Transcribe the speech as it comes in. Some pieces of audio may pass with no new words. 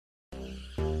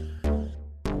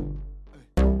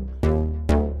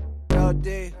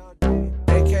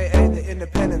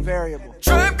independent variable.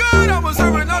 Trap good, I was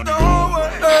serving out the whole way.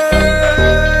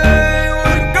 Hey,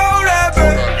 where the gold at,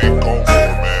 baby?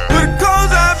 Where the clothes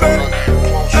at, baby?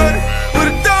 Where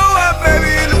the dough at, baby?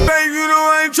 In the bank, you know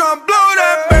I ain't tryna blow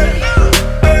that, baby.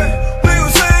 We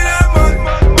gon' save that money.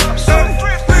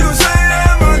 We gon' save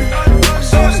that money.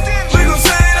 We gon'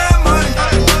 save that money.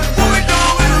 What we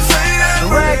doing, we gon' save that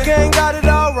The money. Rat Gang got it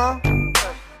all wrong.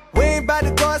 We ain't about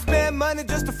to go and spend money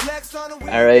just to flex on the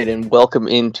weekend. All right, and welcome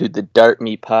into the Dart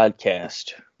Me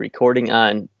podcast. Recording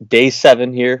on day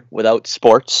 7 here without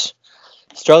sports.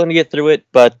 Struggling to get through it,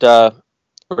 but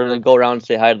we're going to go around and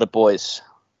say hi to the boys.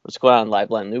 What's going on,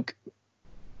 Liveline Luke?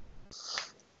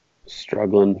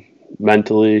 Struggling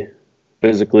mentally,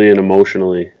 physically, and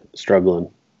emotionally struggling.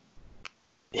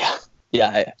 I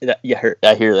hear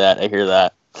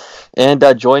that. And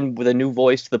joined with a new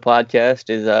voice to the podcast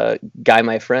is Guy,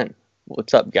 my friend.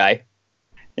 What's up, Guy?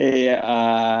 Hey,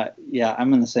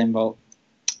 I'm in the same boat.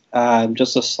 I'm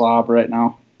just a slob right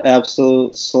now.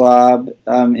 Absolute slob.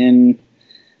 I'm in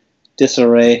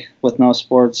disarray with no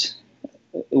sports.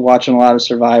 Watching a lot of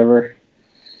Survivor.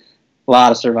 Which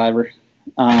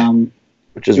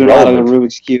Is doing a lot of relevant.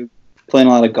 Rubik's Cube. Playing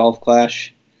a lot of Golf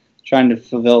Clash. Trying to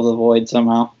fulfill the void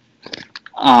somehow.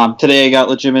 Today I got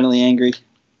legitimately angry.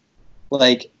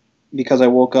 Because I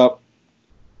woke up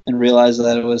and realized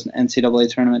that it was an NCAA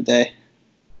tournament day.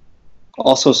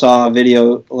 Also saw a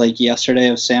video yesterday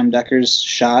of Sam Decker's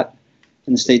shot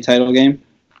in the state title game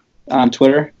on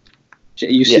Twitter.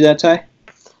 You see that, Ty?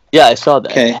 Yeah, I saw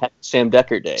that. Okay. Sam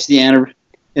Decker Day. It's the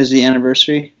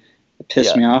anniversary. It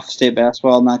pissed me off. State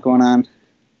basketball not going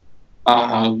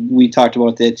on. We talked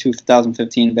about the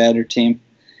 2015 Badger team.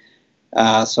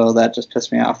 So that just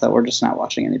pissed me off that we're just not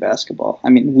watching any basketball. I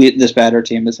mean, this Badger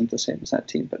team isn't the same as that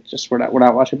team, but just we're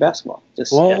not watching basketball.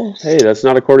 Hey, that's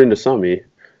not according to some.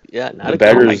 Yeah, not The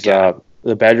Badgers.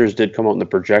 The Badgers did come out in the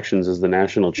projections as the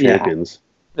national champions.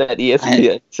 that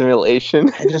ESPN simulation.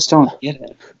 I just don't get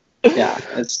it. Yeah,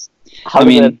 it's. How I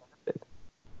does mean,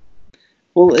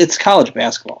 well, it's college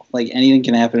basketball. Anything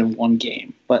can happen in one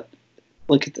game. But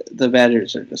look at the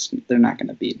Badgers they're not going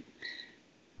to beat.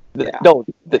 Yeah. No,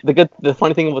 the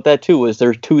funny thing about that too is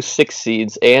there's 2 6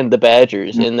 seeds and the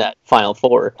Badgers in that Final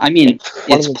Four. I mean,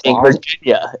 One it's of them being plausible.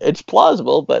 Virginia. It's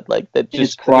plausible, but that just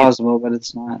It's plausible, but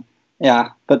it's not. Yeah,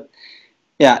 but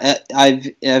yeah, I've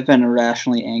been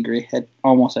irrationally angry at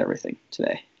almost everything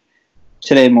today.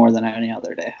 Today more than any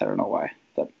other day. I don't know why,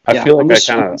 but I feel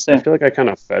like I kind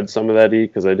of fed some of that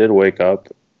because I did wake up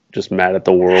just mad at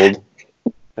the world,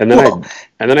 and then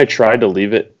I tried to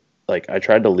leave it. I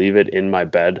tried to leave it in my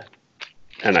bed,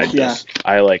 and I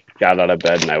got out of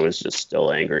bed and I was just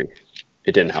still angry.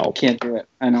 It didn't help. Can't do it.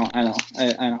 I know.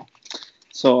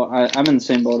 So I'm in the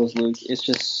same boat as Luke. It's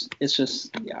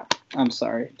just yeah. I'm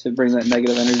sorry to bring that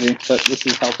negative energy, but this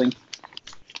is helping.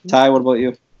 Ty, what about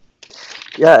you?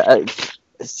 Yeah,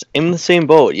 it's in the same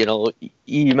boat.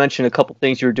 You mentioned a couple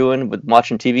things you were doing with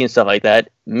watching TV and stuff like that.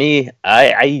 Me,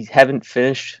 I haven't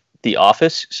finished The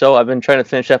Office, so I've been trying to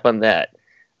finish up on that.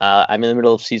 I'm in the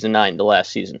middle of season 9, the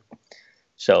last season.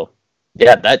 So,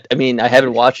 yeah, I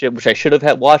haven't watched it, which I should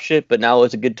have watched it, but now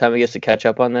is a good time, I guess, to catch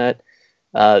up on that.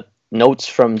 Notes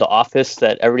from The Office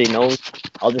that everybody knows.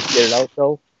 I'll just get it out,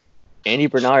 though. Andy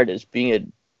Bernard is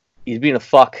being a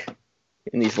fuck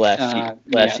in these last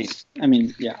season. I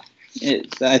mean, yeah.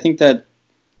 I think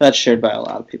that's shared by a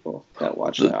lot of people that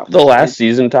watch The Office. The last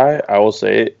season, Ty, I will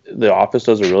say, The Office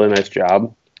does a really nice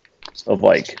job of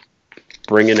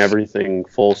bringing everything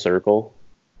full circle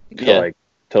to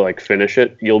finish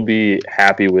it. You'll be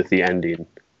happy with the ending.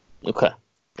 Okay.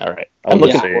 All right. I'll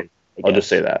just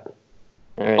say that.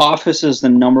 All right. Office is the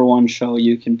number one show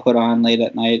you can put on late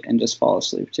at night and just fall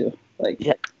asleep to. I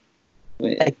get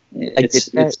that.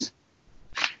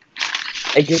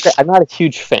 I'm not a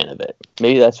huge fan of it.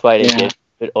 Maybe that's why I didn't get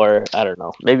it, or I don't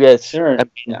know. Maybe that's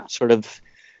sort of.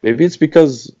 Maybe it's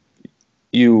because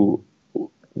you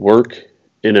work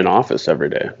in an office every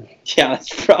day. Yeah,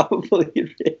 that's probably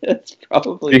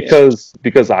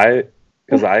because I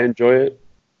enjoy it.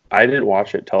 I didn't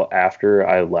watch it till after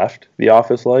I left the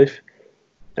office life,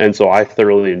 and so I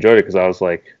thoroughly enjoyed it because I was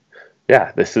like,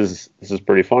 yeah, this is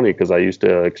pretty funny because I used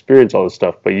to experience all this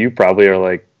stuff. But you probably are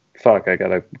like, fuck, I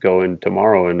gotta go in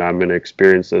tomorrow and I'm gonna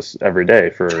experience this every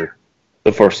day for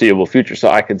the foreseeable future. So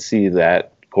I could see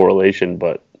that correlation,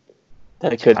 but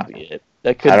that could be it.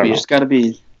 That could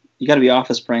be. You gotta be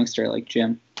office prankster like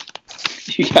Jim.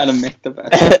 You gotta make the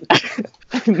best.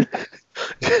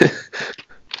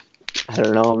 I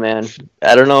don't know, man.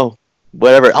 I don't know.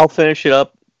 Whatever. I'll finish it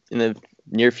up in the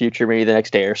near future, maybe the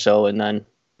next day or so, and then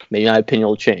maybe my opinion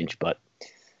will change. But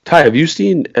Ty, have you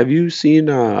seen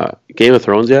Game of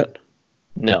Thrones yet?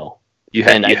 No, You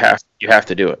And have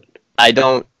to do it. I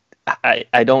don't.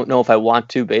 I don't know if I want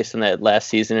to, based on that last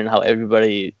season and how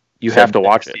everybody. You said have to that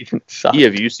watch it. season sucked.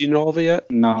 Have you seen all of it yet?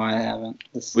 No, I haven't.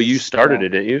 But you started it,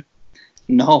 didn't you?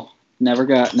 No, never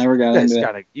got into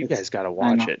it. You guys gotta I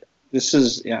watch know. it. This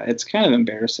is it's kind of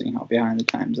embarrassing how behind the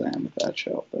times I am with that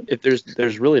show. But If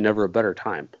there's really never a better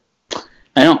time.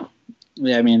 I know.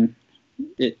 Yeah, I mean,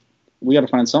 we got to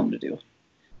find something to do.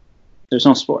 There's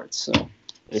no sports, so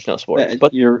There's no sports,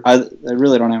 but I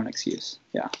really don't have an excuse.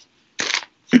 Yeah.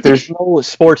 there's no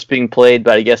sports being played.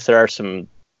 But I guess there are some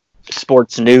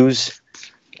sports news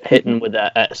hitting with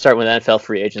that. Starting with NFL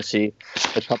free agency,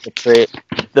 a couple trade.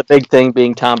 The big thing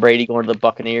being Tom Brady going to the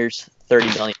Buccaneers,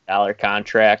 $30 million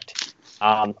contract.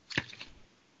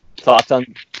 Thoughts on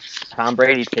Tom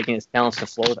Brady taking his talents to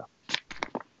Florida?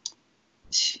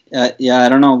 Yeah, I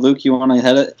don't know, Luke. You want to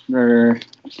head it or?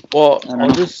 Well, I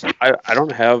don't know. I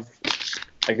don't have.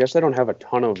 I guess I don't have a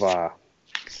ton of. I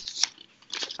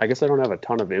guess I don't have a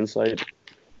ton of insight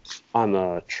on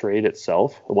the trade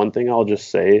itself. One thing I'll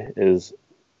just say is,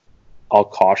 I'll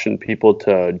caution people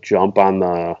to jump on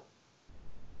the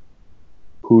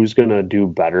who's gonna do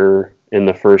better in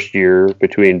the first year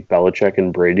between Belichick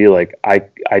and Brady. Like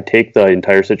I take the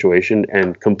entire situation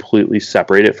and completely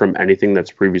separate it from anything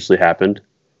that's previously happened.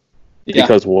 Yeah.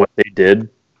 Because what they did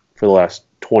for the last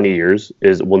 20 years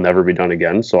will never be done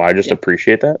again. So I just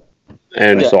appreciate that.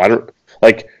 And so I don't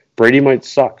like Brady might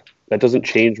suck. That doesn't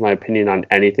change my opinion on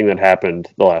anything that happened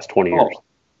the last 20 years.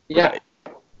 Yeah.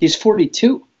 He's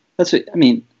 42. That's what I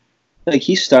mean. Like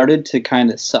he started to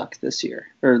kind of suck this year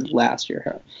or last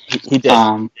year. He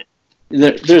did.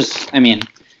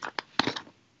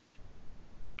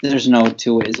 There's no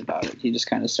two ways about it. He just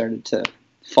kind of started to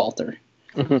falter,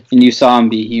 Mhm. and you saw him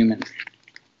be human.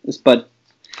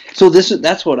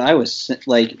 That's what I was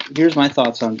like. Here's my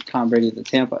thoughts on Tom Brady at the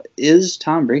Tampa. Is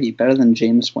Tom Brady better than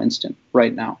Jameis Winston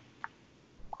right now?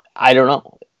 I don't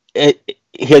know.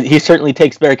 He certainly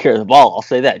takes better care of the ball. I'll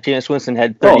say that. Jameis Winston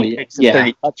had 30 picks and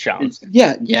 30 touchdowns. But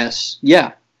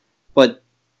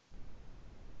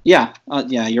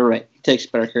you're right. He takes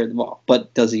better care of the ball.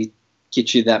 But does he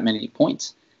get you that many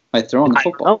points by throwing the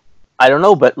football? I don't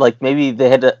know, but like maybe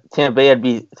Tampa Bay had to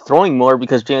be throwing more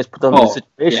because Jameis put them in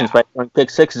situations by throwing pick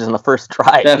sixes in the first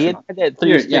drive. Definitely. He had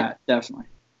 3 definitely.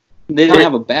 They didn't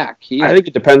have a back. I think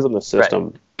it depends on the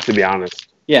system, to be honest.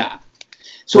 Yeah.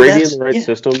 So Brady in the right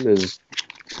system is.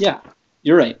 Yeah,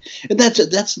 you're right. And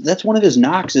that's one of his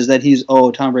knocks is that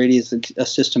Tom Brady is a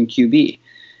system QB,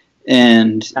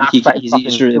 and he's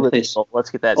easier to replace. Let's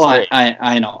get that straight. straight.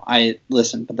 I know. I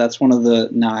listen, but that's one of the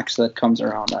knocks that comes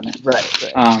around on him.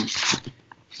 Right.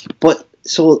 But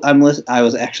so I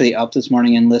was actually up this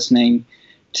morning and listening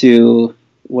to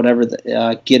whatever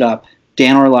the Get Up.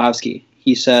 Dan Orlovsky.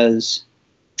 He says.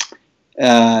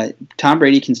 Tom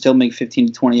Brady can still make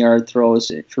 15 to 20-yard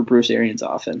throws for Bruce Arians'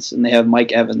 offense, and they have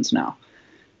Mike Evans now.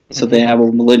 So they have a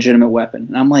legitimate weapon.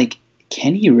 And I'm like,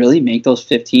 can he really make those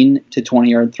 15 to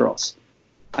 20-yard throws?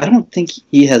 I don't think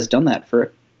he has done that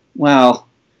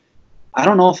I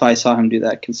don't know if I saw him do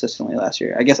that consistently last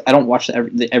year. I guess I don't watch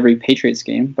every Patriots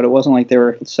game, but it wasn't like they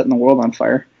were setting the world on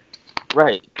fire.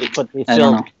 Right, but they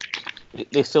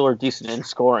still were decent in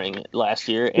scoring last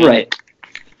year. And right.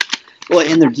 Well,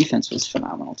 and their defense was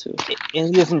phenomenal, too. And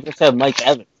he doesn't just have Mike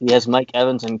Evans. He has Mike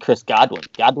Evans and Chris Godwin.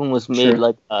 Godwin was made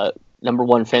like a number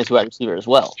 1 fantasy wide receiver as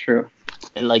well. True.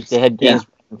 And like they had games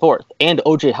back and forth. And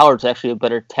O.J. Howard's actually a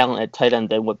better talent at tight end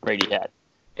than what Brady had.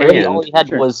 Brady, all he had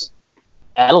was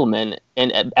Edelman,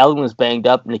 and Edelman was banged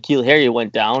up. N'Keal Harry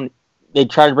went down. They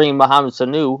tried to bring in Mohamed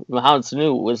Sanu. Mohamed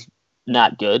Sanu was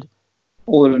not good.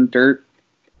 Older than dirt.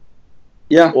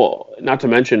 Yeah. Well, not to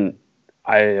mention,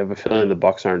 I have a feeling the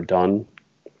Bucs aren't done.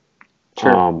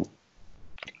 Sure.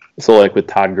 So like with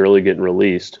Todd Gurley getting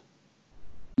released.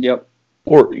 Yep.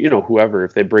 Or, whoever,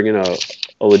 if they bring in a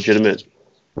legitimate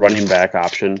running back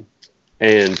option.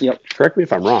 And correct me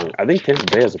if I'm wrong, I think Tampa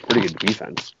Bay has a pretty good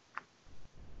defense.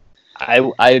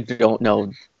 I don't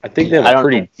know. I think they have a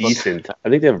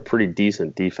pretty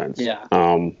decent defense. Yeah.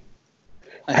 I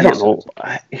don't know.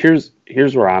 Here's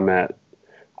where I'm at.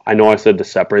 I know I said to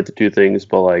separate the two things,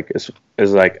 but like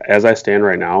as I stand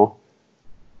right now,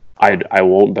 I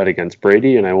won't bet against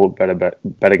Brady and I won't bet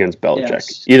against Belichick.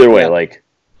 Yes. Either way,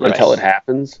 until it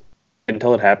happens,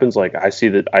 like I see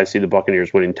the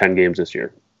Buccaneers winning 10 games this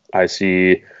year. I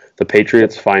see the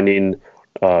Patriots finding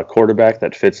a quarterback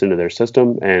that fits into their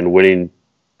system and winning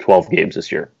 12 games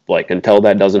this year. Like until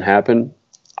that doesn't happen,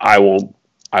 I won't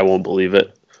believe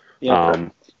it.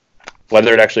 Yep.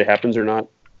 Whether it actually happens or not,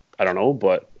 I don't know,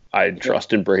 but I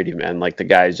trust in Brady, man. Like the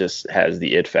guy just has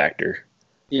the it factor.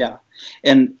 Yeah.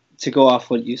 And to go off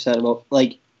what you said about,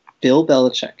 like, Bill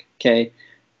Belichick, okay,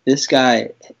 this guy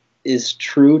is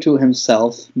true to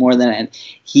himself more than anything.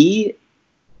 He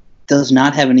does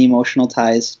not have any emotional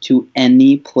ties to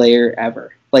any player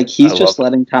ever. Like, he's just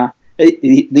letting Tom,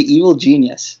 the evil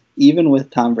genius, even with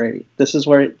Tom Brady. This is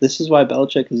why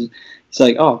Belichick is. He's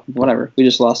like, oh, whatever. We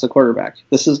just lost the quarterback.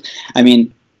 That's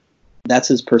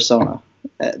his persona.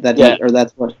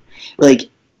 That's what. Like,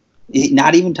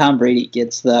 not even Tom Brady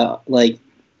gets the like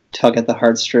tug at the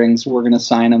heartstrings. We're gonna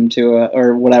sign him to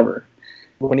or whatever.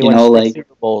 When he went to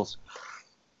Super Bowls.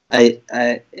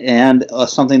 And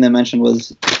something they mentioned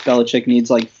was Belichick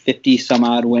needs like 50 some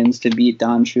odd wins to beat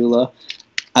Don Shula.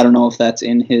 I don't know if that's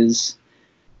in his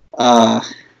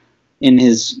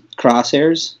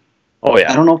crosshairs. Oh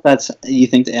yeah. I don't know if that's you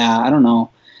think. Yeah, I don't know.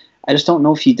 I just don't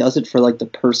know if he does it for like the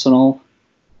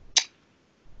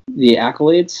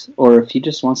accolades, or if he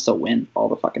just wants to win all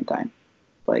the fucking time.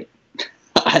 Like,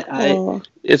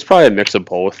 it's probably a mix of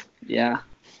both. Yeah.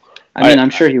 I'm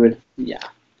sure he would. Yeah.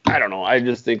 I don't know. I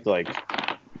just think like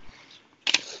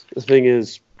the thing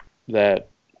is that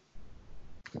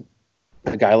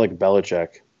a guy like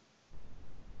Belichick,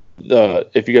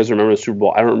 if you guys remember the Super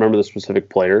Bowl, I don't remember the specific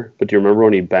player, but do you remember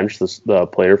when he benched the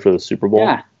player for the Super Bowl?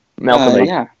 Yeah. Malcolm.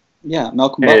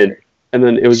 Malcolm Butler. And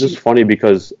then it was just funny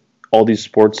because all these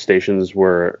sports stations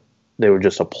they would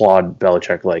just applaud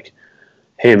Belichick, like,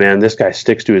 hey man, this guy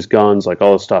sticks to his guns, like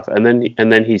all this stuff. And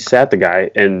then he sat the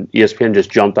guy, and ESPN just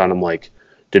jumped on him like,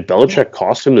 did Belichick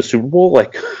cost him the Super Bowl?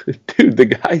 Like, dude, the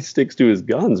guy sticks to his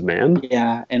guns, man.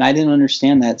 Yeah, and I didn't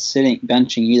understand that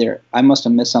benching either. I must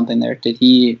have missed something there. Did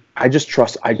he? I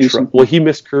trust. Well, he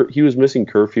was missing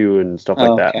curfew and stuff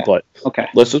like that. But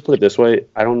let's just put it this way: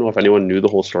 I don't know if anyone knew the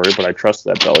whole story, but I trust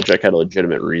that Belichick had a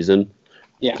legitimate reason.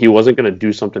 Yeah, he wasn't going to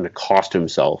do something to cost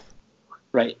himself.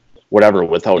 Right. Whatever.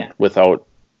 Without,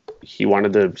 he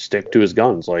wanted to stick to his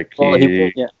guns. Like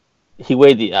he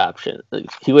weighed the option.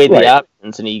 He weighed the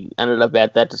options, and he ended up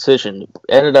at that decision.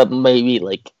 Ended up maybe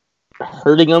like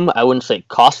hurting him. I wouldn't say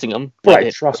costing him.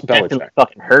 But trust Belichick.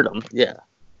 Fucking hurt him. Yeah,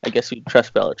 I guess you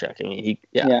trust Belichick. I mean,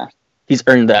 he's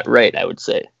earned that right. I would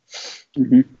say.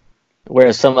 Mm-hmm.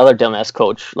 Whereas some other dumbass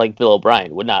coach like Bill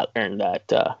O'Brien would not earn that.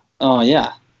 Oh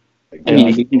yeah. I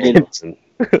mean, you can get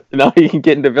now you can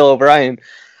get into Bill O'Brien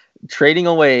trading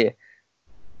away,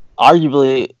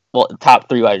 arguably, top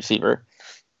 3 wide receiver.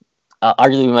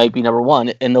 Arguably might be number 1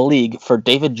 in the league for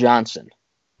David Johnson.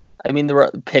 I mean, there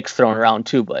were picks thrown around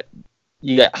too, but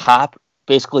you got Hop,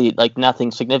 basically like nothing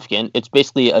significant. It's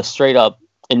basically a straight up,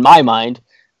 in my mind,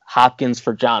 Hopkins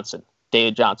for Johnson.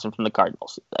 David Johnson from the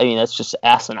Cardinals. I mean, that's just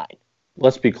asinine.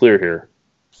 Let's be clear here.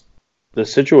 The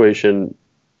situation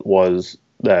was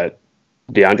that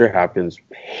DeAndre Hopkins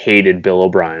hated Bill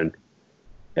O'Brien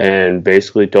and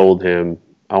basically told him,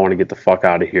 I want to get the fuck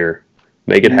out of here.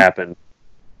 Make it happen.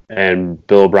 And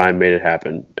Bill O'Brien made it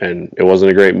happen. And it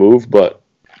wasn't a great move, but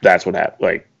that's what happened.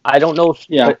 Like, I don't know if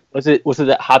was it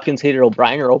that Hopkins hated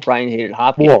O'Brien or O'Brien hated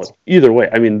Hopkins? Well, either way,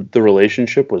 I mean, the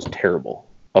relationship was terrible.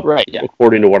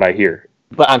 According to what I hear.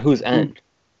 But on whose end?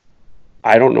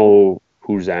 I don't know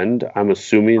whose end. I'm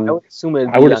assuming.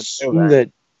 I would assume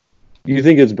that. You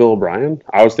think it's Bill O'Brien?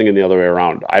 I was thinking the other way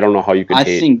around. I don't know how you could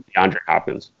hate DeAndre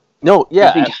Hopkins. No,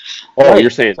 yeah.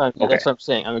 You're saying. That's what I'm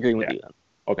saying. I'm agreeing with you then.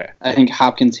 Okay. I think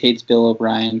Hopkins hates Bill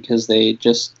O'Brien because they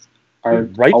just are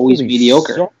Rightfully always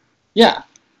mediocre. So. Yeah.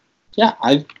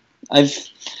 I've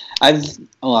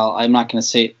I'm not going to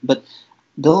say it, but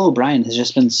Bill O'Brien has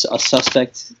just been a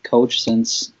suspect coach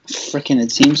since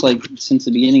it seems like since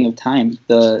the beginning of time.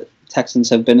 The Texans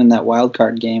have been in that wild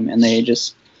card game, and they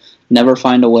just never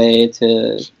find a way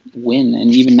to win.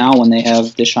 And even now, when they have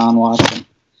Deshaun Watson,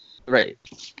 right?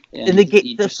 And they get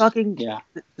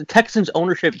the Texans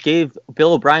ownership gave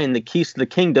Bill O'Brien the keys to the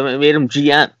kingdom and made him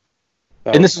GM.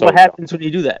 And this is what happens when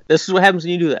you do that.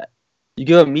 You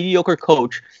give a mediocre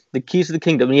coach the keys to the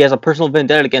kingdom, and he has a personal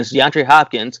vendetta against DeAndre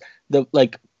Hopkins,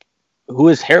 who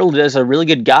is heralded as a really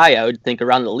good guy, I would think,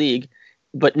 around the league.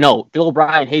 But no, Bill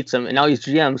O'Brien hates him, and now he's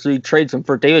GM, so he trades him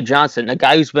for David Johnson, a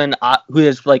guy was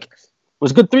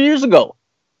good 3 years ago.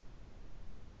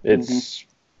 And he's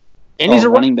a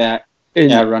running back.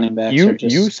 Running backs.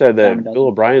 You said that Bill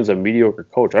O'Brien's a mediocre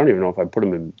coach. I don't even know if I put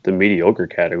him in the mediocre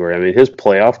category. I mean, his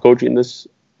playoff coaching this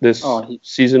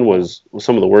season was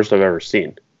some of the worst I've ever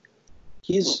seen.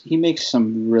 He makes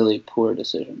some really poor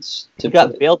decisions. He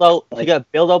got bailed out. He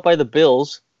got bailed out by the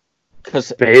Bills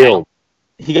because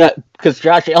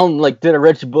Josh Allen did a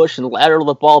Reggie Bush and lateraled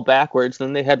the ball backwards.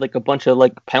 Then they had a bunch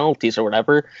of penalties or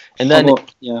whatever, and then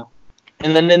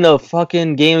And then in the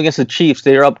fucking game against the Chiefs,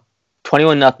 they were up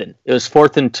 21-0. It was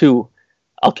 4th and 2.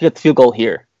 I'll kick the field goal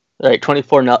here. All right,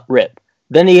 24-0 rip.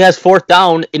 Then he has 4th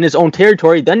down in his own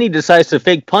territory. Then he decides to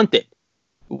fake punt it.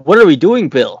 What are we doing,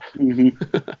 Bill?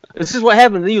 Mm-hmm. This is what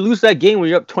happens. Then you lose that game when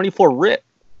you're up 24 rip.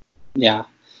 Yeah.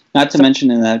 Not to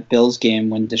mention in that Bills game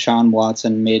when Deshaun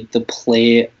Watson made the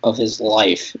play of his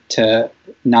life to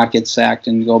not get sacked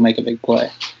and go make a big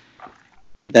play.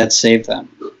 That saved them.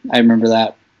 I remember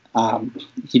that.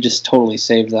 He just totally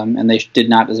saved them, and they did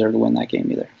not deserve to win that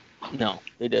game either. No,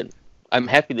 they did. I'm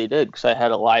happy they did because I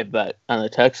had a live bet on the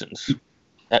Texans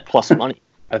at plus money.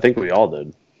 I think we all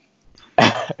did.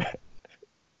 I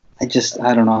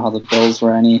don't know how the Bills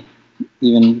were any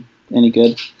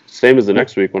good. Same as the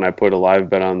next week when I put a live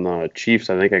bet on the Chiefs.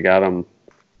 I think I got them.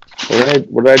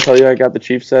 What did I tell you? I got the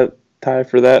Chiefs at tie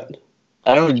for that.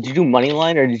 I don't know. Did you do money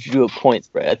line or did you do a point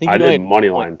spread? I think I did money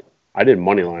line. I did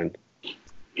money line.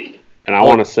 And I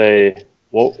want to say,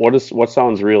 what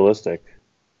sounds realistic?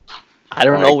 I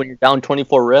don't know. When you're down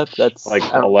 24 rip, that's like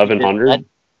 1,100,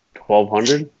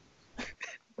 1,200.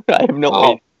 I have no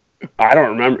idea. I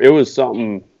don't remember. It was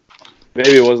something.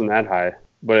 Maybe it wasn't that high,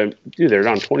 but dude, they were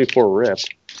down 24 rip,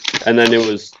 and then they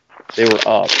were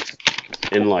up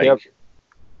in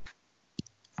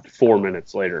 4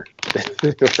 minutes later.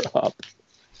 They were up.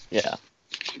 Yeah.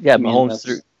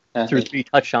 Mahomes threw 3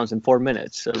 touchdowns in 4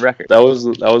 minutes, a record. That was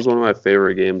one of my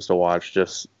favorite games to watch.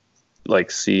 Just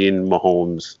like seeing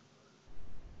Mahomes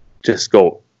just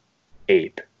go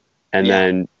ape, and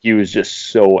then he was just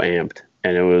so amped,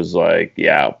 and it was like,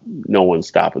 yeah, no one's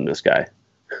stopping this guy.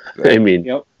 Right. I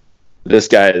mean, this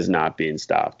guy is not being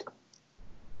stopped.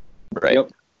 Right.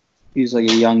 Yep. He's like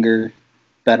a younger,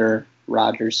 better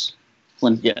Rodgers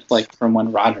from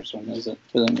when Rodgers was in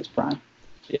his prime.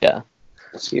 Yeah.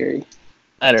 Scary.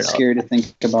 I don't know. Scary to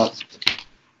think about.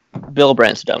 Bill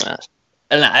Brandt's a dumbass.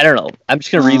 And I don't know. I'm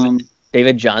just going to read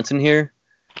David Johnson here.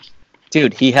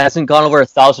 Dude, he hasn't gone over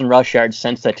 1,000 rush yards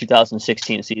since that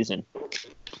 2016 season.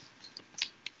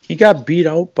 He got beat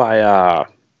out by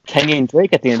Kenyon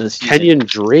Drake at the end of the season. Kenyon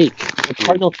Drake. The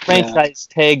Cardinals franchise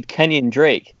tagged Kenyon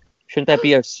Drake. Shouldn't that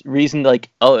be a reason and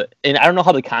I don't know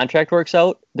how the contract works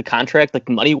out,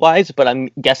 money-wise, but I'm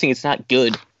guessing it's not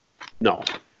good. No.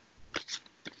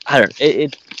 I don't know.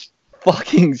 It's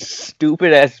fucking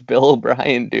stupid-ass Bill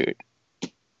O'Brien, dude.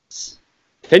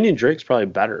 Kenyon Drake's probably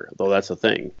better, though that's the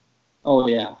thing. Oh,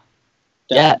 yeah.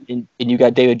 Definitely. Yeah, and you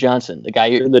got David Johnson, the guy.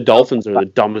 And the Dolphins are the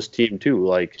dumbest team too.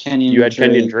 Like you had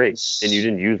Kenyon Drake, and you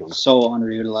didn't use them. So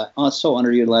underutilized. Oh, so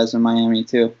underutilized in Miami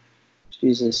too.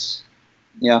 Jesus.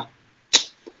 Yeah.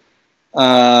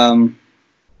 I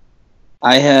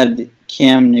had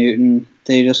Cam Newton.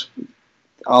 They just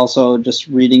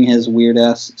reading his weird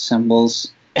ass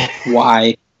symbols.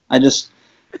 Why?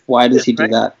 Why does he do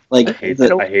that? Like I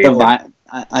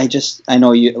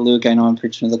know you, Luke. I know I'm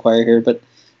preaching to the choir here, but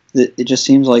it just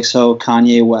seems like so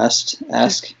Kanye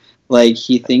West-esque. Like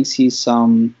he thinks he's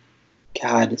some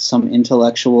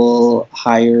intellectual,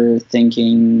 higher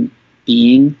thinking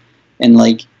being, and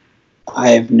like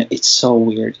it's so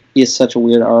weird. He has such a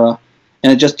weird aura,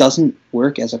 and it just doesn't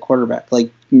work as a quarterback.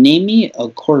 Like name me a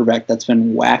quarterback that's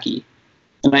been wacky,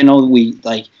 and I know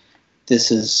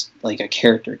this is like a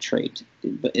character trait,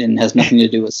 and has nothing to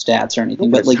do with stats or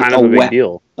anything. But like kind of a big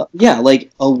deal. Yeah,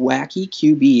 like a wacky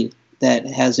QB that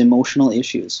has emotional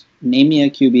issues. Name me a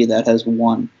QB that has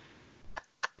one.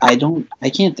 I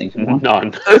can't think of one.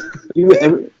 None. You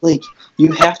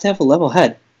have to have a level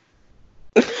head.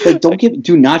 Like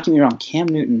do not get me wrong. Cam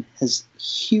Newton has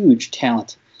huge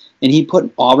talent, and he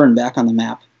put Auburn back on the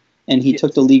map, and he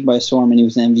took the league by storm, and he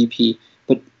was an MVP.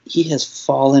 But he has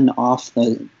fallen off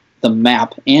the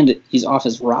map, and he's off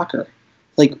his rocker.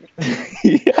 Like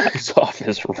he's off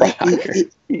his rocker.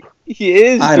 He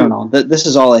is. I don't know. This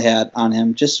is all I had on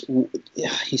him. Just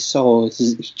he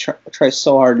tries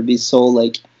so hard to be so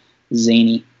like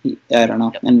zany. I don't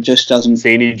know, and just doesn't.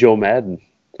 Zany Joe Madden.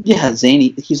 Yeah,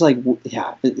 zany. He's like,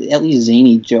 yeah. At least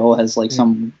Zany Joe has like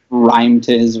some rhyme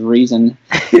to his reason.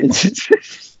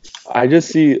 I just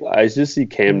see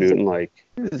Cam Newton like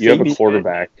you have a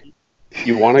quarterback.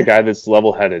 You want a guy that's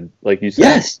level-headed, like you said.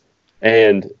 Yes.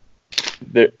 And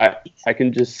I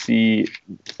can just see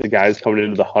the guys coming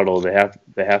into the huddle. They have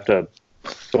to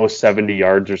go 70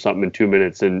 yards or something in 2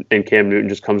 minutes, and Cam Newton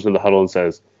just comes into the huddle and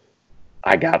says,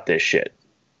 "I got this shit."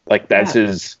 Like that's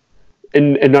his,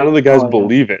 and none of the guys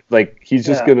believe it. Like he's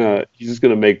just gonna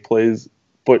make plays,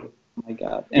 but oh my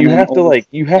God. And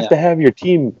you have to have your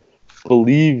team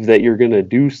believe that you're gonna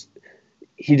do.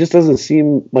 He just doesn't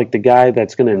seem like the guy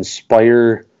that's gonna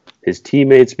inspire his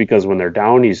teammates, because when they're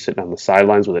down, he's sitting on the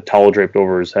sidelines with a towel draped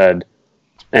over his head.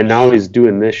 and now he's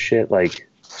doing this shit. Like,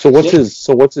 so what's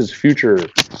his future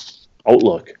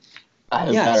outlook?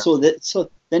 Yeah. So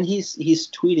then he's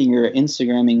tweeting or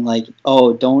Instagramming like,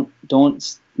 oh,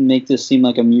 don't make this seem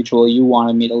like a mutual. You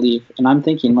wanted me to leave, and I'm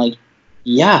thinking like,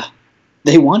 yeah,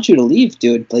 they want you to leave,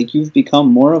 dude. Like you've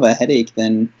become more of a headache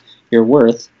than you're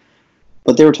worth.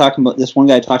 But they were talking about this one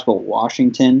guy talked about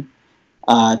Washington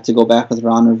to go back with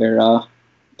Ron Rivera,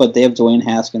 but they have Dwayne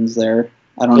Haskins there.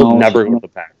 I don't know. He'll never go to the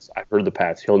Pats. I've heard the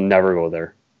Pats. He'll never go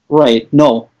there. Right.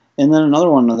 No. And then another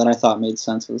one that I thought made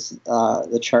sense was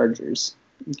the Chargers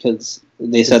because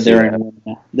they said they're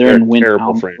in win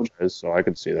terrible now. franchise, so I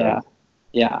could see that. Yeah.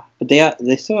 Yeah, but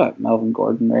they still have Melvin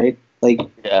Gordon, right? Like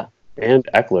Yeah. And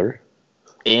Eckler.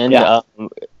 And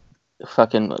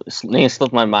fucking name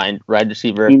slipped my mind. Wide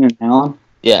receiver. Keenan Allen.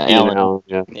 Yeah, Allen. Allen.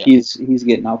 Yeah. He's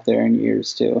getting up there in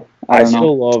years too. I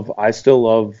still love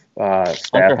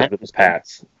Stafford to the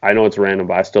Pats. I know it's random,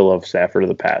 but I still love Stafford to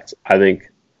the Pats. I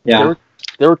think Yeah.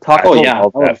 They were talking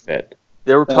about that fit.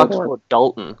 They were talking about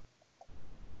Dalton.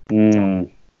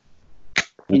 No.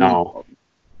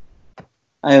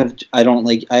 I have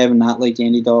not liked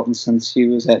Andy Dalton since he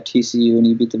was at TCU and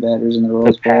he beat the Badgers in the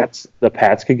Rose Bowl. The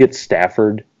Pats could get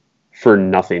Stafford for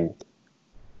nothing.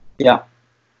 Yeah.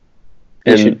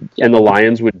 And the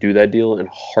Lions would do that deal in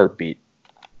a heartbeat.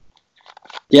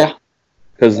 Yeah.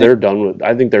 Because they're done with.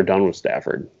 I think they're done with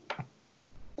Stafford.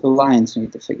 The Lions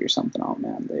need to figure something out,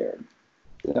 man.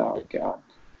 Oh god.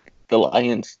 The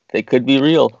Lions, they could be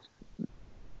real.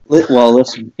 Well,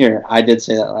 listen here. I did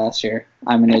say that last year.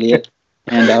 I'm an idiot.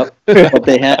 Hand up. But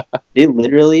they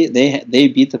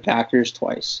beat the Packers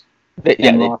twice.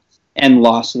 And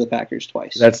lost to the Packers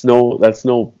twice. That's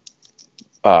no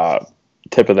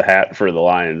tip of the hat for the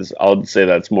Lions. I would say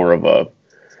that's more of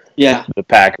the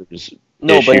Packers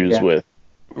issues with.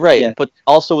 Right, Yeah. but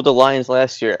also with the Lions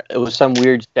last year, it was some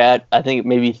weird stat. I think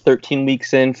maybe 13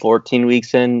 weeks in, 14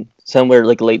 weeks in, somewhere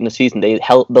like late in the season, they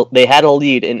had a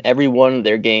lead in every one of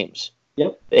their games.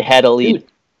 Yep. They had a lead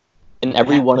in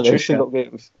every Matt one of their Patricia. single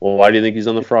games. Well, why do you think he's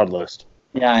on the fraud list?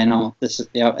 Yeah, I know.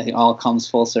 It all comes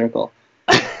full circle.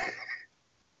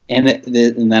 And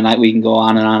then we can go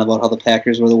on and on about how the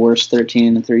Packers were the worst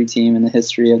 13-3 team in the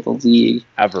history of the league.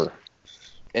 Ever.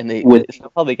 And they With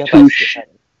got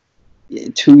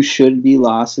two should-be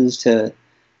losses to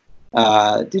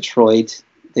Detroit.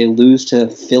 They lose to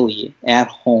Philly at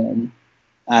home.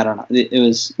 I don't know.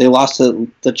 They lost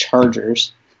to the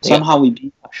Chargers. Somehow we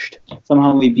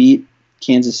beat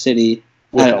Kansas City.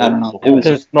 I don't know. It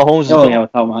was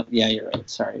Mahomes. Yeah, you're right.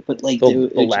 Sorry, but like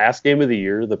The last game of the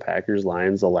year, the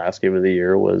Packers-Lions, the last game of the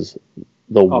year was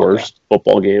the worst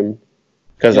football game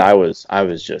because I was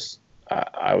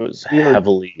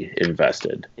heavily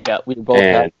invested. Yeah, we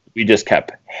both we just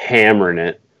kept hammering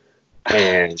it,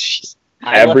 and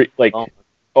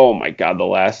oh my god, the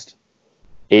last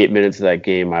 8 minutes of that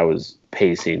game, I was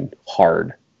pacing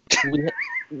hard.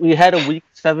 We had a week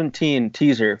 17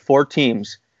 teaser, 4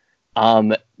 teams.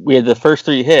 We had the first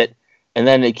 3 hit, and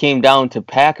then it came down to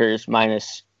Packers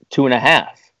minus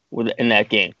 2.5 in that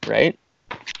game, right?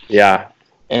 Yeah,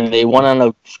 and they won on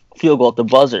a field goal at the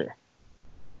buzzer.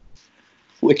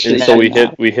 We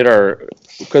hit our,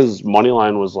 because money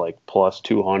line was like plus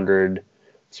 200,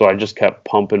 so I just kept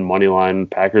pumping money line.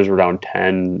 Packers were down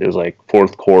 10. It was like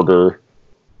fourth quarter.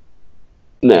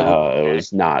 No, it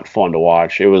was not fun to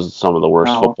watch. It was some of the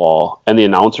worst football, and the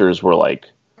announcers were like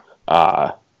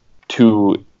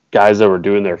 2 guys that were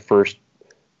doing their first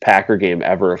Packer game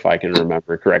ever, if I can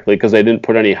remember correctly, because they didn't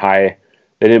put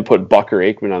Buck or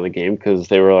Aikman on the game because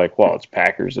they were like, well, it's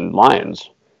Packers and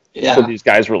Lions. Yeah. So these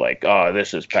guys were like, oh,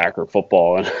 this is Packer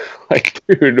football. And like,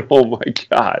 dude, oh my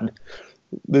God.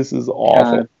 This is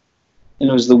awful. And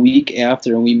it was the week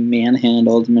after we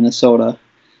manhandled Minnesota.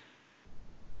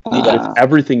 With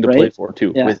everything to play for,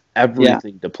 too. Yeah. With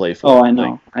everything to play for. Oh, I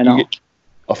know. I know.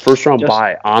 A first-round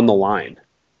bye on the line.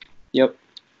 Yep.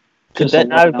 Could that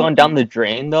not have gone down the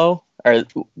drain, though? Or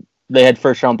they had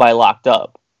first-round bye locked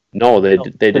up? No, they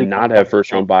did not have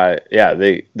first-round bye. Yeah,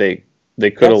 they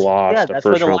could have lost a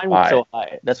first-round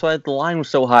bye. That's why the line was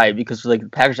so high, because like the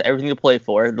Packers had everything to play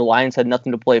for. The Lions had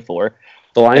nothing to play for.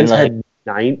 The Lions had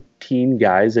 19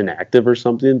 guys inactive or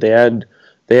something. They had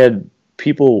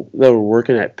people that were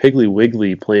working at Piggly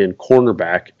Wiggly playing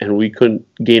cornerback, and we couldn't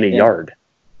gain a yard.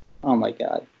 Oh my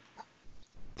God.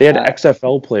 They had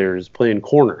XFL players playing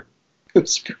corner. It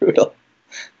was brutal.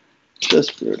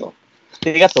 Just brutal.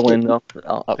 They got the win, though.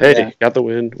 Got the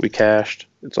win. We cashed.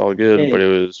 It's all good, but it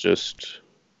was just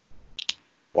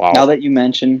wow. Now that you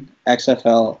mention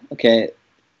XFL, okay,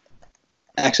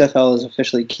 XFL is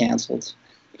officially canceled.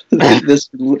 This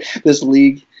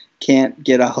league can't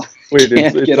get out. Wait,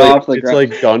 Can't it's get like, off the it's ground.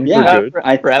 like done Yeah, for good.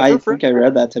 I Forever think I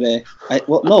read that today.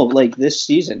 No, like this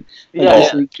season. Like, Yeah,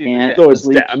 this league can't. So This it's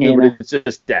league dead. I mean, can't. but it's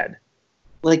just dead.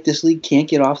 Like this league can't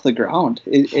get off the ground.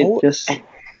 How- It just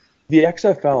The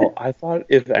XFL, I thought,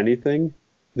 if anything,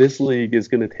 this league is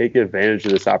going to take advantage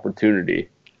of this opportunity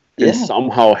and Yeah.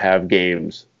 somehow have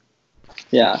games.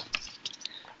 yeah.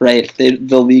 Right, the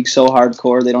league's so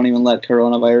hardcore they don't even let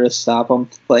coronavirus stop them.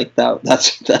 Like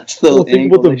that's the Well, think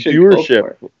angle about the they should go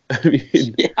viewership. for. I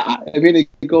mean, Yeah, I mean it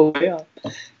could go way up.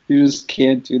 You just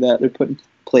can't do that. They're putting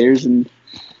players in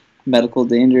medical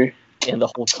danger. in the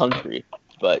whole country.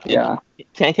 But Yeah, it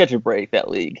can't catch a break, that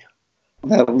league.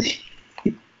 that league.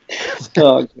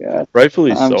 Oh god,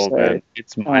 rightfully I'm so, sorry. man.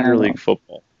 It's minor league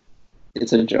football.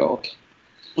 it's a joke.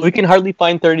 We can hardly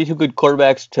find 32 good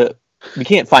quarterbacks to. We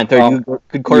can't find 32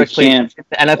 good quarterbacks playing in can't.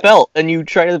 the NFL, and you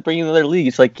try to bring in another league.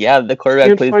 It's like, yeah, the You quarterback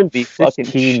can't plays find be fucking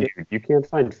 15. shit. Dude. You can't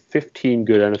find 15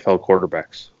 good NFL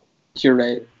quarterbacks. You're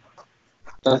right.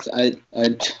 I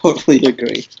totally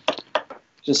agree.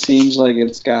 Just seems like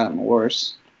it's gotten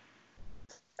worse.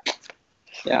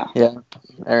 Yeah. All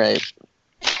right.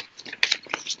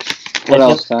 What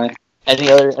else, Ty? Any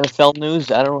other NFL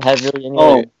news? I don't have really any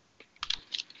Oh,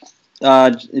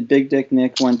 other. Big Dick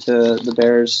Nick went to the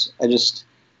Bears.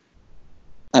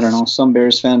 I don't know. Some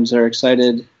Bears fans are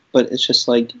excited, but it's just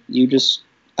like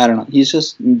I don't know.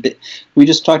 We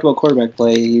just talked about quarterback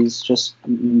play. He's just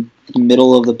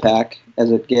middle of the pack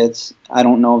as it gets. I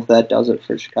don't know if that does it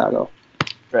for Chicago.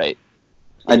 Right.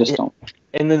 I just don't.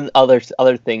 And then other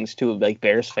things too, like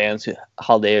Bears fans,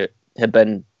 how they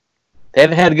haven't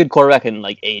had a good quarterback in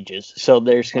like ages. So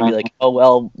they're just gonna be like, oh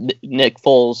well, Nick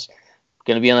Foles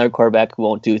gonna be another quarterback who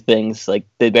won't do things. Like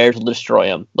the Bears will destroy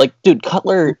him. Like, dude,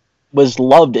 Cutler was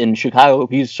loved in Chicago.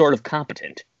 He's sort of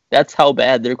competent. That's how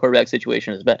bad their quarterback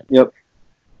situation has been. Yep.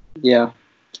 Yeah.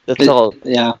 That's all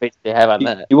Yeah. they have on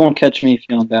that. You won't catch me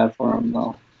feeling bad for him,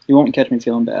 though. You won't catch me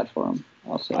feeling bad for him.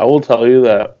 I'll say. I will tell you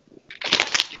that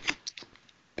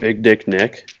Big Dick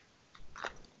Nick,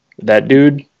 that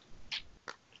dude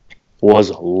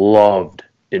was loved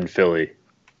in Philly.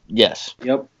 Yes.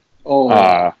 Yep.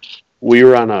 Oh. We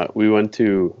went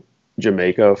to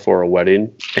Jamaica for a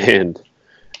wedding and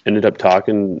ended up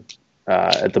talking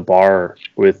at the bar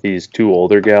with these two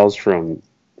older gals from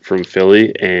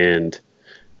Philly, and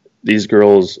these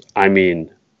girls, I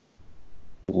mean,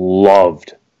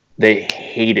 loved. They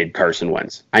hated Carson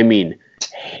Wentz. I mean,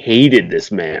 hated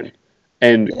this man,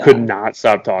 and could not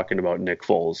stop talking about Nick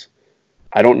Foles.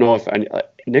 I don't know if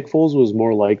Nick Foles was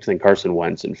more liked than Carson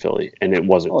Wentz in Philly, and it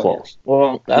wasn't close.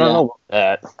 Well, I don't know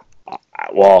about that.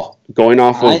 Well, going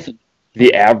off of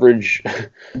the average,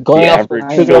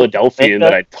 Philadelphian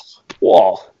that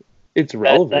it's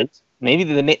relevant. Maybe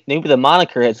the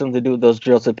moniker had something to do with those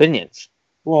girls' opinions.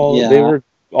 Well, Yeah. they were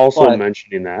also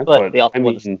mentioning that, but they also I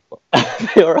mean,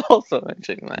 they were also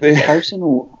mentioning that.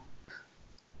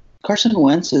 Carson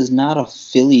Wentz is not a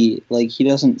Philly. Like, he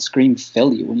doesn't scream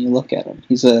Philly when you look at him.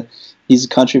 He's a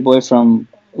country boy from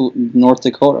North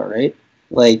Dakota, right?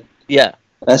 Like, Yeah.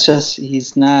 that's just,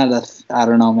 he's not I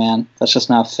don't know, man. That's just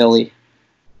not Philly.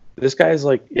 this guy's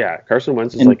like, Carson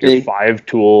Wentz is And like your five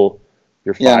tool,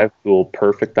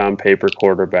 perfect on paper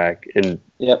quarterback, and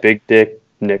Yep. Big Dick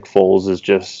Nick Foles is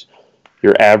just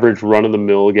your average run of the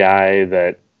mill guy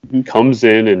that comes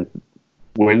in and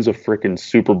wins a freaking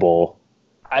Super Bowl.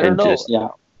 I don't know. Yeah.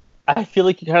 I feel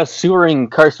like you're kind of sewering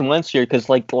Carson Wentz here because,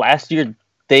 like, last year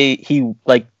he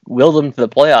willed them to the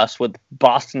playoffs with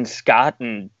Boston Scott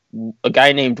and a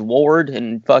guy named Ward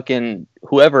and fucking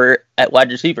whoever at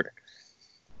wide receiver.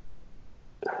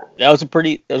 That was a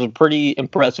pretty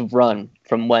impressive run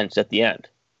from Wentz at the end.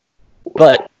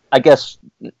 But I guess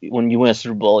when you win a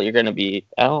Super Bowl, you're going to be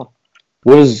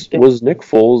Was Nick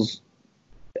Foles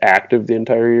active the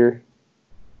entire year?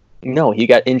 No, he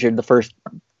got injured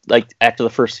after the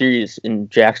first series in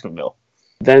Jacksonville.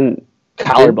 Then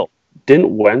Collarbone.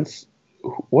 Didn't Wentz?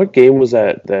 What game was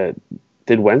that?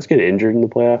 Did Wentz get injured in the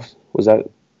playoffs? Was that?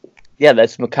 Yeah,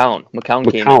 that's McCown.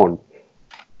 McCown came in. McCown.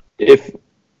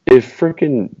 If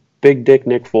freaking Big Dick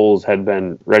Nick Foles had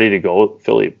been ready to go,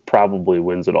 Philly probably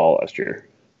wins it all last year.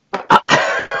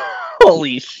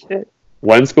 Holy shit.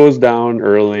 Wentz goes down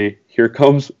early. Here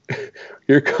comes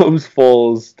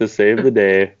Foles to save the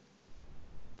day.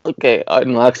 Okay,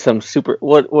 unlock some super.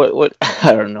 What?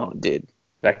 I don't know, dude.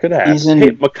 That could happen.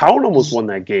 Hey, McCown almost won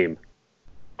that game.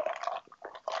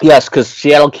 Yes, because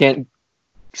Seattle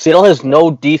has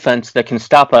no defense that can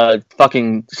stop a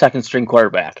fucking second string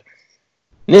quarterback.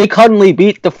 Nick Hundley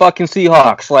beat the fucking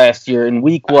Seahawks last year in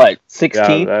week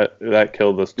 16? Yeah, that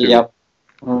killed us too. Yep.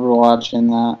 We're watching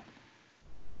that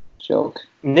joke.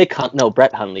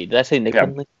 Brett Hundley. Did I say Nick Yeah.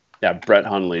 Hundley? Yeah, Brett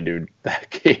Hundley, dude.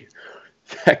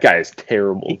 That guy is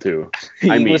terrible too.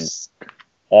 I He mean, was-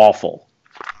 awful.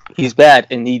 he's bad,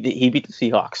 and he beat the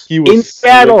Seahawks He was in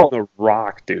Seattle. the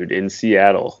rock, dude, in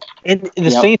Seattle. And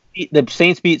the Yep.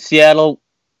 Saints beat Seattle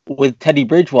with Teddy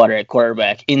Bridgewater at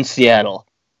quarterback in Seattle.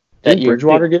 Didn't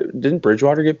Bridgewater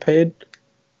get paid?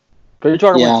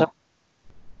 Bridgewater Yeah. went up.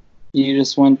 You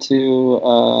just went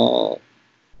to.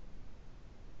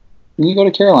 Didn't you go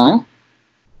to Carolina?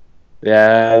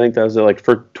 Yeah, I think that was like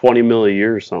for $20 million a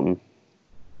year or something.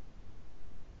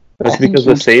 That's I think because he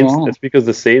went to Carolina. That's because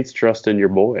the Saints trust in your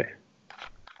boy.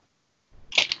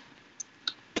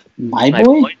 My My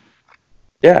boy? boy.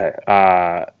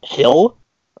 Yeah, Hill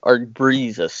or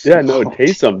Breezes? yeah, no,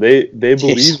 Taysom. They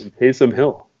believe Taysom. in Taysom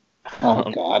Hill. Oh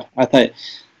God! I thought I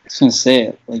was gonna say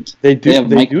it. Like They do. have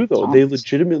They Michael do though. Thomas. They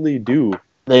legitimately do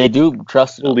They do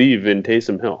trust him. believe in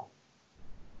Taysom Hill.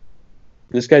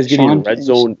 This guy's getting Sean red Payton.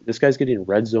 zone. This guy's getting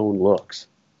red zone looks.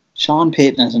 Sean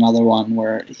Payton is another one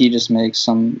where he just makes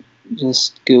some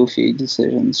just goofy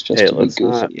decisions just Hey, to be let's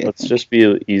goofy. I let's think. just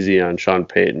be easy on Sean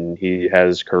Payton. He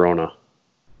has corona.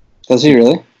 Does he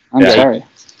really? I'm Yeah. sorry.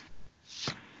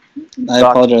 I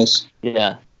apologize.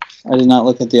 Yeah. I did not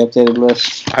look at the updated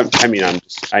list.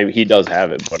 He does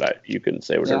have it, but you can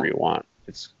say whatever you want.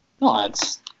 It's No,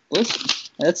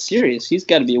 listen. That's serious. He's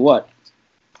got to be what?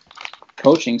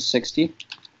 Coaching 60.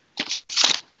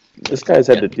 this guy's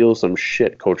had to deal with some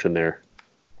shit coaching there.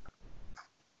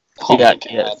 Oh my God.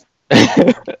 Yes.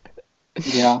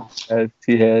 Yeah.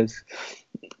 He has.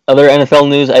 Other NFL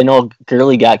news. I know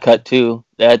Gurley got cut too.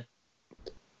 That's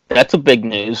a big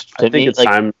news to I think me. it's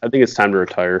time. I think it's time to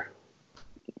retire.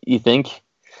 You think?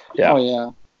 Yeah. Oh yeah.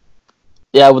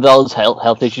 Yeah, with all his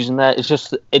health issues and that, it's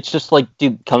just like,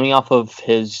 dude, coming off of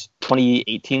his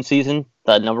 2018 season,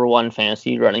 the number one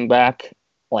fantasy running back,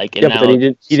 like, and Yeah, now but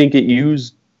then he didn't get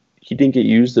used. He didn't get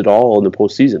used at all in the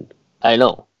postseason. I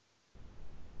know.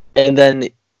 And then,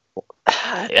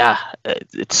 yeah,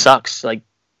 it sucks. Like,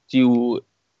 do you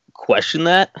question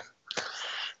that?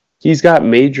 He's got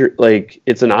major, like,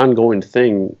 it's an ongoing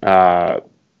thing.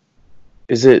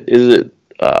 Is it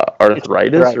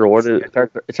arthritis or what is it?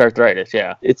 It's arthritis.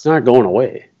 Yeah. It's not going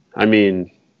away. I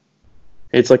mean,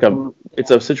 it's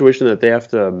a situation that they have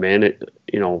to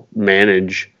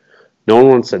manage. No one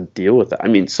wants to deal with that. I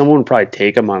mean, someone would probably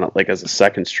take him on it like as a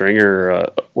second stringer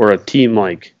or a team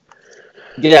like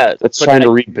Yeah, that's but trying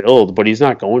to rebuild. But he's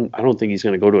not going. I don't think he's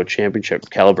going to go to a championship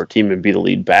caliber team and be the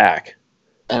lead back.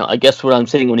 I guess what I'm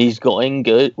saying, when he's going,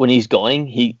 when he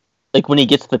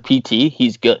gets the PT,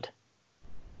 he's good.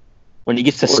 When he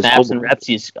gets the Or snaps so- and reps,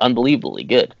 he's unbelievably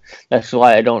good. That's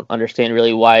why I don't understand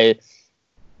really why.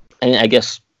 And I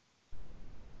guess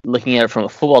looking at it from a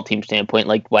football team standpoint,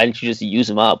 like, why didn't you just use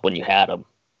him up when you had him,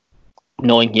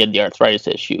 knowing he had the arthritis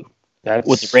issue That's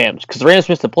with the Rams? Because the Rams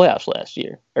missed the playoffs last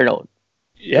year, or no?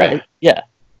 Yeah. Right? Yeah,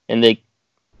 and they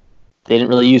didn't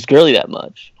really use Gurley that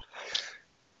much.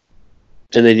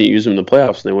 And they didn't use him in the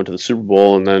playoffs, and they went to the Super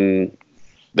Bowl, and then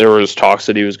there was talks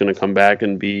that he was going to come back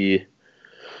and be,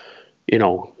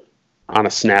 on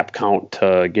a snap count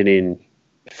to getting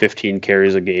 15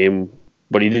 carries a game,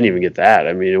 but he didn't even get that.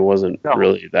 I mean, it wasn't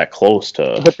really that close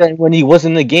to. But then when he was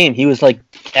in the game, he was like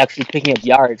actually picking up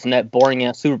yards in that boring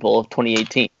ass Super Bowl of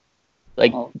 2018.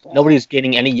 Like, Oh, God. nobody's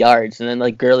getting any yards, and then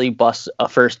like Gurley busts a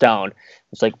first down.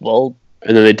 It's like, well,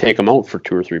 And then they take him out for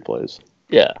 2 or 3 plays.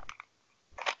 yeah,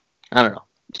 I don't know.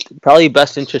 Probably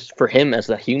best interest for him as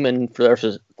a human for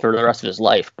the rest of his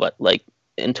life. But like,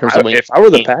 in terms of If I were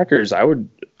the Packers, I would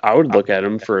look at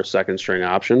him for a second string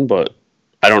option, but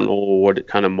I don't know what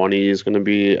kind of money he's going to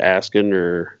be asking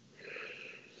or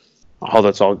how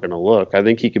that's all going to look. I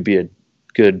think he could be a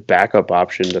good backup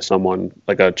option to someone,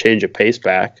 like a change of pace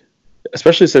back,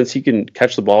 especially since he can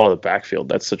catch the ball out of the backfield.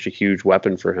 That's such a huge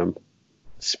weapon for him.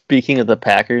 speaking of the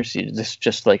Packers, this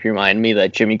just like remind me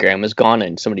that Jimmy Graham is gone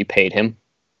and somebody paid him.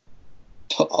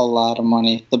 A lot of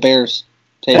money. The Bears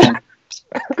take him.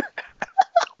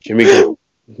 Jimmy Graham,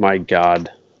 my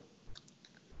God.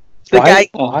 The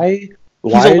Why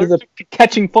He's do the allergic to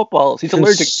catching footballs. He's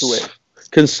allergic to it.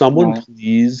 Can someone No.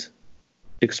 please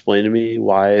explain to me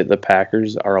why the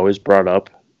Packers are always brought up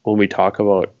when we talk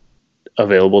about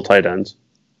available tight ends?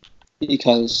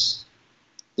 Because,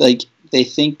 like, they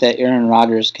think that Aaron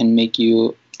Rodgers can make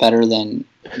you better than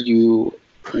you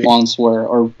once were,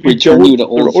 or return you to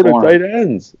old form. tight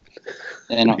ends.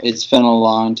 And it's been a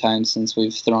long time since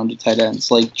we've thrown to tight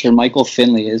ends. Like, Jermichael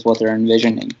Finley is what they're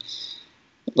envisioning.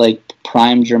 Like,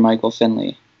 prime Jermichael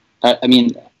Finley. I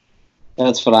mean,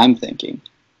 that's what I'm thinking.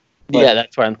 Yeah,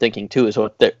 that's what I'm thinking too. Is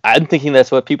what I'm thinking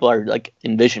that's what people are like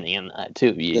envisioning in that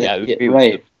too. Yeah, I agree with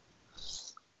right. you.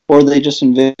 Or they just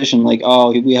envision like,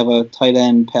 oh, we have a tight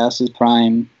end past his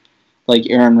prime, like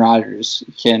Aaron Rodgers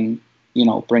can,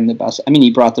 bring the best. I mean,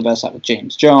 he brought the best out of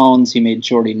James Jones. He made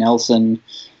Jordy Nelson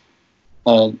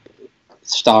a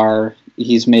star.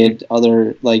 He's made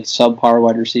other like subpar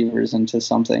wide receivers into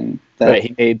something that Right, he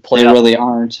made they playoff. really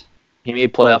aren't. He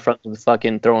made playoff runs with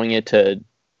fucking throwing it to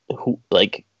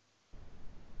like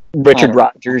Richard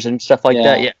Rodgers and stuff like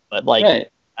that. Yeah, but like Right.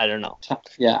 I don't know.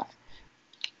 Yeah.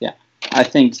 I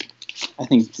think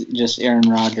just Aaron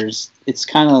Rodgers. It's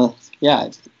kind of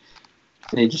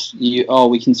They just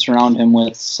we can surround him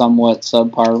with somewhat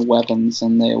subpar weapons,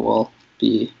 and they will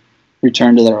be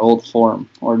returned to their old form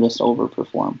or just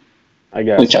overperform. I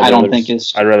guess. Which I don't think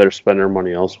is. I'd rather spend our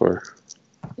money elsewhere.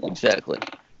 Exactly.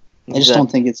 I just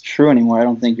don't think it's true anymore. I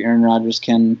don't think Aaron Rodgers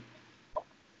can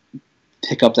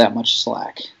pick up that much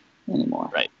slack anymore.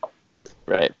 Right.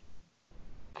 Right.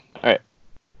 All right.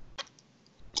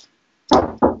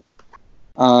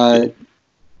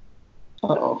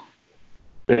 Uh-oh.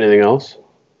 Anything else?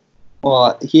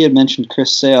 Well, he had mentioned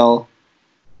Chris Sale,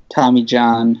 Tommy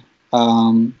John.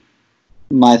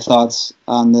 My thoughts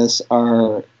on this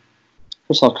are,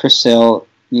 first of all, Chris Sale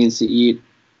needs to eat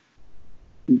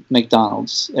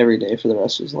McDonald's every day for the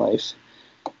rest of his life.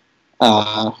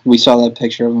 We saw that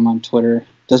picture of him on Twitter.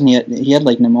 Doesn't he had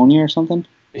like pneumonia or something?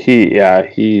 He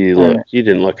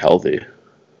didn't look healthy.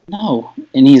 No,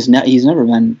 and he's always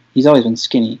been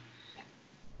skinny,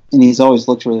 and he's always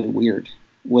looked really weird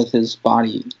with his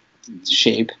body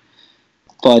shape.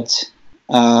 But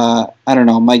I don't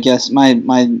know. My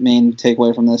main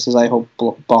takeaway from this is I hope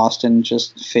Boston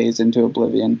just fades into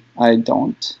oblivion. I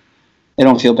don't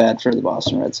feel bad for the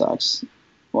Boston Red Sox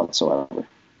whatsoever.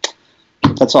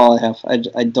 That's all I have.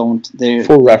 I don't.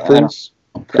 For reference,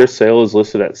 Chris Sale is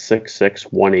listed at 6'6",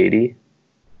 180.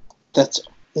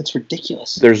 That's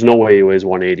ridiculous. There's no way he weighs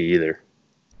 180 either.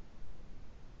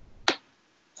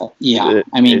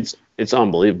 It's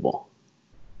unbelievable.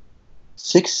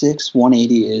 6'6",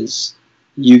 180 is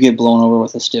you get blown over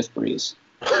with a stiff breeze.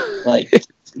 Like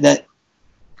that.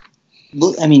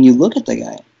 Look, I mean, you look at the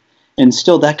guy, and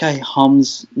still that guy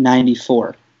hums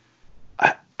 94.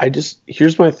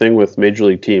 Here's my thing with major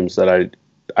league teams that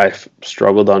I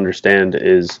struggle to understand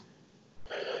is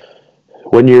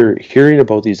when you're hearing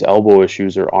about these elbow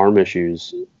issues or arm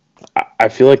issues, I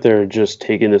feel like they're just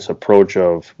taking this approach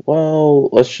of, well,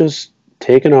 let's just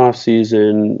take an off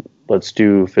season, let's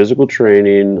do physical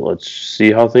training, let's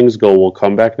see how things go, we'll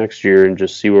come back next year and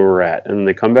just see where we're at. And then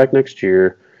they come back next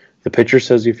year, the pitcher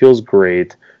says he feels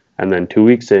great, and then 2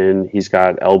 weeks in, he's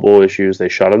got elbow issues, they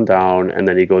shut him down, and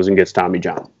then he goes and gets Tommy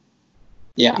John.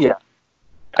 Yeah.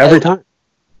 Every time.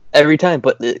 Every time,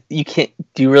 but you can't.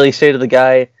 Do you really say to the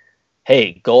guy,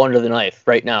 "Hey, go under the knife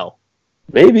right now"?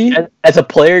 Maybe. As a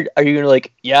player, are you gonna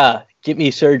like, yeah, get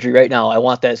me surgery right now? I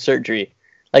want that surgery.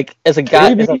 Like as a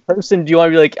guy, as a person, do you want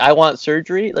to be like, I want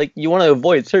surgery? Like you want to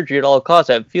avoid surgery at all costs.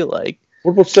 I feel like.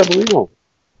 What about Severino?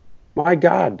 My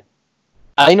God.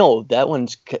 I know that one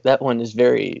is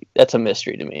that's a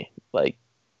mystery to me. Like,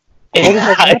 how did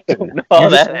that happen? I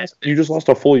don't know you just lost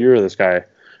a full year of this guy,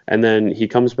 and then he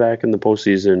comes back in the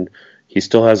postseason. He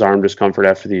still has arm discomfort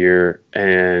after the year,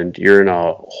 and you're in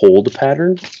a hold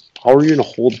pattern. How are you in a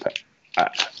hold pattern?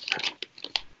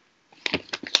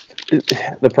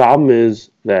 The problem is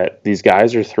that these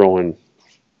guys are throwing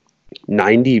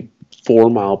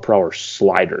 94-mile-per-hour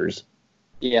sliders.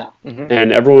 Yeah. Mm-hmm.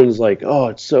 And everyone's like, oh,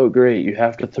 it's so great. You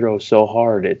have to throw so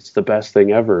hard. It's the best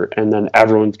thing ever. And then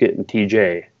everyone's getting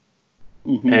TJ.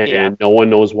 Mm-hmm. And no one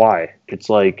knows why. It's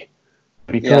like,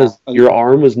 because your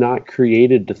arm was not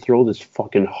created to throw this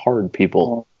fucking hard,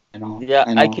 people. I know. Yeah,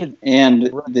 I know. And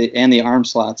the arm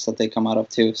slots that they come out of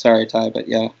too. Sorry, Ty, but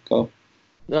yeah, go.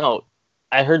 No,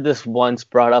 I heard this once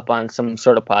brought up on some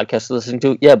sort of podcast to listen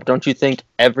to. Yeah, but don't you think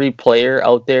every player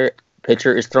out there,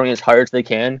 pitcher, is throwing as hard as they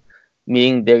can,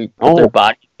 meaning they put their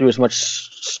body through as much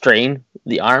strain,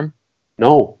 the arm?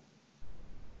 No.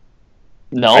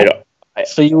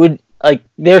 So you would, like,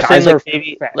 they're saying, like,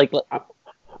 maybe, like...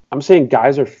 I'm saying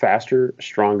guys are faster,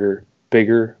 stronger,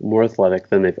 bigger, more athletic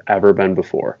than they've ever been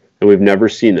before. And we've never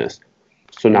seen this.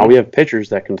 So now we have pitchers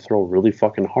that can throw really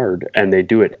fucking hard, and they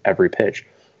do it every pitch.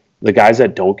 The guys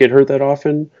that don't get hurt that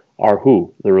often are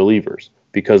who? The relievers.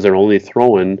 Because they're only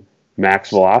throwing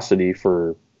max velocity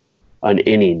for an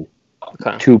inning,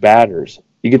 2 batters.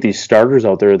 You get these starters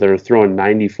out there that are throwing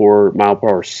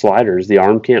 94-mile-per-hour sliders. The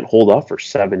arm can't hold up for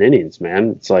 7 innings,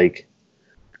 man. It's like,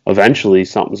 eventually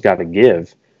something's got to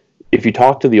give. if you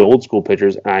talk to the old school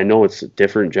pitchers, and I know it's a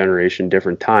different generation,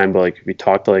 different time, but like if you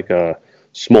talk to like a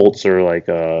Smoltz or like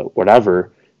a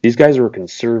whatever, these guys were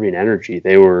conserving energy.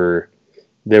 They were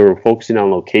focusing on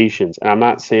locations. And I'm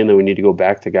not saying that we need to go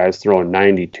back to guys throwing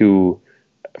 92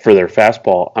 for their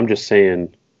fastball. I'm just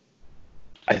saying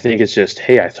I think it's just,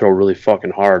 hey, I throw really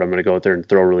fucking hard. I'm going to go out there and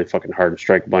throw really fucking hard and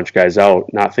strike a bunch of guys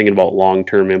out, not thinking about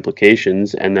long-term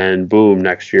implications, and then boom,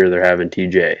 next year they're having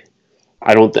TJ.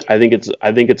 I think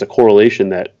it's a correlation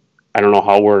that I don't know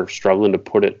how we're struggling to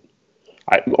put it,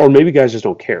 or maybe guys just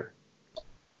don't care.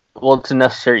 Well, it's a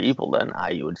necessary evil then,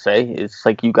 you would say. It's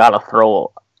like you gotta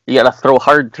throw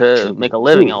hard to make a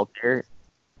living out there.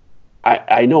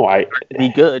 I know be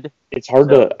good. It's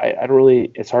hard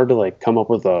it's hard to like come up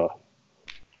with a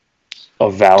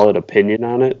valid opinion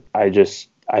on it. I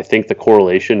think the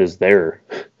correlation is there.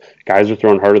 Guys are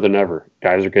throwing harder than ever.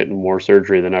 Guys are getting more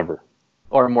surgery than ever.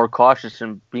 Or more cautious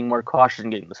and being more cautious in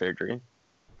getting the surgery.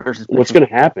 Versus what's going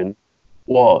to happen?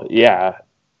 Well, yeah,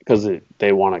 because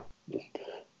they want to.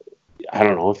 I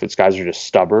don't know if it's guys are just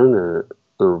stubborn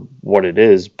or what it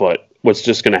is, but what's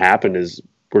just going to happen is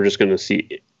we're just going to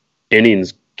see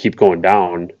innings keep going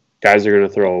down. Guys are going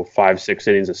to throw 5-6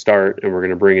 innings to start, and we're going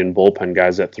to bring in bullpen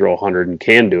guys that throw 100 and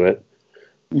can do it.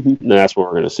 Mm-hmm. And that's what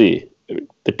we're going to see.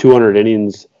 The 200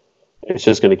 innings, it's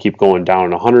just going to keep going down.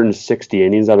 160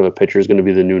 innings out of a pitcher is going to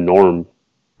be the new norm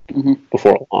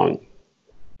before long.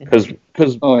 Because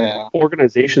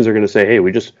organizations are going to say, hey,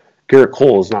 Garrett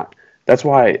Cole is not. That's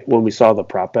why when we saw the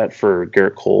prop bet for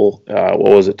Garrett Cole, what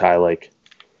was it, Ty? Like,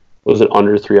 was it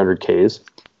under 300 Ks?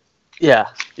 Yeah.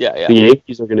 The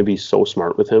Yankees are going to be so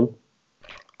smart with him.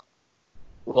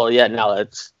 Well, yeah, now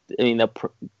it's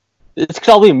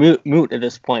probably moot at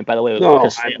this point, by the way. No,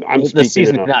 I'm the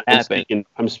season did not happen.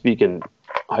 I'm speaking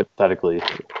hypothetically.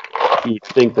 You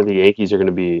think that the Yankees are going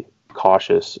to be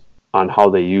cautious on how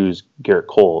they use Garrett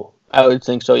Cole? I would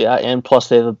think so, yeah. And plus,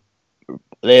 they have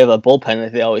a bullpen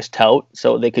that they always tout,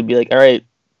 so they could be like, all right,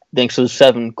 thanks for the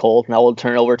 7, Cole. Now we'll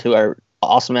turn it over to our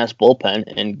awesome-ass bullpen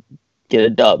and get a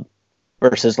dub.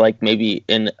 Versus, like, maybe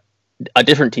in a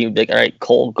different team, like, all right,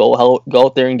 Cole, go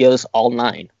out there and give us all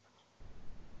 9.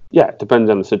 Yeah, it depends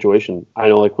on the situation. I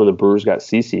know, like, when the Brewers got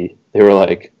CeCe, they were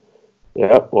like,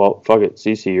 yeah, well, fuck it,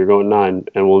 CeCe, you're going 9,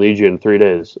 and we'll need you in 3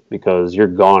 days because you're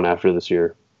gone after this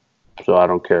year. So I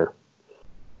don't care.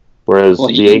 Whereas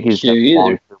the Yankees have a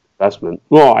long-term investment.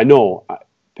 Well, I know.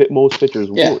 Most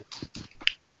pitchers won't.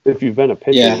 If you've been a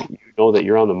pitcher, you know that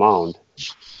you're on the mound.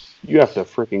 You have to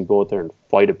freaking go out there and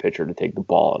fight a pitcher to take the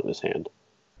ball out of his hand.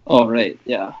 Oh, right,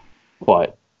 yeah.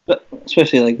 But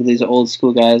especially like these old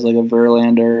school guys like a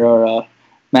Verlander or a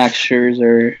Max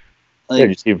Scherzer. Like, did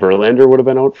you see Verlander would have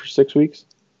been out for 6 weeks?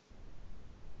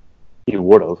 He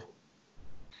would have.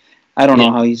 I don't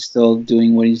know how he's still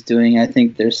doing what he's doing. I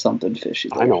think there's something fishy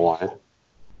there. I know why.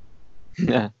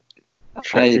 Yeah.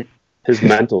 His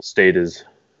mental state is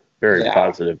very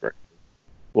positive.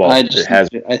 Well, I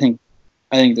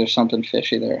think there's something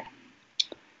fishy there.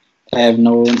 I have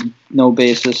no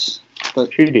basis,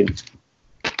 but cheating.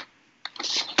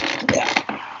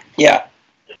 Yeah.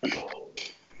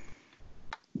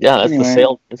 Yeah, that's the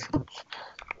Sale.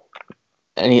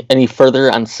 Any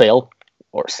further on Sale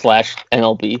or /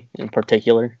 MLB in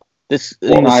particular?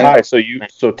 Ty,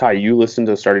 Ty, you listened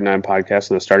to the Starting 9 podcast,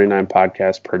 and the Starting 9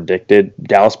 podcast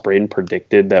Dallas Braden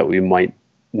predicted that we might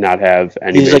not have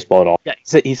any baseball at all. Yeah,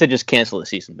 he said just cancel the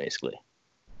season, basically.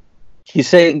 He's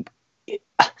saying,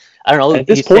 I don't know. At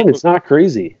this point, it's not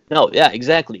crazy. No, yeah,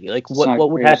 exactly. Like, what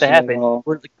would have to happen?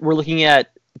 We're looking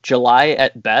at July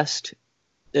at best,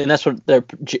 and that's what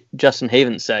Justin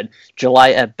Havens said.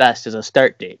 July at best is a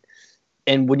start date.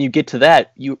 And when you get to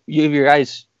that, you have your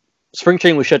guys. Spring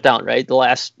training was shut down, right? The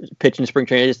last pitch in spring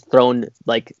training is thrown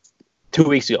like 2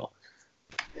 weeks ago.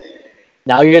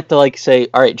 Now you have to like say,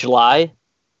 all right, July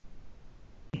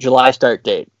start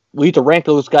date. We have to rank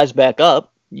those guys back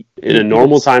up in a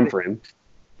normal time frame.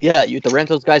 Yeah, you have to rank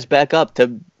those guys back up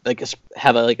to like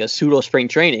have a pseudo spring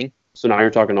training. So now you're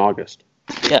talking August.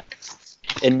 Yeah,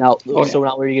 and now what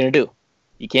are you gonna do?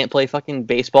 You can't play fucking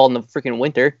baseball in the freaking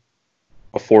winter.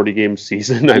 A 40-game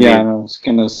season. I was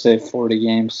gonna say 40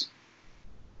 games.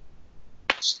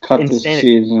 Just cut this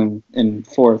season in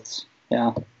fourths.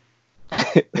 Yeah.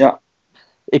 Yeah.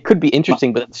 It could be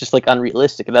interesting, but it's just like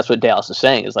unrealistic, and that's what Dallas is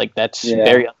saying. Is like that's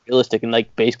very unrealistic, and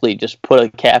like basically just put a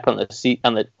cap on the seat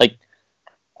on the like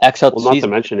X out the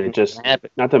season.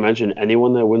 Not to mention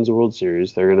anyone that wins the World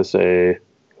Series, they're gonna say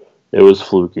it was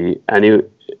fluky.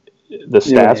 The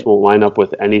stats won't line up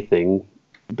with anything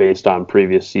based on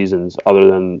previous seasons, other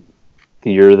than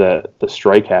the year that the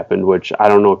strike happened, which I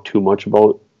don't know too much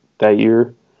about that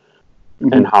year.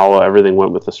 and how everything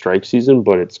went with the strike season,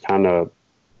 but it's kind of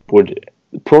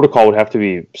protocol would have to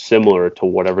be similar to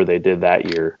whatever they did that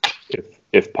year,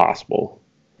 if possible.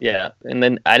 Yeah, and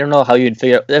then I don't know how you'd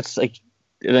figure out. That's like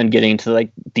then getting into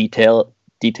like detail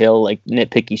like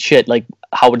nitpicky shit. Like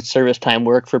how would service time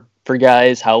work for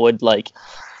guys? How would like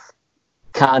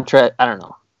contract? I don't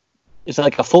know. Is it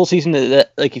like a full season?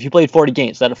 That like if you played 40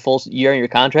 games, is that a full year in your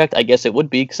contract? I guess it would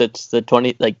be because it's the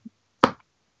 20. Like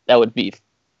that would be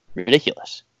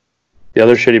ridiculous. The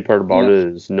other shitty part about it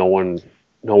is no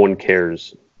one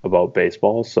cares about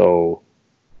baseball, so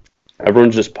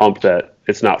everyone's just pumped that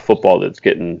it's not football that's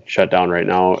getting shut down right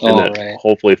now, and that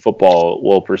hopefully football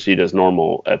will proceed as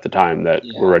normal at the time that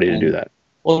we're ready to do that.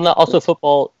 Well, not also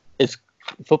football's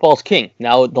king.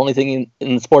 Now the only thing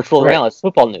in the sports world right now is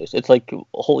football news. It's like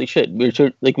holy shit. We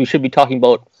should be talking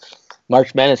about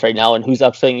March Madness right now and who's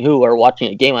upsetting who, or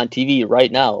watching a game on TV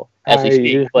right now as we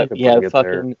speak. But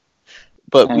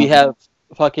we have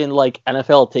fucking like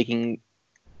NFL taking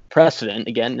precedent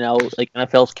again. Now like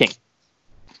NFL's king.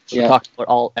 We're talking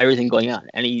about everything going on,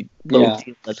 any little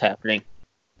team that's happening.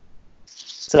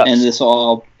 Sucks. And this will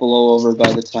all blow over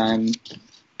by the time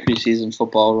preseason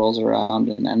football rolls around,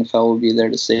 and NFL will be there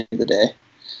to save the day.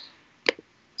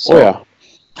 So,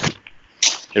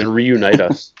 and reunite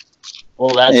us.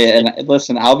 Well, that's and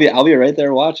listen, I'll be right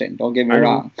there watching. Don't get me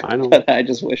wrong. I know. But I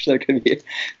just wish there could be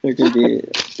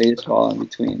baseball in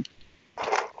between.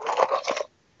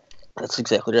 That's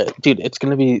exactly right, dude. It's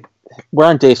gonna be. We're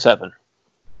on day 7.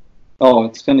 Oh,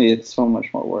 it's so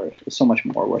much more worse. So much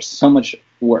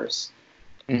worse.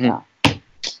 Mm-hmm. Yeah.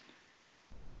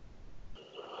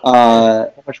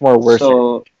 So much more worse.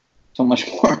 So much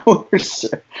more worse.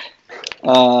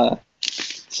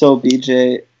 So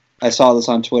BJ, I saw this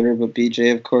on Twitter, but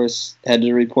BJ, of course, had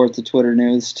to report the Twitter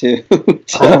news to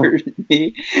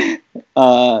me. The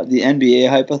NBA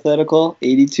hypothetical: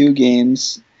 82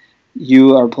 games.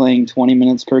 You are playing 20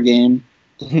 minutes per game,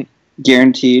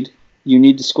 guaranteed. You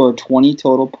need to score 20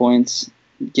 total points,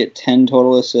 get 10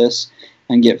 total assists,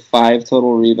 and get 5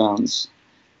 total rebounds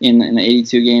in an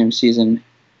 82-game season.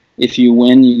 If you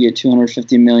win, you get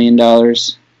 $250 million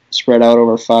spread out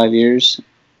over 5 years.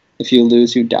 If you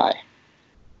lose, you die.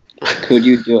 Could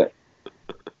you do it?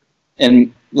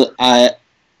 And I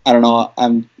don't know.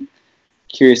 I'm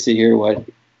curious to hear what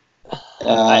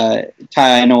Ty.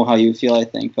 I know how you feel, I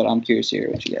think, but I'm curious to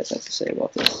hear what you guys have to say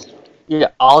about this. Yeah,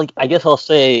 I guess I'll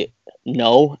say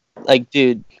no. Like,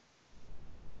 dude,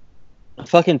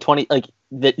 fucking 20. Like,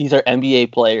 these are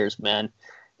NBA players, man.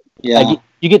 Yeah. Like,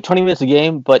 you get 20 minutes a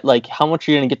game, but like, how much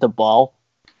are you gonna get the ball?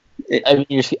 I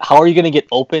mean, how are you gonna get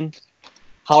open?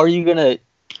 How are you gonna?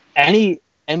 Any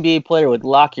NBA player would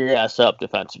lock your ass up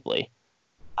defensively.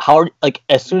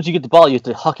 As soon as you get the ball, you have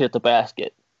to huck it at the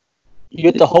basket. You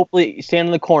have to hopefully stand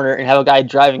in the corner and have a guy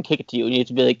drive and kick it to you, and you have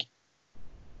to be like,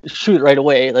 shoot it right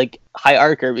away, like high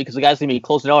arcer, because the guy's gonna be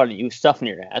closing out on you, stuffing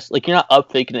your ass. Like, you're not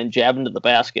up faking and jabbing to the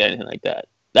basket, anything like that.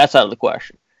 That's out of the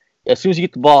question. As soon as you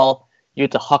get the ball, you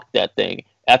have to huck that thing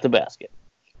at the basket.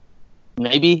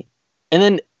 Maybe, and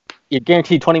then you're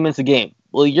guaranteed 20 minutes a game.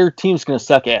 Well, your team's gonna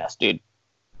suck ass, dude.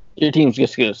 Your team's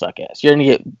just gonna suck ass. You're gonna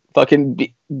get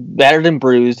fucking battered and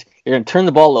bruised. You're gonna turn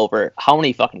the ball over how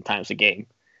many fucking times a game?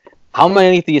 How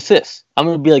many the assists? I'm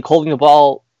gonna be like holding the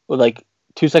ball with like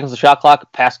 2 seconds of shot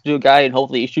clock, pass it to a guy, and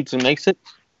hopefully he shoots and makes it.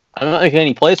 I'm not making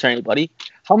any plays for anybody.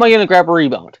 How am I gonna grab a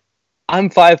rebound? I'm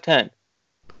 5'10".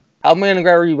 How am I gonna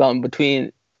grab a rebound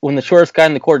between when the shortest guy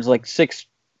in the court is like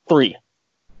 6'3"?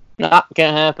 Not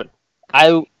gonna happen.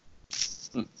 It's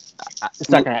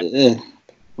not gonna happen.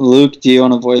 Luke, do you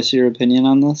want to voice your opinion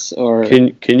on this, or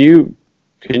can you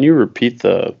repeat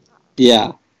the?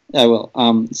 Yeah, I will.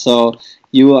 So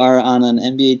you are on an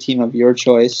NBA team of your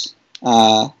choice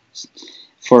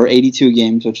for 82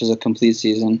 games, which is a complete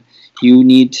season. You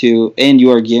need to, and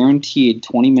you are guaranteed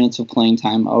 20 minutes of playing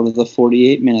time out of the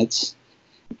 48 minutes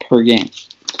per game.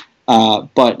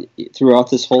 But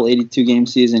throughout this whole 82-game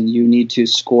season, you need to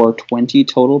score 20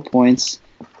 total points,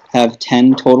 have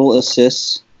 10 total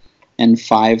assists, and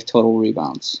 5 total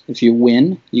rebounds. If you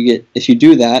win, you get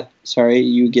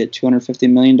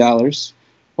 $250 million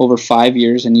over 5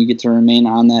 years, and you get to remain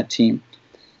on that team.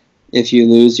 If you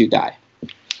lose, you die.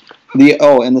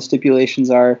 And the stipulations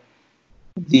are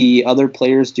the other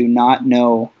players do not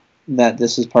know that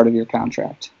this is part of your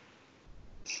contract.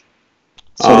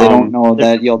 So they don't know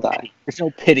that you'll die. There's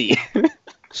no pity.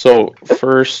 So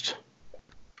first,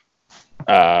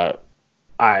 I'm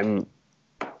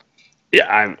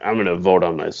gonna vote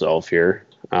on myself here.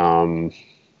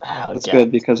 That's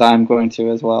good because I'm going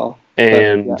to as well.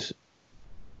 And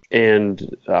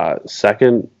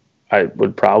second, I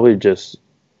would probably just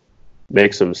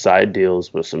make some side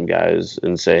deals with some guys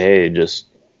and say, hey, just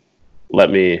let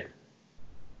me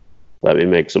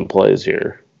make some plays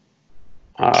here.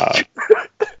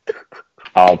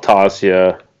 I'll toss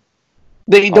you.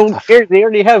 They don't care. They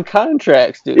already have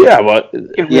contracts, dude. Yeah, but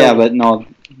but no,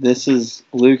 this is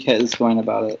Luke is going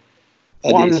about it.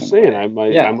 I'm just saying, I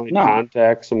might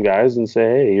contact some guys and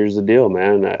say, hey, here's the deal,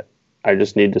 man. I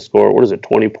just need to score. What is it,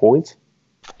 20 points?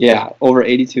 Yeah, over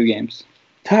 82 games.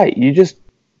 Ty,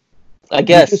 I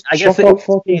guess chuck up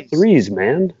fucking threes,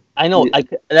 man. I know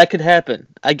that could happen.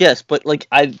 I guess, but like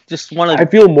I just want to. I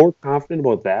feel more confident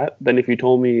about that than if you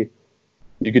told me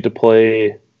you get to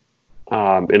play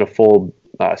in a full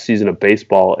season of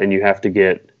baseball and you have to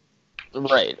get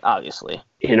right. Obviously,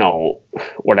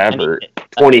 whatever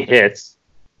 20 hits.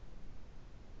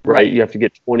 Right, you have to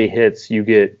get 20 hits. You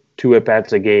get 2 at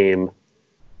bats a game.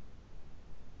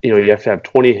 You have to have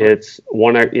 20 hits,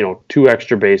 2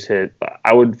 extra base hit.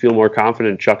 I would feel more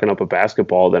confident chucking up a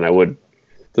basketball than I would.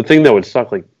 The thing that would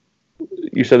suck, like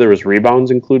you said, there was rebounds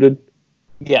included.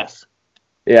 Yes.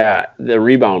 Yeah, the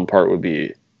rebound part would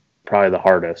be probably the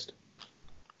hardest.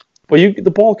 But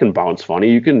the ball can bounce funny.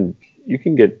 You can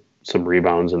get some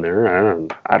rebounds in there.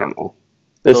 I don't know.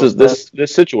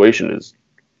 This situation is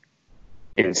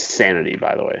insanity,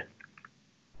 by the way.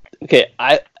 Okay,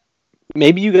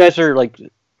 maybe you guys are like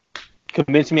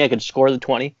convincing me I could score the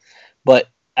 20, but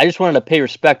I just wanted to pay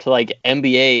respect to like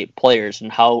NBA players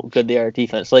and how good they are at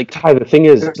defense. Like, Ty, the thing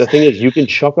is, you can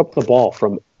chuck up the ball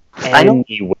from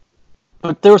anywhere.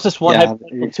 But there was this one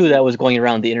hypothetical too that was going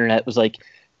around the internet. It was like,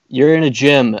 you're in a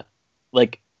gym,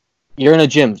 like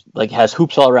has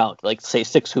hoops all around, like say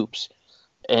 6 hoops,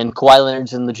 and Kawhi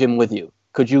Leonard's in the gym with you.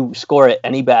 Could you score at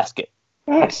any basket?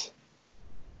 Yes.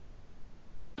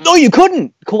 No, you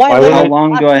couldn't. Kawhi Leonard. How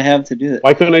long do I have to do that?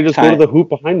 Why couldn't I just go to the hoop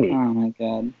behind me? Oh my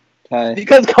god, Ty.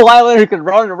 Because Kawhi Leonard could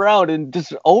run around and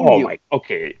just own you.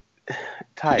 Okay,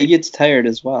 Ty. He gets tired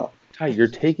as well. Ty, you're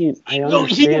taking. I understand. No,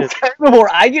 he gets tired before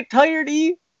I get tired,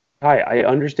 E. Ty, I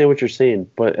understand what you're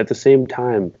saying, but at the same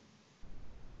time,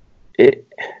 you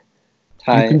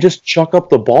can just chuck up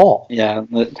the ball. Yeah,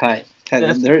 Ty.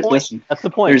 That's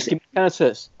the point. There's Give me an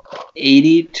assist.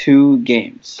 82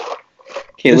 games.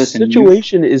 Okay, the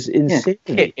situation is insane.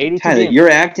 Okay, 82 Tyler, games.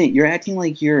 you're acting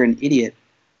like you're an idiot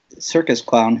circus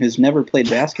clown who's never played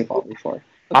basketball before.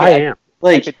 Okay, I am.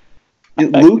 Like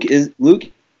Luke,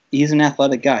 he's an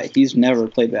athletic guy. He's never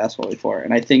played basketball before,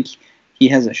 and I think he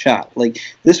has a shot. Like,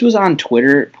 this was on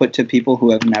Twitter put to people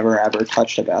who have never ever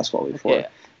touched a basketball before. Okay.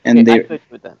 And I they could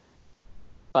do it then.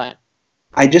 Fine.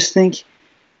 I just think,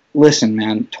 listen,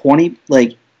 man, 20,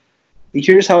 like,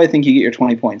 here's how I think you get your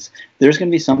 20 points. There's going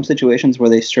to be some situations where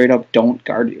they straight up don't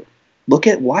guard you.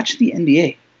 Watch the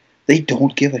NBA. They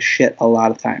don't give a shit a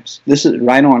lot of times. This is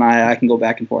Rhino and I can go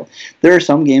back and forth. There are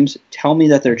some games, tell me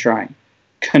that they're trying.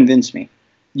 Convince me.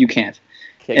 You can't.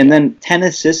 Okay, and then 10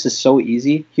 assists is so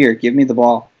easy. Here, give me the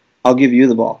ball. I'll give you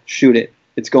the ball. Shoot it.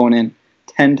 It's going in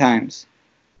 10 times.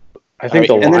 I think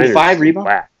and then 5 rebounds.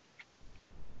 Whack.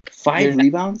 5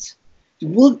 rebounds?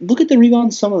 Look at the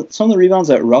rebounds. Some of the rebounds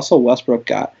that Russell Westbrook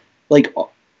got. Like,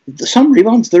 some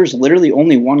rebounds, there's literally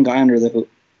only one guy under the hoop.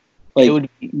 Like, it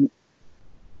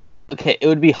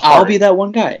would be hard. I'll be that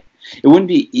one guy. It wouldn't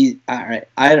be easy. All right.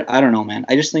 I don't know, man.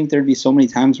 I just think there'd be so many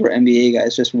times where NBA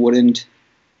guys just wouldn't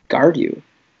guard you.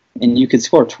 And you could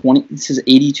score 20. This is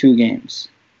 82 games.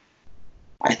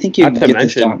 I think you'd get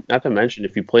this done. Not to mention,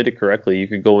 if you played it correctly, you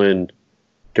could go in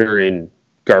during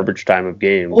garbage time of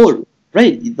games. Oh,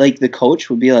 right. Like, the coach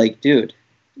would be like, dude,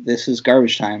 this is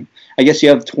garbage time. I guess you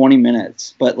have 20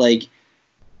 minutes, but, like,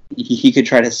 he could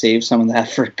try to save some of that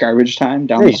for garbage time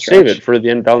down the stretch. Save it for the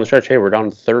end down the stretch. Hey, we're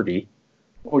down 30.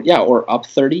 Or up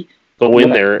 30. Go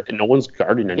in there, and no one's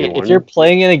guarding anyone. If you're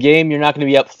playing in a game, you're not going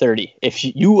to be up 30. If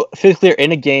you physically are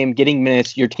in a game, getting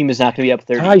minutes, your team is not going to be up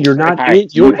 30. You're not in.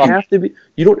 You don't have to be.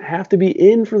 You don't have to be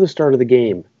in for the start of the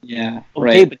game. Yeah,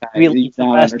 okay, right. but the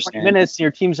last 20 minutes,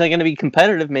 your team's not going to be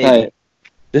competitive. Maybe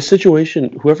this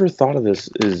situation. Whoever thought of this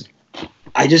is.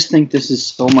 I just think this is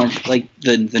so much like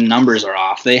the numbers are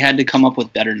off. They had to come up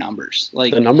with better numbers.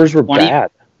 Like, the numbers were bad.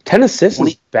 10 assists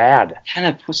is bad.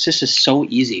 10 assists is so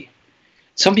easy.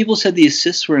 Some people said the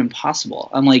assists were impossible.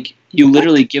 I'm like, you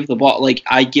literally give the ball. Like,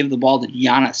 I give the ball to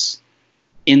Giannis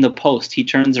in the post. He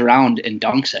turns around and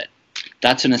dunks it.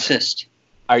 That's an assist.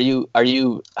 How are you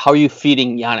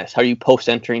feeding Giannis? How are you post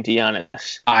entering to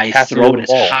Giannis? I throw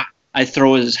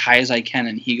it as high as I can,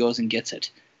 and he goes and gets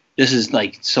it. This is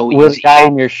like so easy. With a guy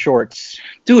in your shorts,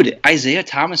 dude. Isaiah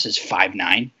Thomas is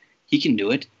 5'9". He can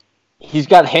do it. He's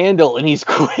got handle and he's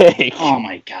quick. Oh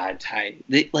my God, Ty!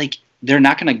 they're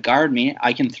not going to guard me.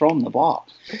 I can throw them the ball.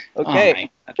 Okay.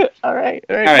 All right.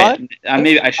 All right. fine.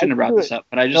 Maybe I shouldn't have brought this up,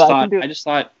 but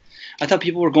I thought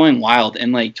people were going wild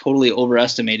and like totally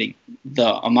overestimating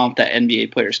the amount that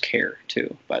NBA players care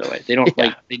too. By the way, they don't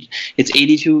it's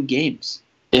 82 games.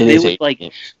 They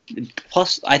would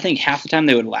plus I think half the time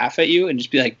they would laugh at you and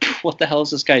just be like, "What the hell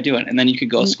is this guy doing?" And then you could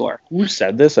go score. Who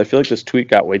said this? I feel like this tweet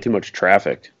got way too much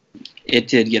traffic. It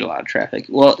did get a lot of traffic.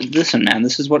 Well, listen, man,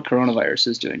 this is what coronavirus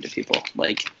is doing to people.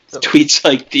 Like tweets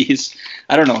like these.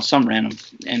 I don't know, some random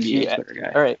NBA Twitter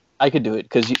guy. All right, I could do it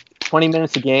because 20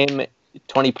 minutes a game,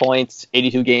 20 points,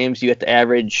 82 games. You have to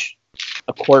average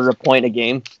a quarter a point a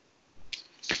game.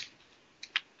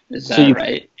 Is that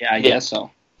right? Yeah, I guess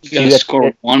so. You got to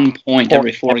score 1 point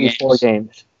every 4 games. 4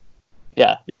 games.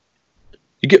 Yeah.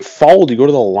 You get fouled, you go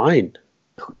to the line.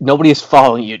 Nobody is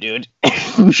following you, dude.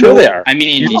 Sure they are. I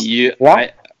mean,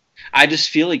 I just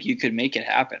feel like you could make it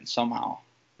happen somehow.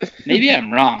 Maybe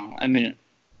I'm wrong. I mean,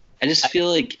 I just feel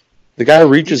like the guy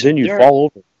reaches in, you fall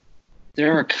over.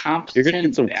 There are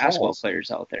competent basketball players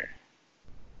out there.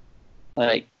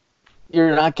 Like,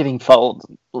 you're not getting fouled.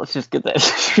 Let's just get that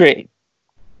straight.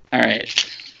 All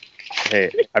right.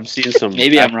 Hey, I've seen some.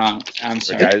 Maybe I'm wrong. I'm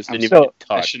sorry. Guys didn't even get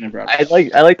touched. I shouldn't have brought it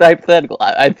up. I like the hypothetical.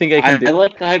 I think I can do it. I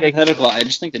like the hypothetical. I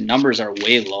just think the numbers are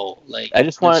way low. Like, I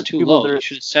just want it's too low. You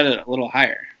should have set it a little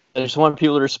higher. I just want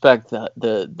people to respect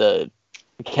the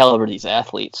caliber of these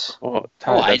athletes. Oh,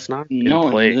 that's not no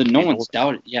one's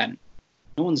doubting. Yeah,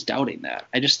 no one's doubting that.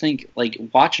 I just think like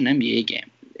watch an NBA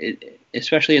game,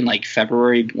 especially in like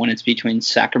February when it's between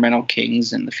Sacramento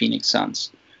Kings and the Phoenix Suns.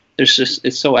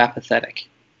 It's so apathetic.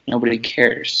 Nobody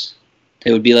cares.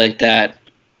 They would be like that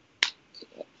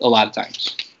a lot of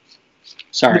times.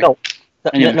 Sorry.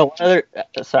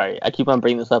 Sorry, I keep on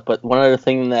bringing this up, but one other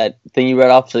thing you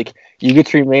read off is like you get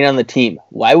to remain on the team.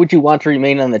 Why would you want to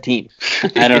remain on the team?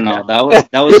 I don't know.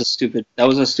 That was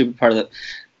a stupid part of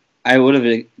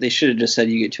it. They should have just said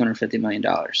you get $250 million.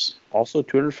 Also,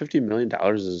 $250 million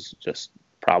is just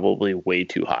probably way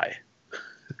too high.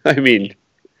 I mean,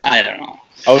 I don't know.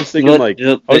 I was thinking like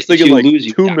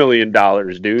 $2 million,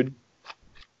 dude.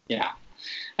 Yeah,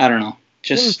 I don't know.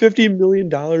 Just $50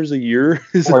 million a year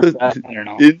is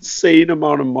an insane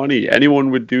amount of money. Anyone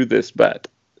would do this bet.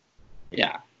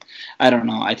 Yeah, I don't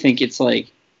know. I think it's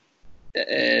like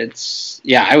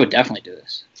I would definitely do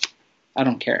this. I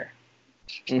don't care.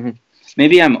 Mm-hmm.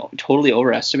 Maybe I'm totally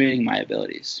overestimating my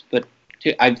abilities, but.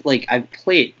 Dude, I've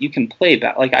played. You can play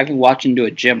like I can walk into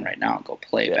a gym right now and go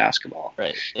play basketball.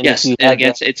 Right. And yes,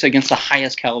 it's against the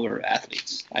highest caliber of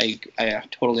athletes. I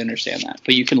totally understand that.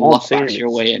 But you can luck box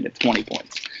your way into 20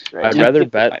 points. Right. I'd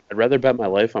rather bet my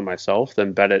life on myself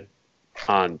than bet it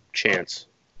on chance.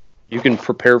 You can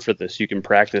prepare for this. You can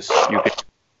practice.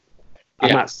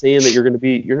 I'm not saying that you're not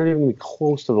even going to be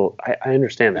close to the. I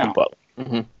understand that, but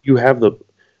you have the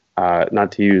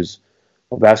not to use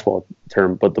a basketball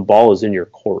term, but the ball is in your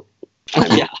court.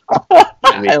 Yeah.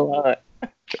 I love it.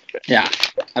 Yeah.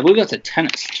 I believe that's a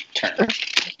tennis term.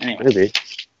 Anyway. Maybe.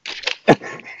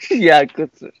 Yeah,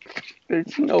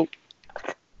 there's no...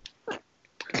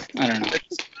 I don't know.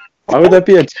 Why would that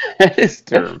be a tennis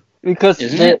term? Because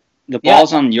the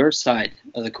ball's on your side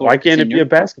of the court. Why can't it be a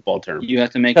basketball term? You have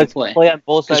to make a play. Play on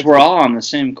both sides. Because we're all on the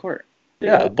same court.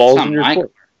 Yeah, the ball's in your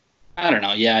court. I don't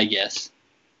know. Yeah, I guess.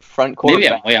 Front court, maybe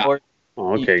I'm way out.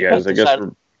 Oh, okay, guys. I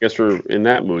guess we're in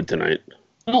that mood tonight.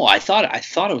 No, I thought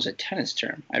it was a tennis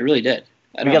term. I really did.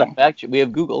 We got a fact check. We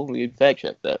have Google. We can fact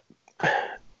check that.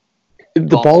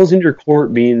 The ball is in your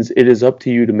court means it is up to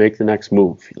you to make the next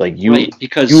move. Like you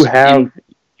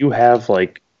have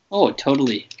like. Oh,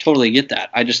 totally get that.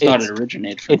 I just thought it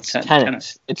originated from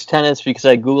tennis. It's tennis because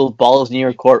I googled balls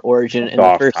near court origin, and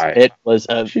the first hit was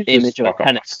an image of a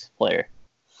tennis player.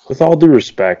 With all due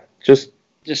respect, just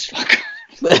fuck.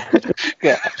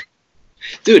 Yeah.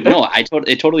 Dude, no,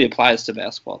 it totally applies to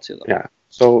basketball too, though. Yeah.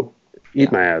 So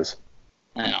eat my ass.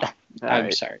 I know.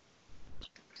 I'm sorry.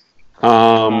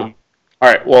 All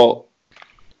right. Well,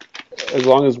 as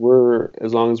long as we're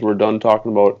done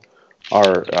talking about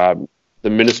our the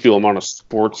minuscule amount of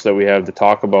sports that we have to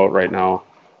talk about right now,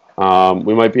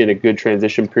 we might be in a good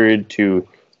transition period to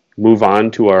move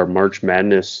on to our March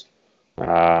Madness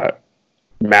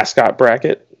mascot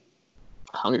bracket.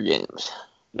 Hunger Games.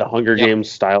 The Hunger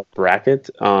Games style bracket.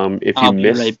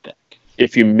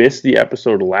 If you missed the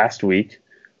episode last week,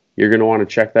 you're going to want to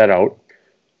check that out.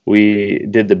 We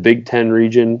did the Big Ten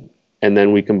region, and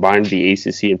then we combined the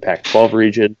ACC and Pac-12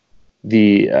 region.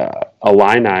 The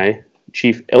Illini,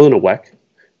 Chief Illinois,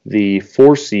 the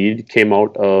 4 seed, came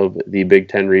out of the Big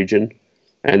Ten region,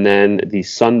 and then the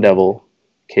Sun Devil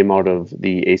came out of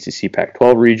the ACC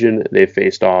Pac-12 region. They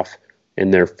faced off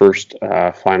in their first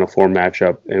Final Four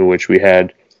matchup, in which we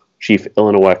had Chief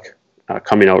Illinois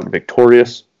coming out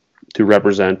victorious to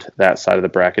represent that side of the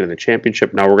bracket in the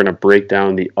championship. Now we're going to break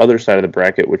down the other side of the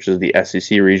bracket, which is the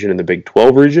SEC region and the Big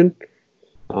 12 region.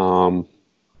 The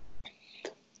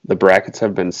brackets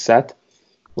have been set.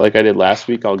 Like I did last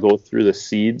week, I'll go through the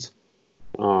seeds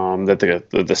that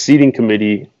the seeding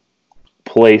committee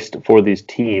placed for these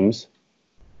teams.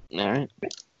 All right.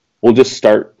 We'll just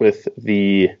start with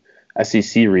the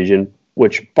SEC region,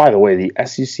 which, by the way, the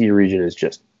SEC region is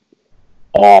just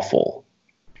awful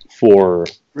for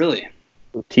Really?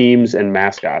 teams and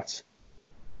mascots.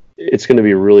 It's going to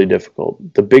be really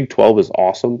difficult. The Big 12 is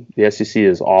awesome. The SEC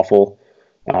is awful.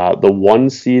 The 1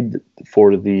 seed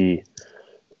for the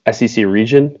SEC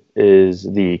region is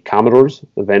the Commodores,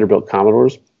 the Vanderbilt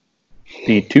Commodores.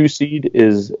 The 2 seed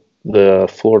is the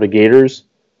Florida Gators.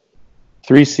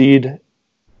 3 seed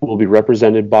will be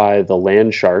represented by the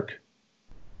Land Shark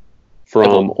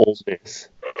from Ole Miss.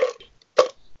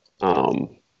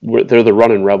 They're the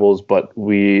Running Rebels, but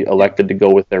we elected to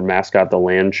go with their mascot, the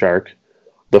Land Shark.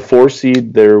 The 4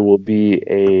 seed, there will be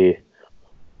a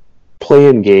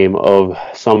play-in game of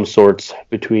some sorts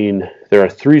between. There are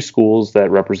 3 schools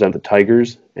that represent the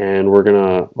Tigers, and we're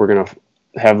gonna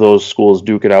have those schools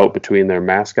duke it out between their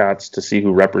mascots to see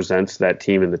who represents that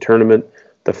team in the tournament.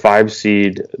 The 5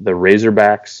 seed, the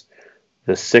Razorbacks.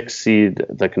 The 6 seed,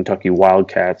 the Kentucky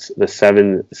Wildcats. The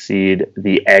 7 seed,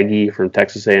 the Aggie from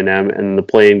Texas A&M. And the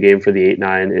play-in game for the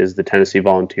 8-9 is the Tennessee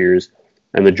Volunteers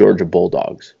and the Georgia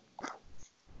Bulldogs.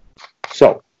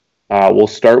 So, we'll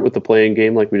start with the play-in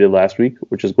game like we did last week,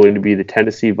 which is going to be the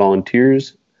Tennessee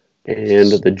Volunteers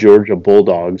and the Georgia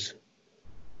Bulldogs.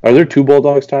 Are there 2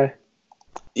 Bulldogs, Ty?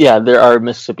 Yeah, there are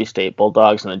Mississippi State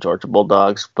Bulldogs and the Georgia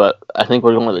Bulldogs, but I think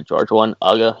we're going with the Georgia one.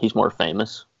 Uga, he's more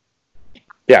famous.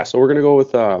 Yeah, so we're going to go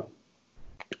with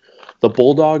the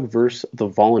Bulldog versus the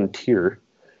Volunteer.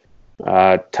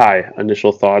 Ty,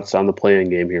 initial thoughts on the play-in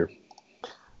game here?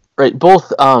 Right,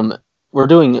 both, we're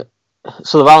doing,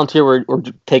 so the Volunteer, we're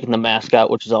taking the mascot,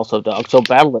 which is also a dog. So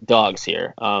battle of dogs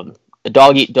here. A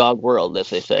dog-eat-dog world, as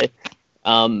they say.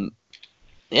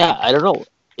 Yeah, I don't know.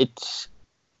 It's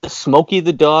Smokey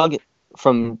the dog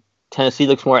from Tennessee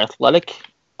looks more athletic.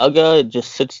 Uga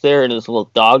just sits there in his little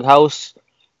doghouse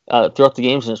throughout the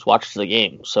games and just watches the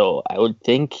game. So I would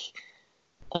think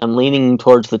I'm leaning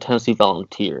towards the Tennessee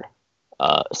Volunteer.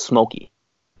 Smokey.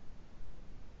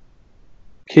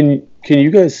 Can you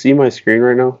guys see my screen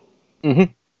right now?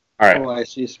 Mm-hmm. All right. Oh, I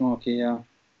see Smokey, yeah.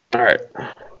 All right.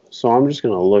 So I'm just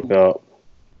going to look up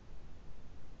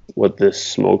what this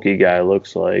Smokey guy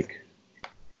looks like.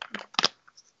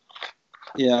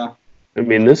 Yeah. I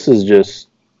mean, this is just...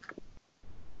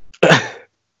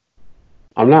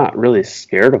 I'm not really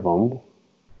scared of him.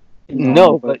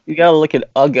 No, but you gotta look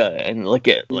at Uga and look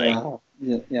at, like...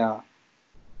 Yeah.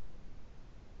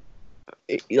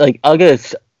 Like,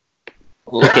 Uga's...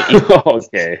 Look at...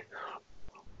 Okay.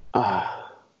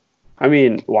 I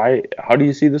mean, why? How do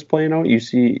you see this playing out? You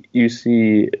see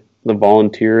the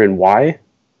Volunteer, and why?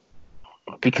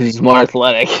 Because he's more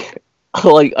athletic.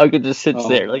 Like, Uga just sits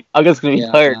there. Like, Uga's gonna be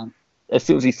tired as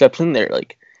soon as he steps in there.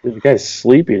 Like, this guy's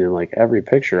sleeping in like every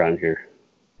picture on here.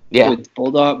 Yeah. Dude,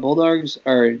 Bulldogs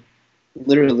are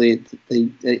literally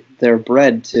they're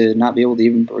bred to not be able to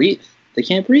even breathe. They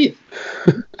can't breathe.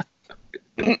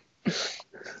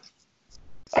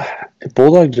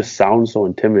 Bulldog just sounds so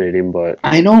intimidating, but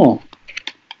I know.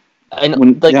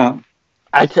 And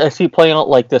I see playing out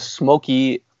like this.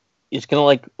 Smokey is gonna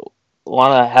like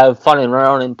want to have fun and run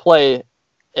around and play,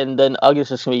 and then Uga's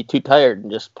just gonna be too tired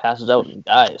and just passes out and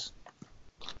dies.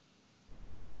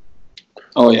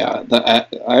 Oh yeah,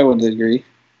 I would agree.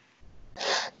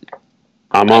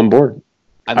 I'm on board.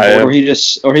 Or he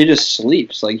just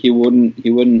sleeps. Like he wouldn't.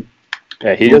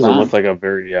 Yeah, he doesn't look like a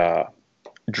very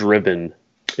driven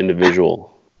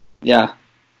individual. Yeah.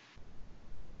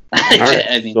 All right.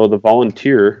 I mean, so the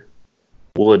Volunteer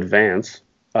will advance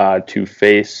to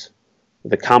face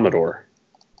the Commodore.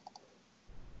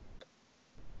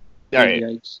 All right.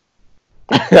 yikes.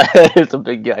 It's a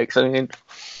big yikes. I mean,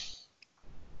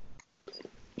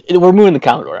 we're moving the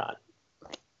Commodore on.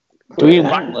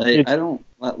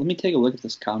 Let me take a look at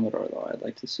this Commodore though. I'd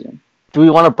like to see him. Do we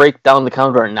want to break down the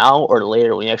Commodore now or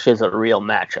later when he actually has a real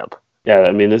matchup? Yeah,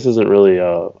 I mean, this isn't really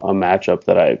a matchup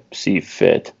that I see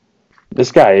fit.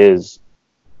 This guy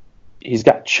he's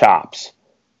got chops.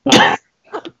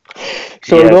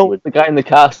 So we're going with the guy in the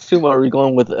costume, or are we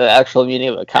going with the actual meaning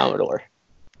of a Commodore?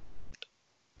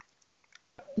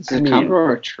 Is the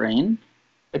Commodore a train?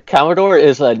 A Commodore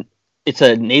is a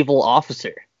naval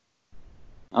officer.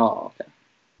 Oh, okay.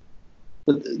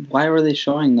 But why were they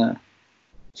showing the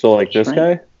So like this Right.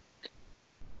 guy?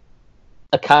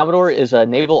 A commodore is a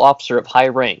naval officer of high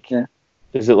rank. Yeah.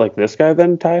 Is it like this guy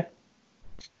then, Ty?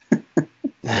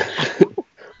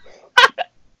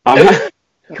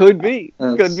 Could be.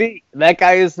 That's- Could be. That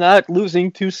guy is not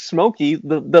losing to Smokey,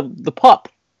 the pup.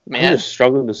 I'm Man. just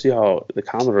struggling to see how the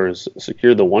Commodores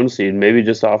secured the 1 seed. Maybe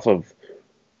just off of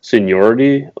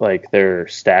seniority, like their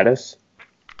status.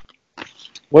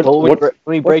 Well, when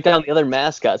we break down the other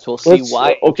mascots, we'll see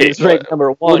why Okay, he's ranked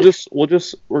number we're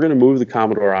one. gonna move the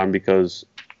Commodore on because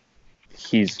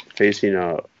he's facing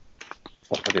a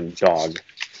fucking dog.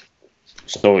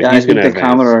 So Yeah, I he's think gonna the advance.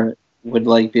 Commodore would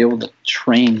like be able to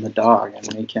train the dog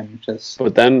and make him just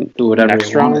But then do whatever next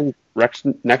he wanted.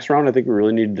 round, next round, I think we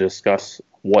really need to discuss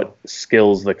what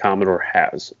skills the Commodore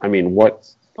has. I mean, what?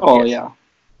 Oh yeah.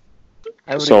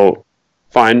 I would So,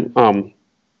 fine.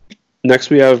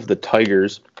 Next we have the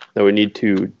Tigers that we need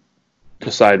to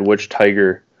decide which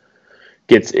Tiger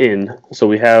gets in. So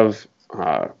we have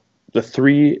the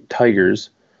 3 Tigers.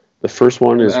 The first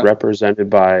one is Yeah. represented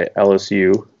by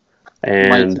LSU, and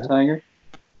Mike the Tiger.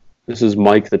 this is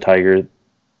Mike the Tiger.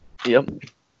 Yep.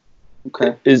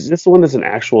 Okay. Is this the one that's an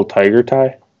actual tiger,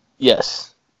 Ty?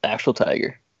 Yes. Actual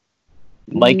tiger.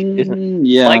 Mike isn't.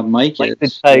 Yeah, Mike Mike the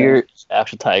is. tiger,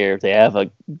 actual tiger. They have a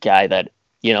guy that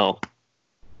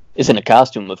is in a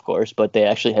costume, of course, but they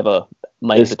actually have a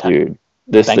Mike This the tiger. dude,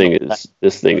 this Bengal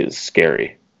thing is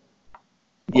scary.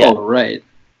 Yeah. Oh, right.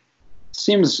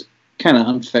 Seems kind of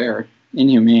unfair,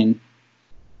 inhumane.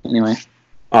 Anyway,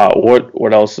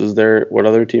 What else is there? What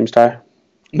other teams, Ty?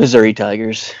 Missouri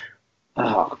Tigers.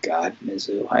 oh god,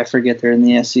 Mizzou. I forget they're in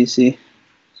the SEC.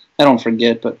 I don't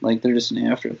forget, but like they're just an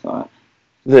afterthought.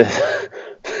 The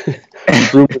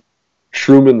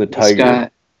Truman the This Tiger. guy,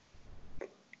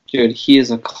 dude, he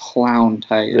is a clown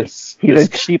tiger. This, He's this, a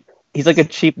cheap. He's like a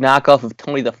cheap knockoff of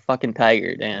Tony the fucking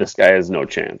Tiger, Dan. this guy has no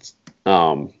chance.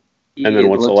 And He then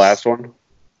what's the looks- last one?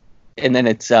 And then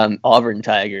it's Auburn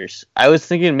Tigers. I was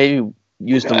thinking maybe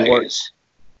use the war, Tigers.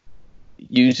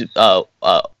 use the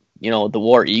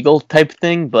War Eagle type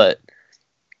thing, but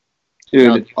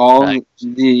Dude, No, all Tigers.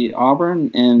 the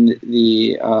Auburn and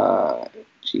the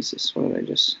Jesus, what did I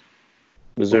just?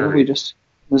 What did we Missouri. just?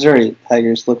 Missouri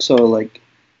Tigers look so like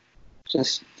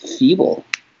just feeble.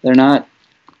 They're not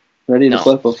ready to No.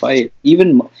 flip a fight.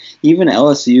 Even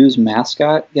LSU's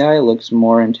mascot guy looks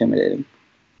more intimidating.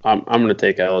 I'm going to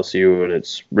take LSU, and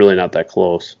it's really not that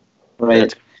close.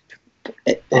 Right.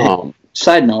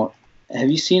 Side note: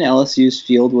 have you seen LSU's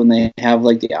field when they have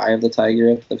like the eye of the tiger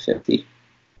at the 50?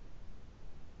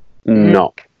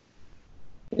 No.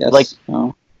 Yes. Like-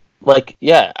 no. like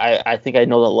yeah, I think I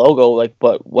know the logo. Like,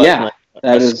 but what? Yeah.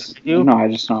 That is LSU?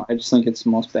 no. I just think it's the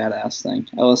most badass thing.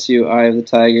 LSU eye of the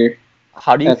tiger.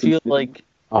 How do you That's feel a- like?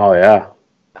 Oh yeah.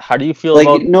 How do you feel Like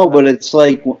about? no, but it's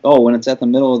like when it's at the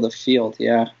middle of the field.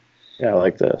 Yeah. Yeah, I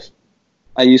like this.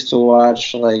 I used to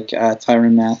watch like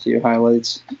Tyrann Mathieu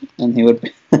highlights, and he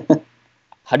would.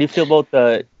 How do you feel about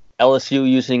the LSU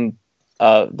using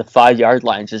the 5-yard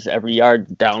lines as every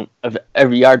yard down of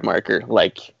every yard marker?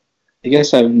 Like I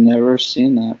guess I've never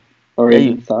seen that or Yeah,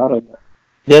 even you- thought of it.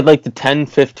 they had like the 10,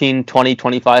 15, 20,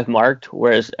 25 marked,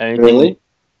 whereas anything Really?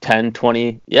 10,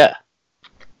 20, yeah.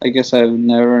 I guess I've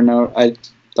never know. I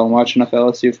don't watch enough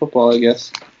LSU football. I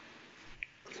guess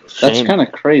that's Shame. kind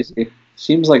of crazy.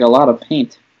 Seems like a lot of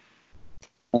paint.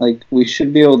 Like we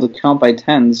should be able to count by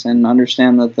tens and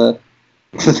understand that the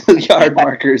yard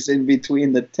markers in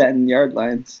between the 10-yard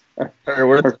lines Or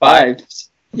what or fives.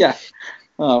 Yeah.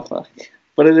 Oh fuck.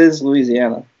 But it is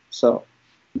Louisiana, so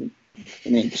I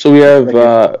mean, So we have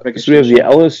Ricochet. the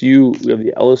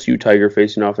LSU Tiger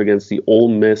facing off against the Ole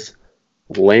Miss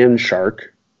Land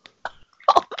Shark.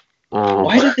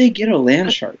 why did they get a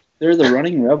land shark? They're the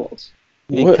running rebels.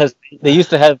 because they used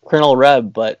to have Colonel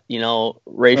Reb, but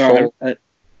racial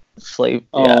slave.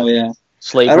 Oh yeah. I don't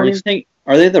slavery. even think.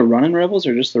 Are they the running rebels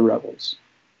or just the rebels?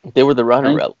 They were the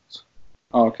running Right. rebels,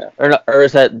 Oh, okay. or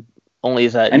is that only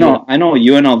is that? I know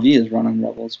UNLV is running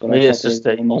rebels, but Maybe I it's thought just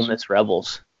they the were Ole Miss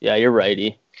Rebels. Yeah, you're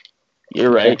righty.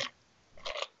 You're right.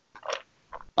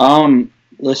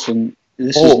 Listen,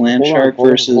 this is Land Shark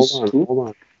versus who? Hold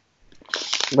on.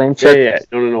 Land Yeah, Shark. yeah.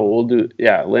 No. We'll do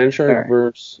Land Shark Alright.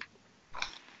 versus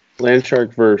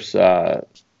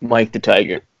Mike the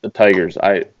Tiger. the Tigers.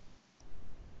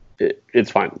 It's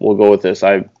fine. We'll go with this.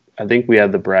 I think we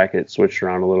had the bracket switched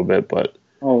around a little bit, but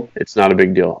Oh, it's not a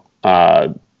big deal.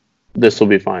 This will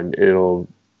be fine. It'll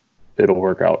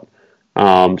work out.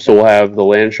 So we'll have the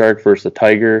Land Shark versus the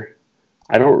Tiger.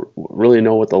 I don't really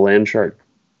know what the Land Shark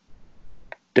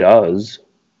does.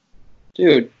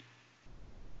 dude,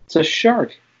 it's a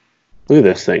shark. Look at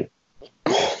this thing.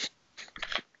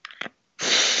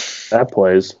 That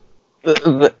plays.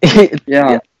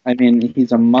 Yeah, I mean,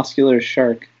 he's a muscular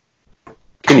shark.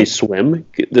 Can he swim?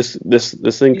 This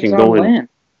thing He's can on go in. land.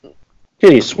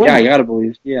 Can he swim? Yeah, I gotta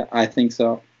believe. Yeah, I think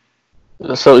so.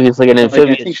 So he's like an Like, I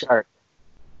amphibious think- shark.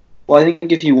 Well, I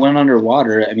think if he went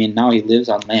underwater, I mean, now he lives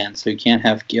on land, so he can't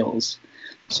have gills.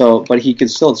 So, but he could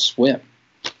still swim.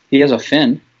 He has a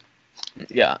fin.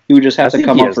 Yeah. He would just I have to think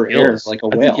come he up has for air gills. like a I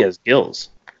whale. think he has gills.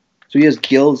 So he has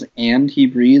gills and he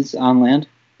breathes on land.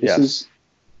 This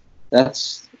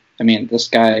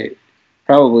guy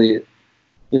probably.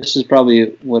 This is probably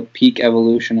what peak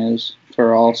evolution is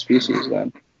for all species.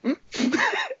 Then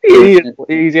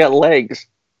He's got legs.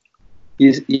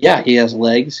 he has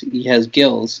legs. He has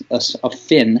gills, a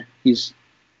fin. He's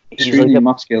extremely like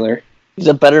muscular. He's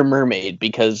a better mermaid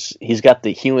because he's got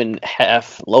the human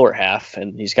half, lower half,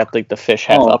 and he's got like the fish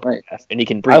half, upper right. half, and he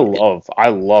can breathe. I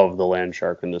love the land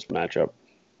shark in this matchup.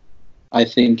 I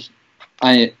think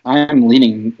I'm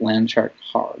leaning land shark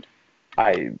hard.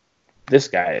 This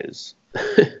guy is.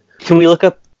 Can we look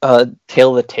up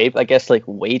tail of the tape? I guess like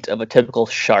weight of a typical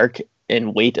shark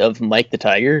and weight of Mike the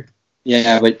Tiger.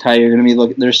 Yeah, but Ty, you're gonna be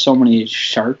looking. There's so many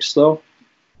sharks though.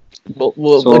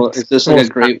 Well, So is this like a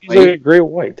great He's like a white? great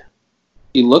white.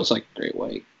 He looks like a great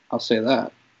white. I'll say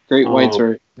that. Great whites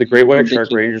are. The great white shark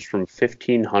ridiculous. ranges from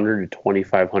 1,500 to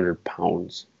 2,500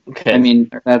 pounds. okay. I mean,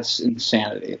 that's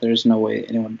insanity. There's no way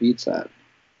anyone beats that.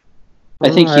 I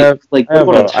think I have what I have,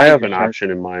 about a I have tiger an shark?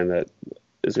 option in mind that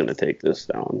is going to take this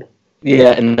down.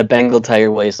 Yeah, and the Bengal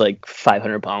tiger weighs like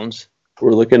 500 pounds.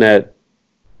 We're looking at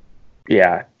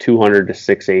 200 to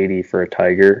 680 for a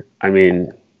tiger. I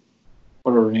mean,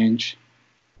 What a range.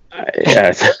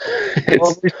 it's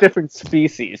Well, there's different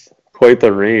species. quite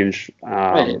the range.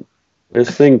 Right. This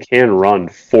thing can run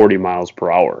 40 miles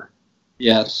per hour.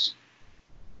 Yes,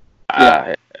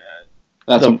 Uh,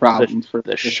 that's the- a problem for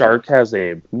the shark has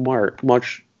a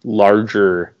much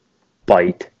larger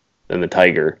bite than the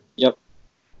tiger,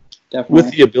 Definitely.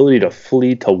 with the ability to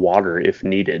flee to water if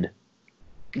needed.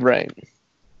 Right.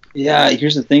 Yeah,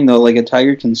 here's the thing though, like a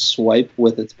tiger can swipe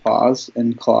with its paws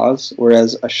and claws,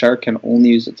 whereas a shark can only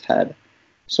use its head.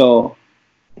 So,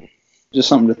 just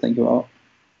something to think about.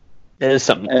 It is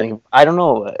something to think about. I don't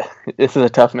know. This is a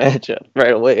tough matchup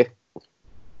right away.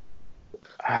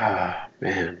 Ah,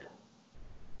 man.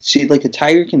 See, like a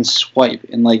tiger can swipe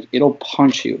and like it'll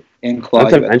punch you and claw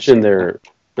Not you. to mention they're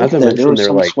there was they're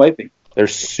some like swiping. they're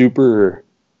super.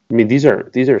 I mean, these are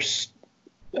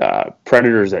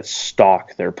predators that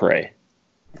stalk their prey.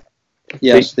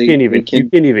 Yes, you can't even can. you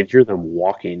can't even hear them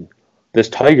walking. This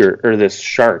tiger or this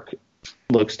shark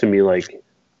looks to me like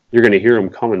you're going to hear them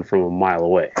coming from a mile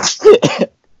away.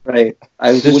 Right.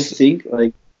 I would think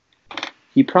like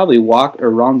he probably walks or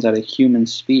runs at a human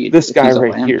speed. This if guy he's a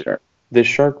right land here. shark. This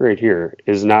shark right here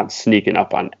is not sneaking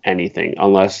up on anything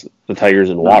unless the tiger's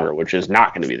in water, which is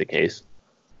not going to be the case.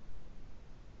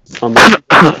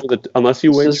 Unless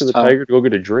you wait This for is the tough. tiger to go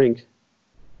get a drink.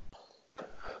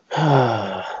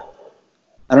 I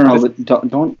don't know, but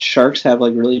don't sharks have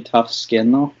like really tough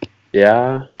skin though?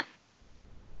 Yeah.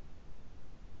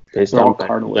 Based They're all on my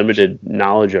cartilage. limited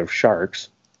knowledge of sharks.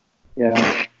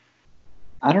 Yeah.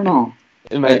 I don't know.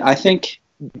 My I think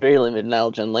very limited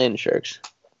knowledge on land sharks.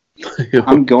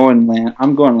 I'm going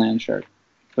land shark.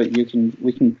 But we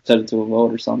can set it to a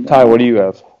vote or something. Ty, what do you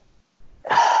have?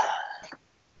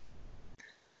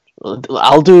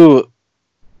 I'll do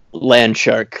land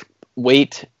shark.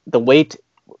 The weight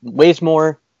weighs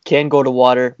more, can go to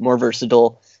water, more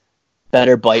versatile,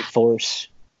 better bite force.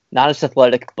 Not as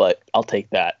athletic, but I'll take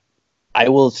that. I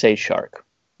will say shark.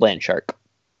 Land shark.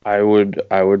 I would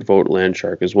vote land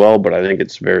shark as well, but I think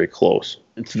it's very close.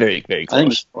 It's very, very I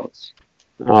think close. it's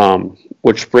close.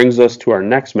 Which brings us to our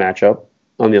next matchup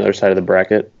on the other side of the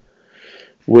bracket,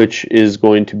 which is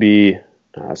going to be,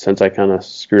 since I kind of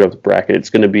screwed up the bracket, it's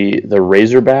going to be the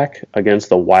Razorback against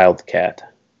the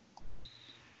Wildcat.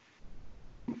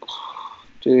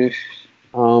 Dude,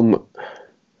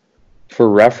 For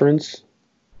reference,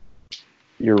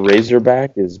 your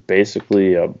Razorback is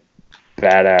basically a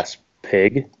badass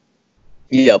pig.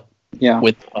 Yep. yeah.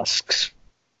 With tusks.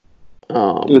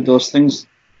 Dude, those things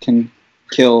can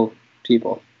kill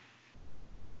people.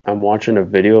 I'm watching a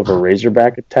video of a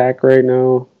Razorback attack right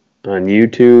now on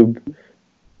YouTube.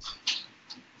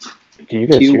 Can you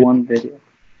guys hear? Q1 video.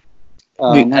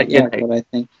 Dude, Not yet, but I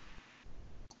think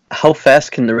How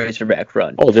fast can the Razorback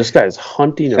run? Oh, this guy's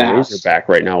hunting a Fast. Razorback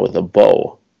right now with a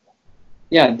bow.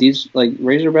 yeah, these like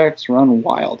Razorbacks run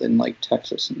wild in like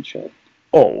Texas and shit.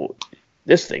 Oh,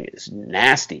 this thing is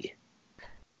nasty.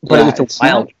 But Yeah, it's a it's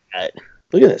wildcat.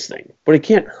 Look at this thing. But it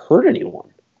can't hurt anyone.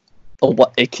 Oh,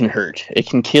 what? It can hurt. It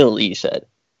can kill, you said.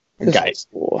 guys.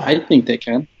 I think they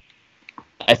can.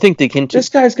 I think they can too. This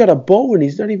guy's got a bow and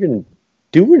he's not even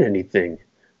doing anything.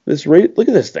 Look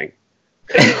at this thing.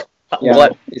 Yeah,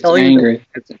 What? it's Tell him- angry.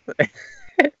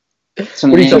 It's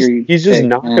an angry. He's just pig,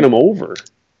 knocking man. him over.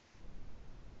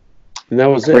 And that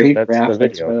was Great it. That's the graphics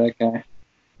video. for that guy.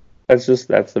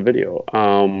 That's the video.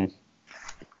 Can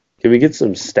we get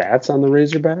some stats on the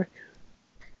Razorback?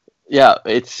 Yeah,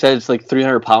 it says like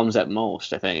 300 pounds at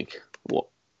most, I think.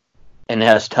 And it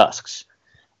has tusks.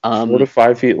 4 to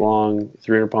 5 feet long,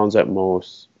 300 pounds at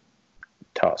most,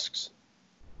 tusks.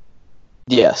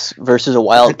 Yes, versus a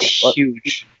wild. That's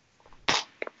huge.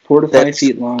 4 to 5 That's-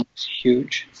 feet long is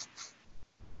huge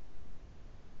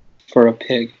for a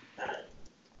pig,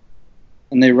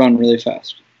 and they run really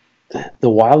fast. The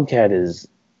Wildcat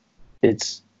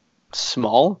it's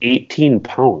Small? 18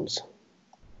 pounds.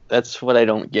 That's what I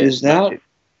don't get. Is that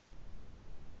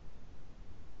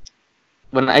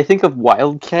When I think of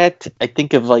wildcat, I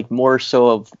think of like more so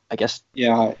of, I guess,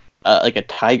 yeah? like a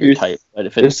tiger You're- type. But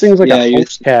if This it's thing's like Yeah, a you-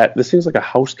 house cat. This thing's like a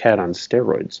house cat on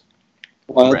steroids.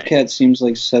 Wildcat seems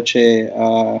like such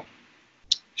a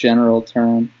general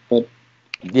term, but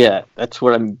yeah, that's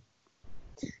what I'm.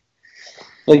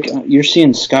 like you're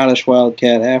seeing Scottish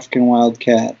wildcat, African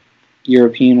wildcat,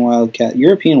 European wildcat.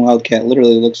 European wildcat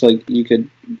literally looks like you could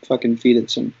fucking feed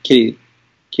it some kitty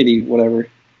whatever.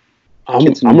 I'm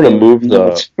Kitten gonna milk, move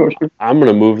milk. I'm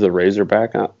gonna move the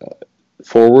Razorback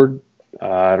forward.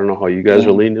 I don't know how you guys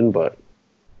are leaning, but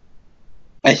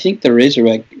I think the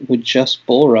Razorback would just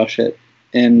bull rush it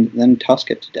and then tusk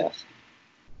it to death.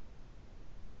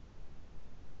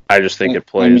 I just think it I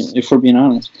plays. mean, if we're being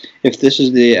honest, if this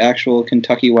is the actual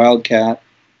Kentucky Wildcat,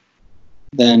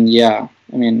 then yeah,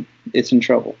 I mean it's in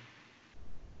trouble.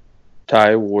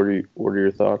 Ty, what are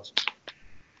your thoughts?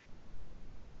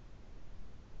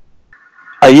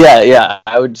 Yeah,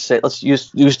 I would say let's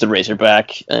use the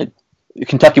Razorback.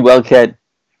 Kentucky Wildcat.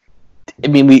 I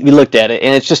mean, we looked at it,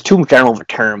 and it's just too general of a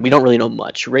term. We don't really know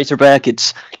much. Razorback,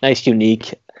 it's nice,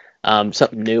 unique,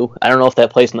 something new. I don't know if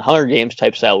that plays in the Hunger Games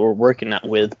type style we're working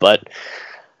with, but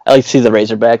I like to see the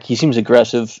Razorback. He seems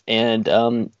aggressive, and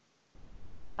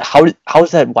how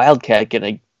is that Wildcat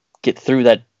gonna get through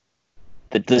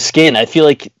the skin? I feel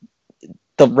like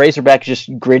the Razorback is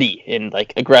just gritty and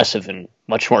like aggressive and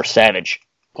much more savage.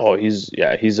 Oh, he's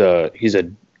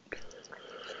a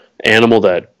animal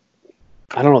that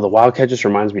I don't know. The Wildcat just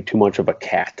reminds me too much of a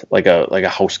cat, like a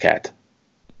house cat.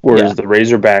 Whereas the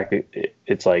Razorback,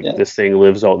 it's like this thing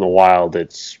lives out in the wild.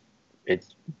 It's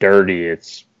dirty.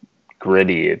 It's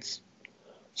gritty. It's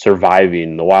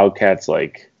surviving. The Wildcat's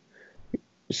like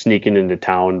sneaking into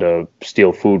town to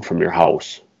steal food from your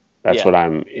house. That's what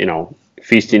I'm,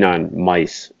 feasting on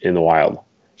mice in the wild.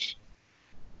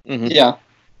 Mm-hmm. Yeah,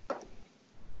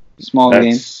 small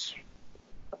game.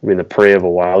 I mean, the prey of a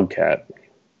Wildcat.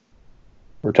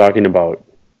 We're talking about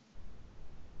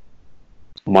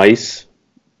mice,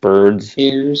 birds,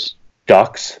 Ears.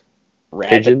 ducks, Rabbit.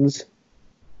 pigeons.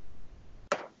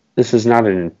 This is not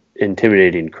an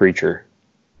intimidating creature.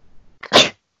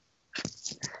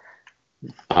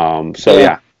 I'm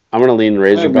going to lean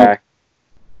Razorback,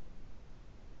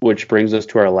 which brings us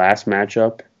to our last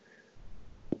matchup.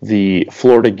 The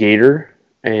Florida Gator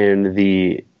and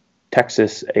the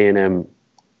Texas A&M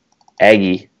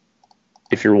Aggie.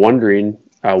 If you're wondering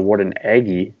what an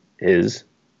Aggie is,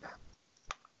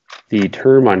 the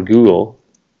term on Google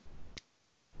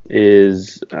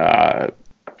is a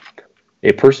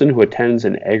person who attends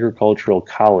an agricultural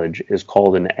college is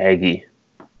called an Aggie.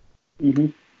 Mm-hmm.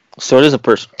 So it is a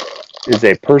person. Is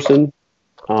a person.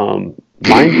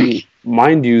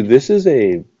 Mind you, this is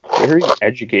a very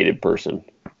educated person.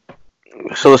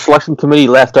 So the selection committee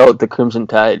left out the Crimson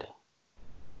Tide.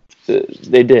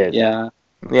 They did. Yeah.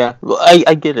 Yeah, well,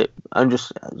 I get it. I'm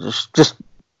just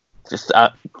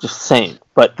saying.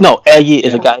 But no, Aggie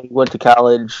is a guy who went to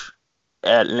college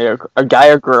at a guy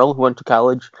or girl who went to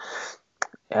college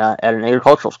at an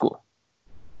agricultural school.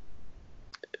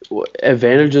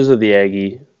 Advantages of the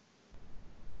Aggie.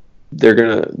 They're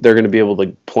gonna be able to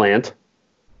plant,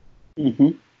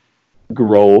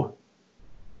 grow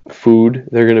food.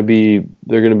 They're gonna be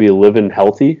living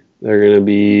healthy. They're gonna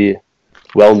be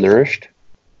well nourished.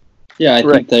 Yeah, I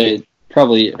think they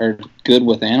probably are good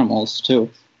with animals too.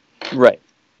 Right.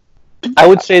 I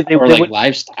would say they Or like would,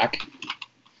 livestock.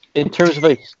 in terms of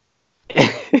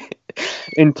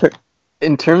in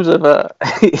terms of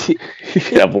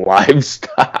You have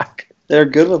livestock. They're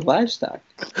good with livestock.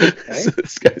 So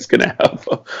this guy's gonna have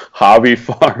a hobby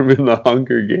farm in the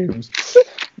Hunger Games.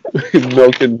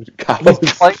 milking cows.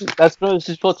 That's what I was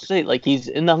just supposed to say. Like, he's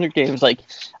in the Hunger Games. Like,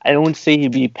 I don't say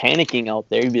he'd be panicking out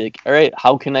there. He'd be like, all right,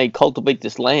 how can I cultivate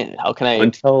this land? How can I...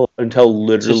 Until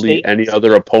literally Sustain- any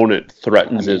other opponent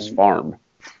threatens his farm.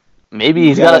 Maybe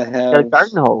he's You got gotta a have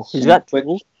garden hoe. He's some got quick-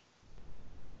 tools.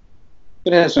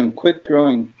 It has some quick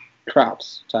growing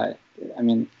crops, Ty. I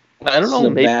mean, I don't this know. is a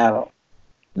Maybe battle.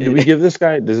 Do we give this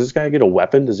guy? Does this guy get a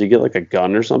weapon? Does he get like a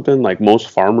gun or something? Like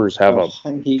most farmers have a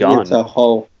He gun. gets a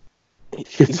hoe. He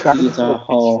gets a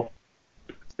hoe.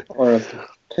 Or a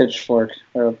pitchfork.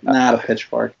 Or not a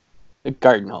pitchfork. a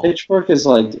garden hoe. Pitchfork is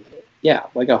like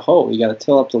a hoe. You gotta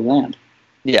till up the land.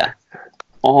 Yeah.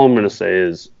 All I'm gonna say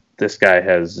is this guy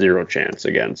has zero chance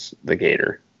against the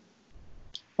Gator.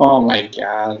 Oh my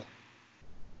god.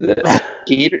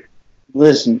 Gator.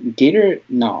 Listen, Gator.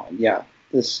 No, yeah.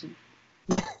 This.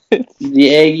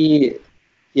 The Aggie.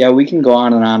 Yeah, we can go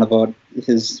on and on about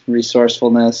his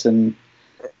resourcefulness and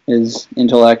his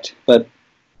intellect, but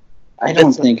I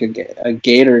don't think a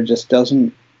Gator just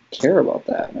doesn't care about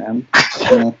that, man.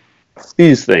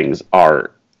 These things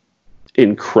are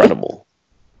incredible.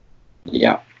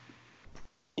 Yeah.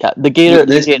 Yeah. The Gator.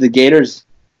 The Gators.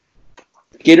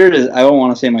 Gator is. I don't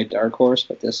want to say my dark horse,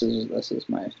 but this is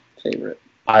my favorite.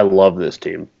 I love this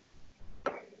team.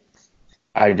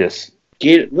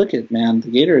 Gator. Look at man. The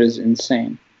Gator is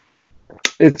insane.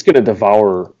 It's gonna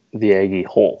devour the Aggie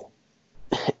whole.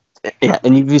 Yeah,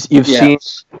 and you've seen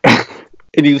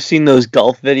and you've seen those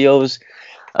golf videos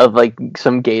of like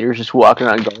some gators just walking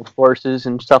on golf courses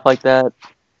and stuff like that.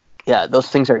 Yeah, those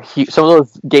things are huge. Some of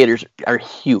those gators are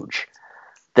huge.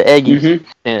 The Aggies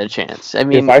stand a chance. I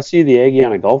mean, If I see the Aggie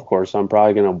on a golf course, I'm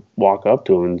probably gonna walk up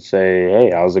to him and say,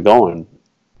 "Hey, how's it going?"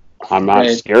 I'm not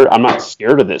scared. I'm not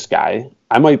scared of this guy.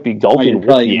 I might be golfing with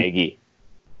the Aggie.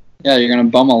 Yeah, you're gonna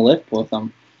bum a lip with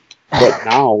them. But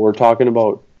now we're talking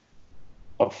about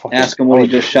a fucking. Ask him what he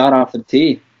just shot off the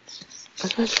tee.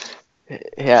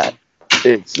 yeah,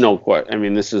 It's no question. I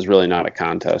mean, this is really not a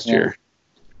contest here.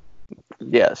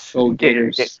 yes. Go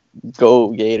Gators. Go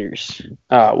Gators.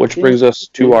 Which brings us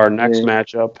to our next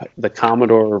matchup, the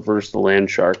Commodore versus the Land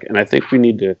Shark. And I think we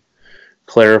need to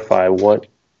clarify what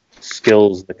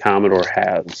skills the Commodore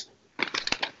has.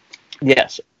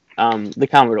 Yes, the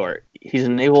Commodore. He's a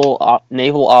naval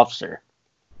officer.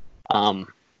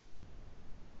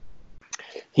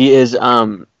 He is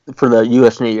for the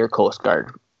U.S. Navy or Coast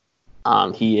Guard.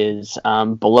 He is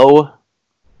below.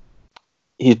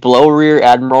 He's below Rear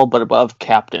Admiral, but above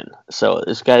Captain. So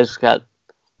this guy's got.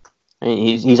 I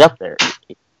mean, he's up there.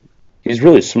 He's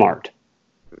really smart.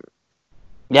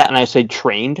 Yeah, and I say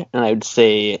trained, and I would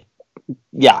say,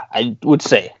 yeah, I would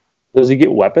say. Does he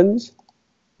get weapons?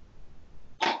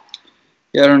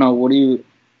 Yeah, I don't know. What do you?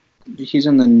 He's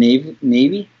in the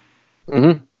Navy.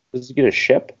 Mm-hmm. Does he get a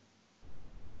ship?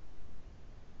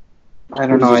 I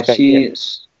don't know. I see.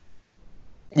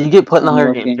 You get put in the I'm Hunger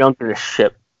looking. Games, you don't get a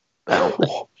ship.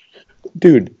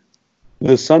 Dude,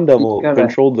 the Sun Devil He's got a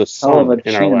controlled the hell of sun a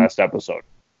in our chin. last episode.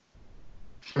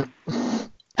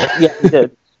 Yeah, he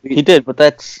did. He did, but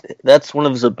that's one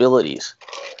of his abilities.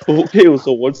 Okay,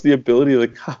 so what's the ability of the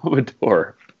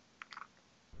Commodore?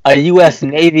 A U.S.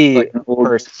 Navy Like an old-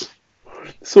 person.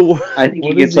 So I think he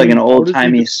what gets does like an how does he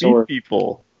old-timey defeat sword.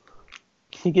 People.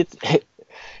 He gets.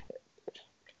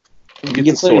 He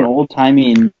gets like an old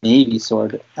timey Navy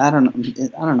sword. I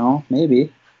don't know.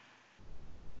 Maybe.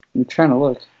 I'm trying to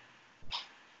look.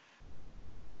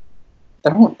 I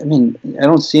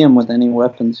don't see him with any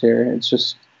weapons here. It's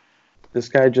just. This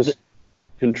guy just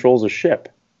controls a ship.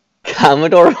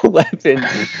 Commodore weapon.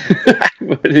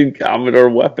 But in Commodore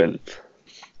weapon.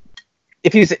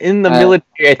 If he's in the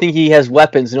military, I think he has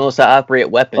weapons and knows how to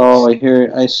operate weapons. Oh,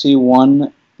 I see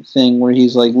one thing where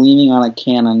he's like leaning on a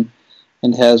cannon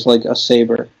and has like a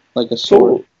saber, like a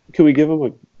sword. So can we give him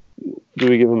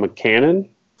a cannon?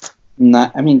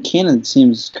 Cannon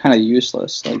seems kind of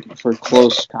useless, like for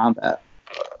close combat.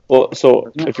 Well,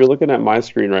 so if you're looking at my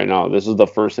screen right now, this is the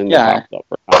first thing that pops up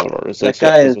for Commodore. Is this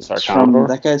our Commodore?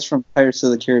 That guy's from Pirates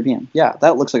of the Caribbean. Yeah,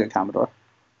 that looks like a Commodore.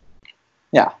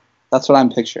 Yeah, that's what I'm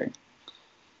picturing.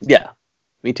 Yeah,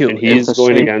 me too. And he's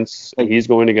going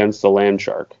against the Land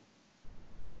Shark.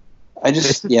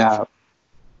 This is.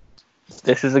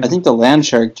 I think the Land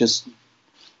Shark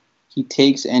he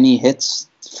takes any hits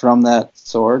from that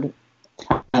sword,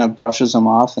 kind of brushes them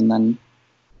off, and then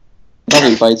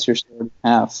probably bites your sword in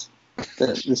half.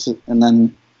 And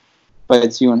then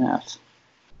bites you in half.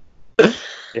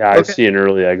 Yeah, I see an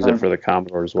early exit for the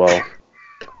Commodore as well.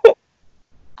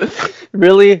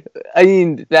 Really? I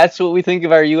mean, that's what we think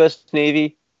of our U.S.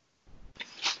 Navy.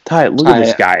 Ty, look at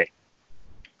this guy.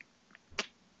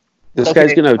 This Okay,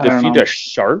 guy's gonna I don't defeat know. a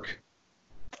shark.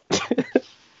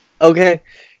 Okay.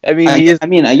 I mean, he is. I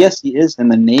mean, I guess he is in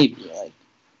the Navy. Like,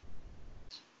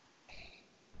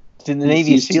 Did the he's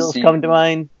Navy used to SEALs seeing- come to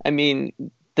mind? I mean,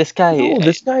 this guy. No,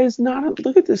 this guy is not.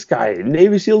 Look at this guy.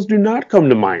 Navy SEAls do not come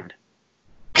to mind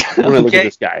when I look at Okay.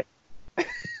 this guy.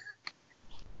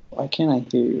 why can't I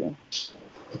hear you?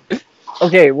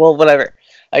 Okay, well, whatever.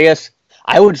 I guess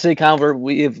I would say, Convert,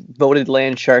 we have voted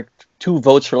Land Shark. 2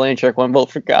 votes for Land Shark, 1 vote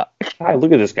for God. God,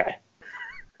 look at this guy.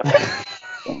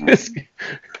 This guy-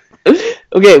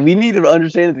 Okay, we need to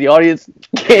understand that the audience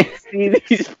can't see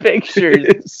these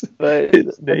pictures. But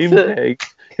his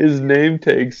name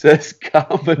tag says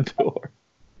Commodore.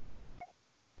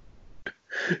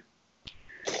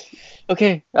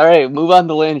 Okay, all right, move on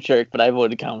to Land Shark, but I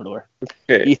voted Commodore.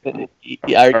 Okay, Ethan,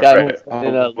 our all guy right. was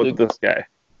in, What's Luke. this guy?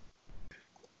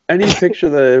 Any picture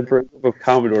that I bring up of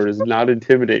Commodore is not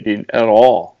intimidating at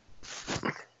all.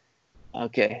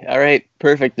 Okay, all right,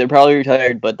 perfect. They're probably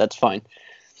retired, but that's fine.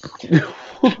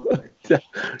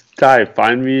 Ty,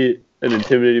 find me an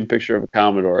intimidating picture of a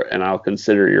Commodore, and I'll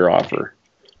consider your offer.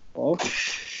 Oh,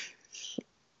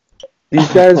 These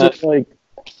guys are like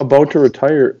about to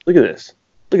retire. Look at this.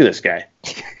 Look at this guy.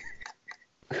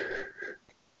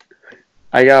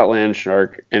 I got Land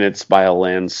Shark, and it's by a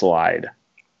landslide.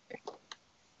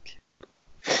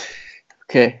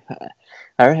 Okay,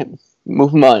 all right,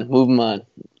 move him on.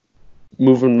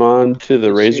 Moving on to the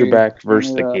Sure. Razorback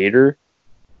versus the Yeah. Gator.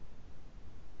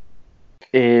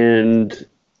 And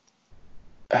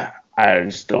I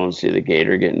just don't see the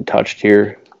Gator getting touched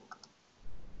here.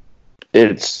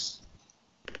 It's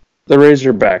the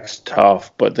Razorback's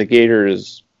tough, but the Gator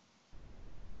is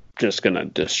just gonna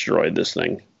destroy this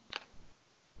thing.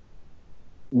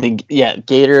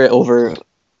 Gator over.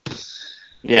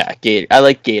 Yeah, Gator. I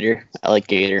like Gator.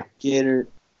 Gator.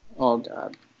 Oh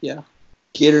God, yeah.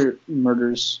 Gator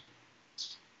murders.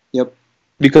 Yep.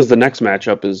 Because the next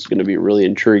matchup is going to be really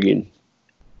intriguing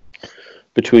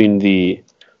between the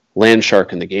Land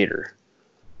Shark and the Gator.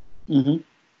 Mm-hmm.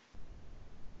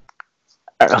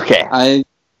 Okay.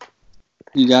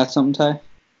 You got something, Ty?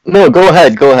 No, go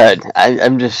ahead.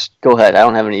 I'm just go ahead. I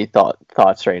don't have any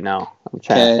thoughts right now. I'm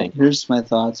trying to Okay, think. here's my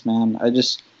thoughts, man.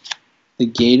 The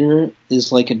gator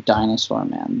is like a dinosaur,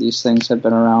 man. These things have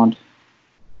been around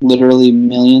literally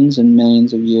millions and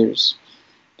millions of years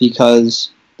because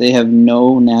they have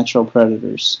no natural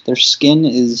predators. Their skin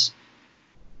is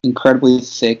incredibly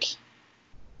thick,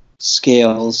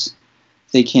 scales.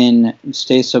 They can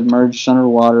stay submerged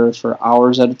underwater for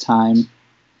hours at a time.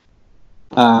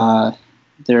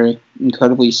 They're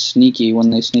incredibly sneaky when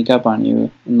they sneak up on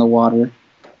you in the water.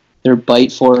 Their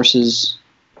bite force is,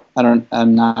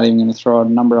 I'm not even going to throw a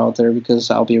number out there because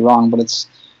I'll be wrong, but it's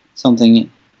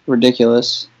something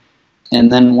ridiculous.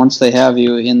 And then once they have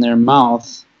you in their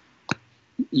mouth,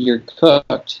 you're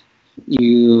cooked.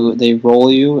 They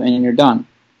roll you and you're done.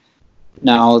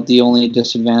 Now the only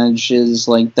disadvantage is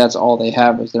like that's all they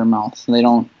have is their mouth. They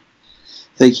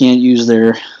can't use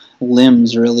their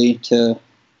limbs really to,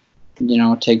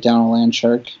 take down a land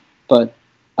shark. But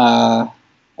I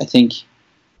think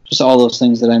just all those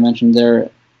things that I mentioned,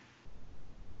 they're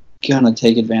gonna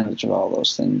take advantage of all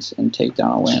those things and take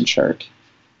down a land shark.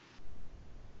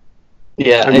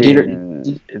 Yeah, I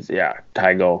mean,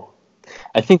 Ty, go.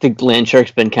 I think the Land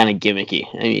Shark's been kind of gimmicky.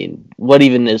 I mean, what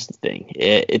even is the thing?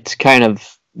 It's kind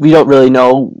of, we don't really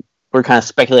know. We're kind of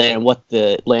speculating on what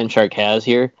the Land Shark has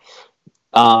here.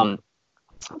 The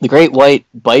Great White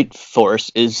bite force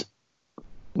is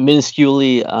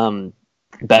minusculely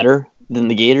better than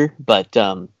the Gator, but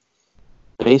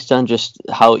based on just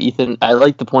how I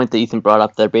like the point that Ethan brought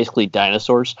up. They're basically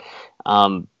dinosaurs,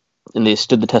 and they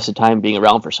stood the test of time being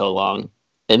around for so long.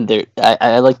 And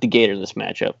I like the Gator in this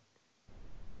matchup.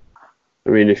 I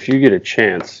mean, if you get a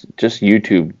chance, just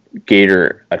YouTube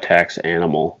Gator attacks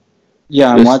animal.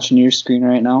 Yeah, I'm This- watching your screen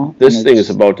right now. This and thing it's-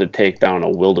 is about to take down a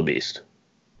wildebeest.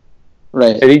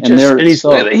 right, And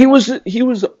he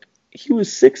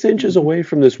was 6 inches away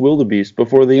from this wildebeest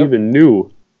before they Yep. even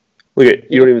knew. Look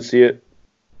at, you don't even see it.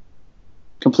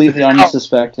 completely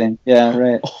unsuspecting. Yeah,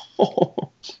 right.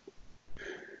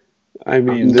 I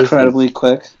mean, this is, Incredibly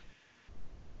quick.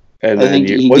 and I then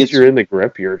think he once gets- you're in the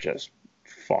grip, you're just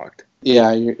fucked.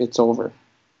 Yeah, it's over.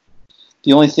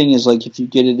 The only thing is, like, if you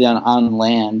get it on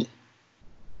land,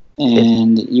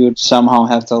 and you would somehow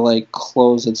have to, like,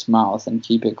 close its mouth and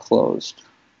keep it closed.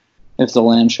 If the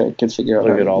land shark could figure out how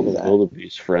Look to at all do the that.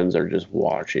 wildebeest friends are just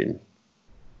watching.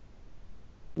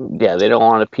 Yeah, they don't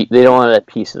want they don't want a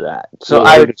piece of that. So No,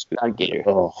 I they're would just- on Gator.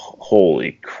 Oh,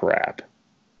 holy crap.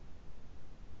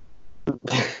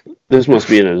 This must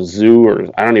be in a zoo, or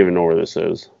I don't even know where this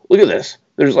is. Look at this.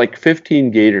 There's like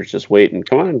 15 gators just waiting.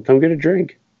 Come on, come get a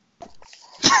drink.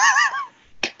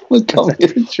 Let's come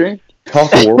get a drink.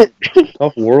 Tough world.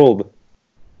 Tough world.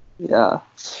 Yeah.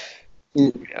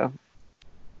 Yeah.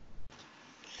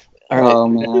 All right. Oh,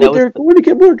 man. They're going to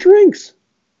get more drinks.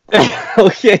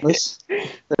 Okay.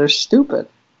 They're stupid.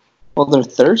 Well, they're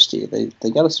thirsty. They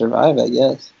got to survive, I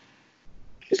guess.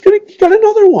 He got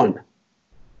another one.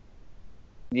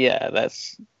 Yeah,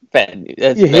 that's bad.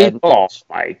 That's You hate. bad. Oh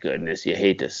my goodness, you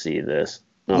hate to see this.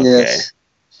 Okay. Yes.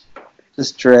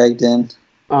 Just dragged in.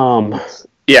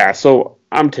 Yeah. So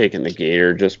I'm taking the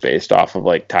gator just based off of,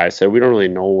 like Ty said, we don't really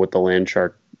know what the land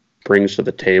shark brings to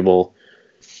the table.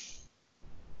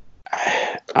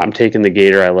 I'm taking the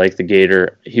gator. I like the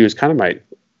gator. He was kind of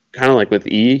like with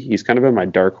E. He's kind of been my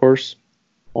dark horse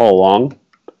all along.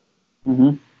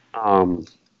 Mm-hmm.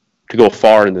 To go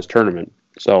far in this tournament.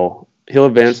 So he'll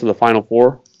advance to the Final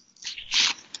Four.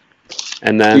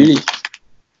 And then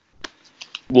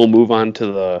we'll move on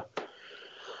to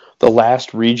the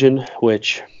last region,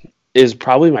 which is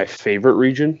probably my favorite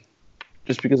region,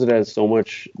 just because it has so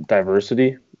much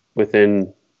diversity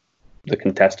within the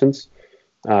contestants.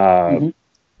 I'll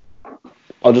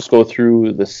just go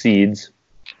through the seeds.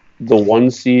 The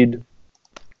 1 seed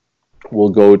will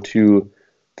go to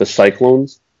the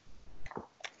Cyclones.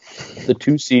 The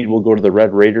 2 seed will go to the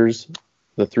Red Raiders.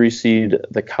 The 3 seed,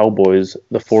 the Cowboys.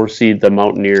 The 4 seed, the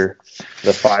Mountaineer.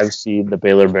 The 5 seed, the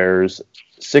Baylor Bears.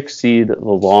 6 seed, the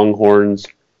Longhorns.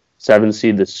 7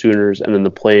 seed, the Sooners. And then the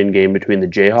play-in game between the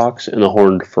Jayhawks and the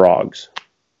Horned Frogs.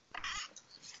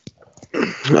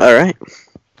 All right.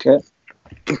 Okay.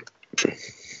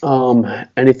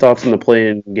 Any thoughts on the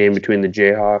play-in game between the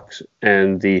Jayhawks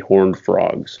and the Horned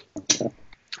Frogs?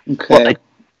 Okay.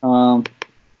 Go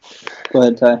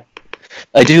ahead, Ty.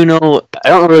 I do know. I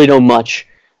don't really know much,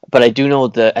 but I do know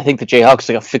that I think the Jayhawk's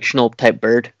like a fictional type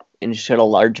bird and just had a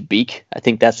large beak. I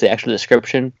think that's the actual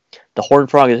description. The horned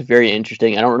frog is very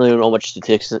interesting. I don't really know much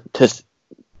statistical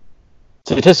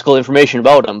information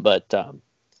about him, but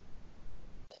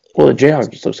well, the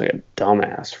Jayhawk just looks like a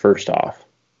dumbass. First off,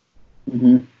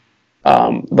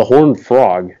 Mm-hmm. The horned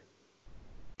frog.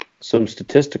 Some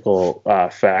statistical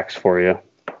facts for you.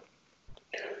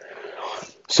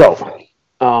 So,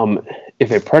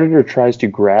 if a predator tries to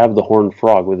grab the horned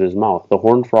frog with his mouth, the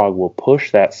horned frog will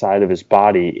push that side of his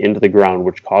body into the ground,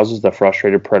 which causes the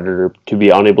frustrated predator to be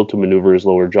unable to maneuver his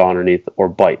lower jaw underneath or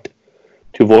bite.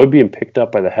 To avoid being picked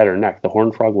up by the head or neck, the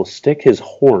horned frog will stick his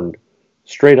horn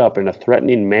straight up in a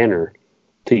threatening manner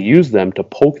to use them to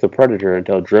poke the predator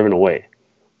until driven away.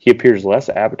 He appears less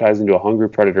appetizing to a hungry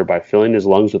predator by filling his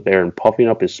lungs with air and puffing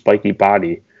up his spiky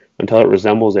body until it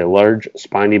resembles a large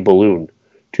spiny balloon,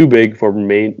 too big for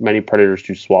many predators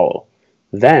to swallow.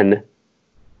 Then,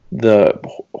 the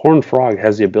horned frog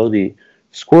has the ability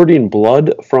squirting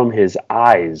blood from his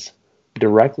eyes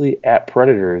directly at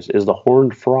predators is the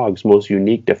horned frog's most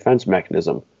unique defense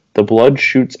mechanism. The blood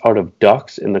shoots out of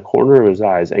ducts in the corner of his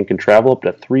eyes and can travel up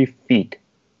to 3 feet.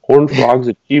 Horned frogs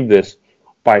achieve this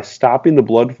by stopping the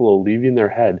blood flow leaving their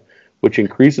head, which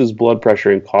increases blood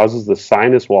pressure and causes the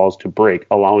sinus walls to break,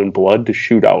 allowing blood to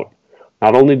shoot out.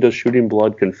 Not only does shooting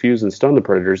blood confuse and stun the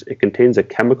predators, it contains a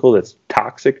chemical that's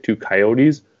toxic to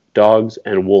coyotes, dogs,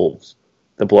 and wolves.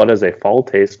 The blood has a foul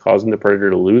taste, causing the predator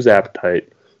to lose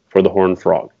appetite for the horned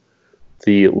frog.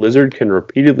 The lizard can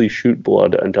repeatedly shoot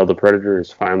blood until the predator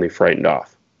is finally frightened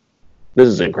off. This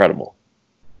is incredible.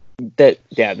 that's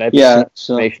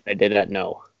So information I did not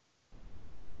know.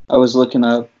 I was looking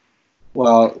up,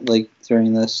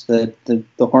 during this, that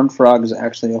the horned frog is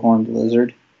actually a horned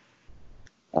lizard.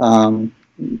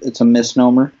 It's a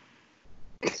misnomer.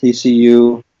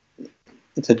 TCU,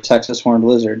 it's a Texas horned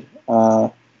lizard.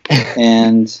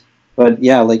 But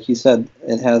yeah, like you said,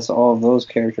 it has all of those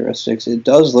characteristics. It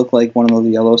does look like one of the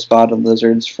yellow spotted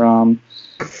lizards from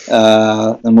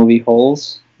the movie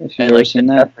Holes, if you've ever seen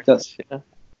that. Yeah.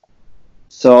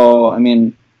 So, I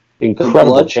mean, Incredible the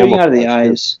blood shooting out of the camouflage.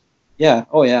 eyes. Yeah,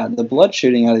 oh yeah, the blood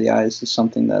shooting out of the eyes is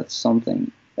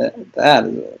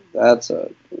that's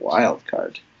a wild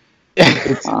card.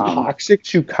 It's toxic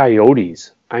to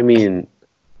coyotes. I mean,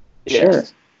 Sure.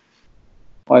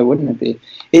 Why wouldn't it be?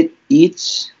 It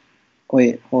eats.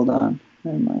 Wait, hold on.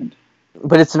 Never mind.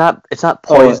 But it's not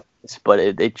poisonous, but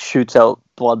it shoots out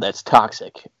blood that's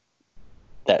toxic.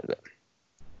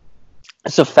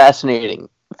 It's a fascinating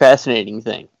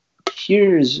thing.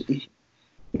 Here's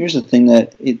the thing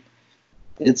that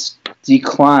its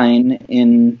decline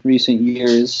in recent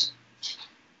years.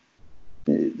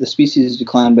 The species has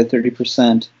declined by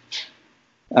 30%.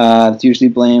 It's usually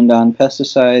blamed on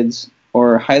pesticides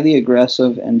or highly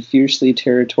aggressive and fiercely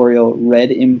territorial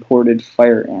red imported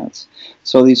fire ants.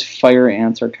 So these fire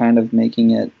ants are kind of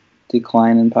making it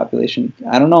decline in population.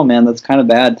 I don't know, man. That's kind of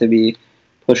bad to be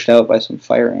pushed out by some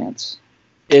fire ants.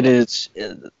 It is.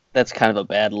 That's kind of a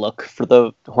bad look for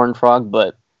the horned frog,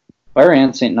 but Fire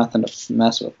ants ain't nothing to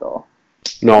mess with, though.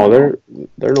 No,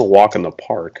 they're no walk in the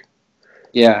park,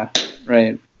 Yeah,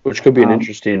 right. which could be an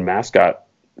interesting mascot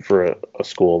for a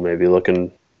school, maybe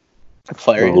looking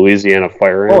fire. for Louisiana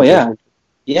fire ants. Oh, or yeah. something.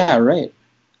 Yeah, right.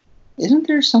 Isn't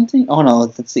there something? Oh, no,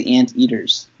 that's the ant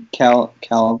eaters.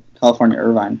 California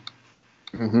Irvine.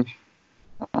 Mm-hmm.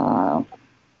 Uh,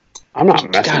 I'm not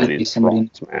messing gotta with be these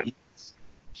somebody. frogs, man.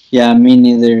 yeah, me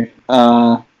neither.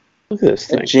 Look at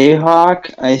this A thing.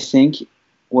 Jayhawk, I think,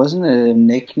 wasn't it a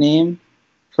nickname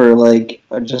for like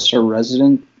just a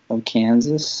resident of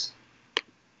Kansas?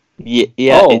 Yeah,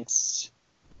 Oh. it's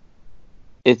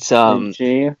The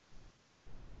Jay.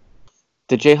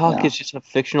 the Jayhawk Yeah. is just a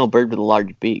fictional bird with a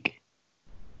large beak.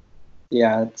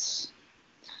 Yeah, it's.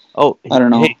 Oh, I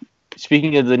don't know. Hey,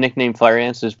 speaking of the nickname fire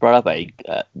ants, is brought up by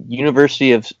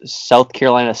University of South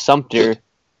Carolina Sumter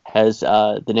has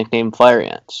the nickname fire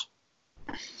ants.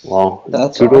 Well,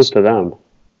 That's kudos awesome. to them.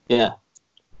 Yeah,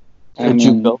 I a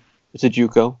mean, JUCO. It's a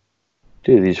JUCO.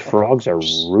 Dude, these frogs are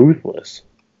ruthless.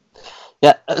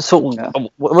 Yeah. So, Yeah.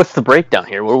 what's the breakdown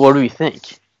here? What do we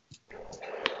think?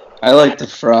 I like the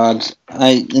frogs.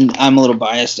 I'm a little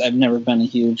biased. I've never been a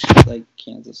huge like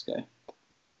Kansas guy.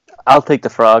 I'll take the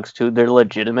frogs too. They're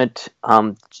legitimate.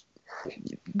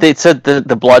 They said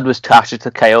the blood was toxic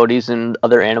to coyotes and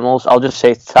other animals. I'll just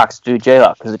say it's toxic to a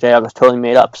jayhawk because the jayhawk was totally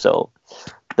made up. So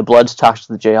the blood's toxic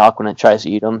to the jayhawk when it tries to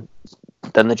eat them.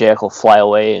 Then the jayhawk will fly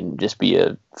away and just be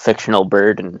a fictional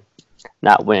bird and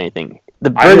not win anything.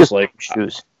 The I bird just is like-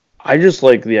 shoes. I just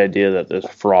like the idea that this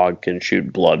frog can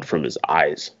shoot blood from his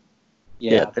eyes.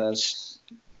 Yeah, Yeah, that's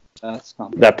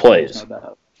something. That plays.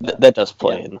 No doubt. That does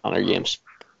play Yeah. in Hunter games.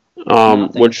 I think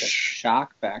it's a Which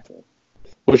shock factor.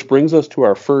 brings us to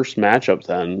our first matchup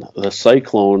then, the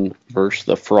Cyclone versus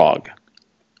the Frog.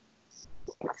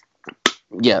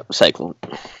 Yeah, Cyclone.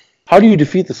 How do you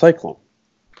defeat the Cyclone?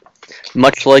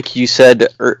 Much like you said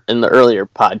in the earlier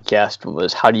podcast,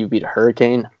 was how do you beat a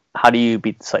hurricane? How do you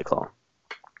beat the cyclone?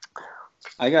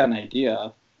 I got an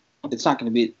idea. It's not going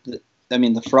to be.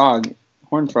 The frog,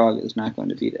 horned frog, is not going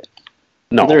to beat it.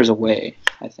 No. There's a way.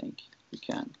 I think you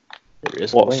can. There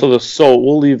is a Well, way. so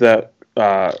we'll leave that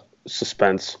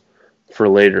suspense for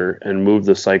later and move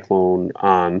the Cyclone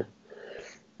on.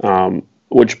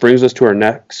 Which brings us to our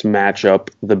next matchup,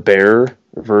 the Bear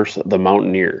versus the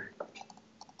Mountaineer.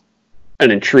 An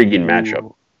intriguing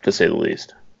matchup, to say the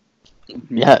least.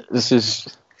 Yeah, this is.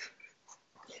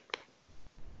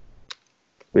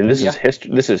 I mean, this Yeah. is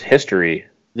history. This is history.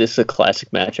 This is a classic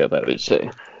matchup, I would say.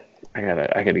 I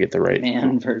gotta get the right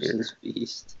Man versus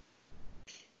beast.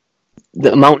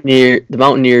 The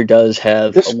Mountaineer does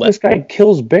have This a this guy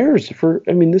kills bears for.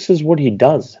 I mean, this is what he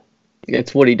does.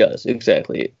 It's what he does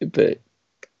exactly, but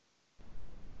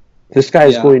This guy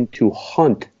is Yeah. going to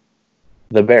hunt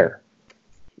the bear.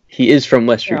 he is from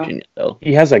West Yeah. Virginia, though.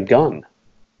 He has a gun.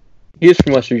 He is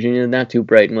from West Virginia, not too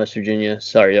bright in West Virginia.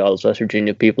 Sorry, all those West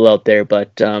Virginia people out there,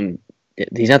 but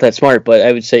he's not that smart. But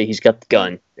I would say he's got the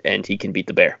gun and he can beat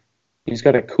the bear. He's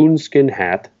got a coonskin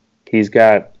hat. He's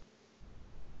got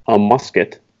a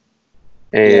musket,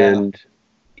 and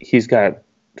he's got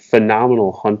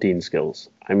phenomenal hunting skills.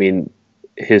 I mean,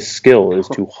 his skill is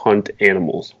to hunt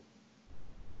animals.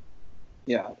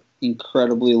 Yeah,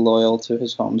 incredibly loyal to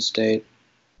his home state.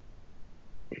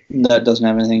 That doesn't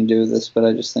have anything to do with this, but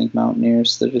I just think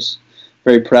Mountaineers, they're just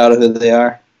very proud of who they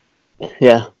are.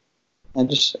 Yeah, I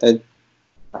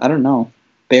don't know.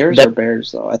 Bears That- are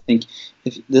bears, though. I think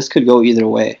if this could go either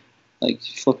way. Like,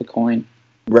 flip a coin.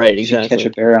 right, You should exactly. catch a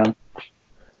bear on.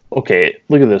 Okay,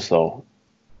 look at this though.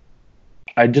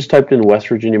 I just typed in West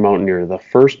Virginia Mountaineer. The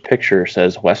first picture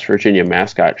says West Virginia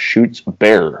mascot shoots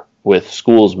bear with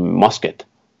school's musket.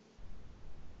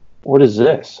 What is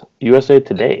this? USA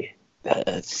Today.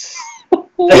 That's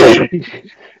It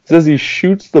says he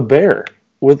shoots the bear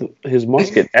with his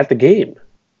musket at the game.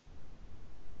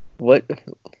 what.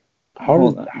 How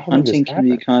Hold did on. this Hunting can be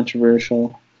happen?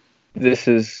 controversial. This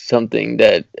is something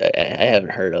that I haven't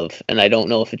heard of, and I don't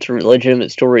know if it's a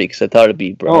legitimate story because I thought it'd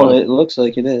be brought Oh, up. it looks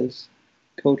like it is.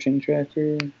 Coaching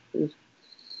tractor. The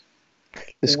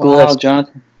school Wow, has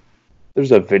Jonathan.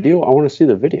 There's a video? I want to see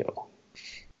the video.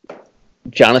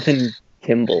 Jonathan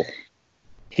Kimball.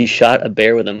 He shot a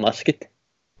bear with a musket.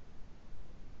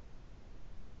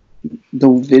 The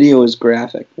video is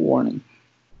graphic. Warning.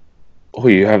 Oh,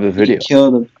 you have the video. He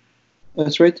killed him.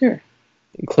 That's right there.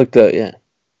 Click the yeah.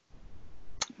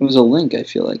 It was a link, I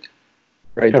feel like.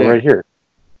 Right Yeah, there. right here.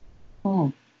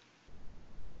 Oh.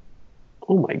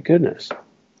 Oh my goodness.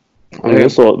 I mean,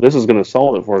 this is going to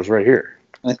solve it for us right here.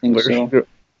 I think so.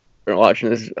 We're watching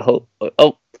this. Oh,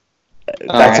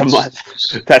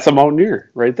 That's a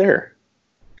Mountaineer right there.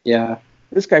 Yeah,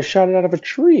 This guy shot it out of a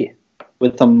tree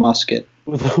with a musket.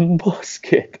 with a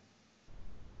musket.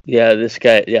 yeah. This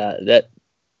guy. Yeah, that.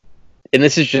 And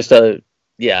this is just I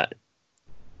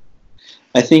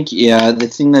think, the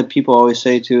thing that people always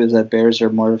say too is that bears are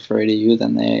more afraid of you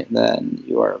than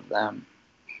you are of them.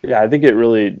 Yeah, I think it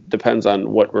really depends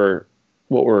on what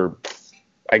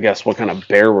I guess what kind of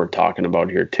bear we're talking about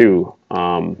here too.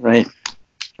 Right.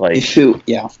 Like If you,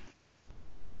 yeah.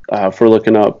 if we're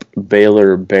looking up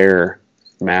Baylor bear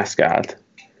mascot,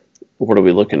 what are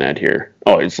we looking at here?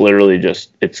 Oh, it's literally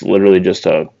just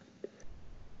a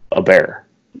bear.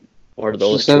 or Is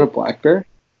those. that a black bear?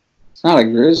 It's not a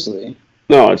grizzly.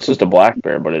 No, it's just a black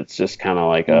bear, but it's just kind of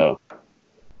like a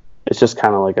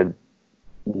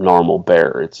normal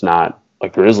bear. It's not a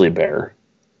grizzly bear.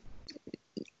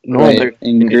 No, Right.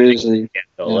 And grizzly.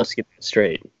 So Yeah. let's get that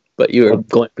straight. But you were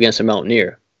going up against a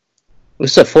Mountaineer.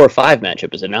 This is a 4-5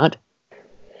 matchup, is it not?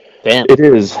 Damn. It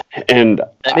is, and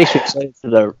That makes me excited for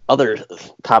the other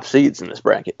top seeds in this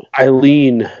bracket. I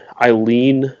lean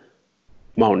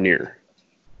Mountaineer.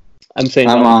 I'm saying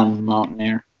I'm on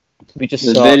Mountaineer. we just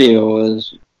The saw video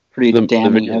was pretty The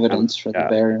damning video, evidence for the yeah.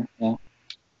 bear. Yeah.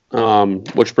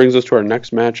 Which brings us to our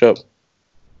next matchup,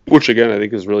 which again I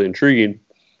think is really intriguing: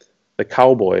 the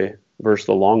Cowboy versus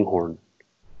the Longhorn.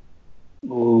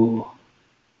 Ooh.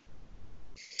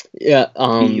 yeah.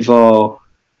 Evo,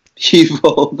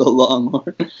 the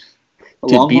Longhorn. The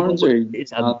Dude, Longhorns Bevo are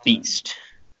is a nothing. beast.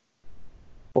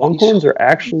 Longhorns are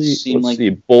actually, Seem let's like- see,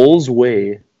 bulls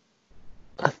weigh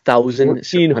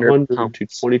 1,700 1,400 pounds. to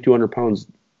 2,200 pounds.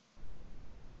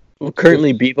 Well,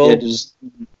 currently Bevo, Yeah, just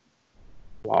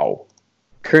Wow.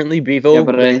 Bevo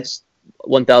but is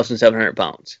 1,700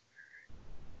 pounds.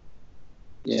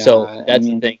 yeah. So I that's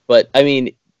mean, the thing. But I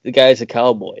mean, the guy's a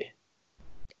cowboy,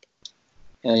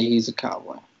 yeah, he's a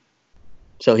cowboy.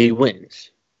 so he wins.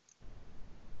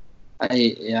 I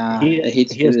He- hate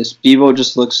to he do has- this. Bevo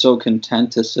just looks so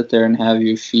content to sit there and have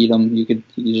you feed him. You could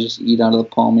just eat out of the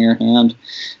palm of your hand.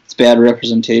 It's bad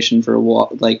representation for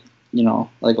a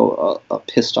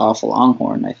pissed off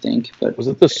Longhorn, I think. But Was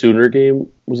it the Sooner game?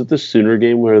 Was it the Sooner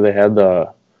game where they had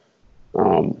the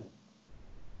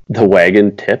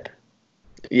wagon tip?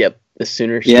 Yep, the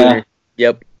Sooner. Yeah.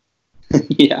 Yep.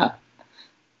 yeah,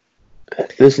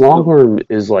 This Longhorn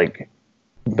is like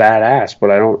badass,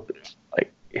 but I don't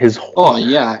like his. oh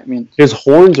yeah. I mean, His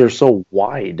horns are so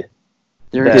wide.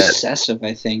 they're That- excessive.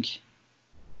 I think.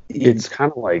 It's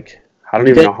kind of like I don't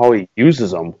even know how he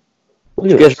uses them. Look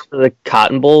You at guys this. remember the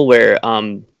Cotton Bowl where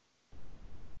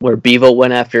Bevo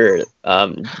went after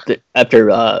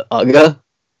Uga?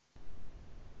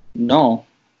 No.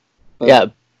 But, Yeah,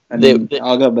 I they- mean,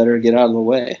 Alga better get out of the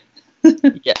way.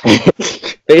 yeah.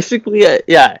 Basically,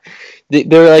 yeah. They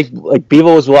were like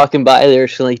Bevo was walking by. They were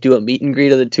just gonna like do a meet and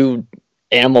greet of the two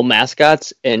animal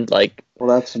mascots, and like Well,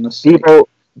 that's a mistake.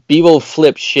 Bevo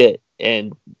flipped shit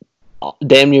and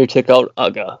damn near took out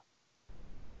Uga.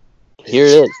 Here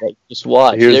it is. Like, just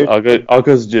watch. Here's There's- Uga.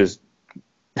 Uga's just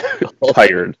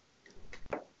tired.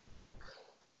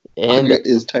 and Alga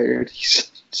is tired.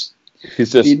 He's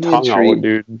He's just Feed me a tongue treat. out,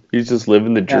 dude. He's just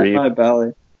living the at dream. my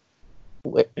belly.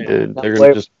 And they're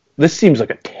gonna just. This seems like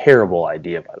a terrible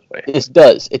idea, by the way. It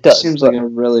does. It does. Seems like a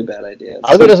really bad idea. It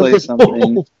Alga seems doesn't like put-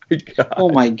 something. My God. Oh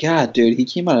my god, dude! He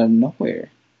came out of nowhere.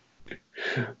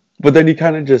 But then he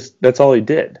kind of just—that's all he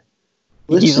did.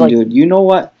 Listen, like- dude. You know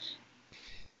what?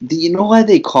 Do you know why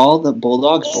they call the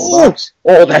Bulldogs Bulldogs?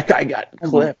 Oh, that guy got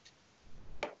clipped.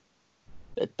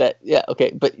 that. Yeah.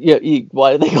 Okay. But yeah.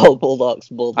 Why do they call bulldogs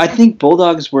bulldogs? I think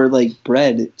Bulldogs were like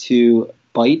bred to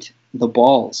bite the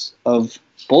balls of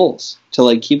bulls to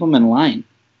like keep them in line.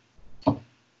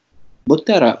 Look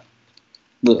that up.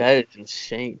 Look, That is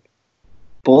insane.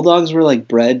 Bulldogs were like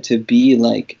bred to be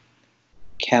like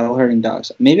cattle herding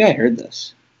dogs. Maybe I heard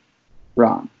this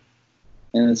wrong,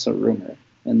 and it's a rumor.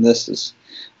 And this is,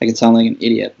 I could sound like an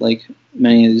idiot, like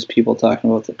many of these people talking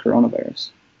about the coronavirus.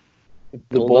 The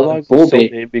Bulldog- Bulldog was so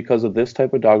Bull-bait. named because of this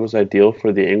type of dog was ideal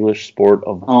for the English sport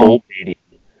of Oh. bull baiting,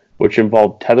 which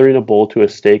involved tethering a bull to a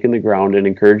stake in the ground and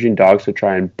encouraging dogs to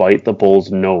try and bite the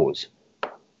bull's nose.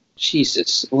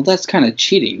 Jesus, well that's kind of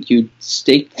cheating. You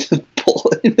staked the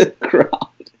bull in the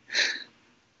ground.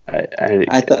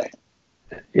 I thought.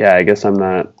 Yeah, I guess I'm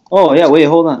not. Oh yeah, wait,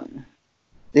 hold on.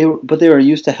 They were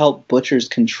used to help butchers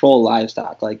control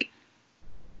livestock. Like,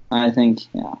 I think,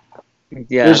 yeah.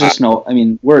 Yeah, There's just no. I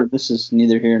mean, this is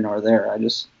neither here nor there. I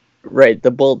just right.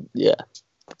 The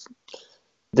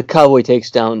Cowboy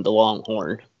takes down the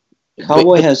Longhorn.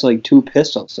 Cowboy has like 2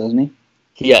 pistols, doesn't he?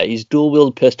 Yeah, he's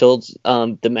dual-wield pistols.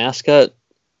 The mascot,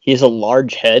 he has a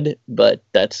large head, but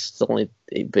that's the only.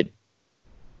 But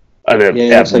An Yeah, he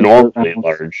looks like abnormally Burt Reynolds.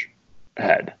 large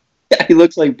head. Yeah, he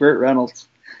looks like Burt Reynolds.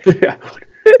 Yeah,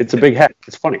 it's a big head.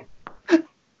 It's funny.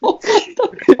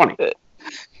 It's funny.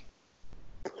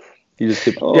 You just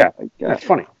keep, Oh yeah, my that's god.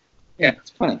 funny. Yeah,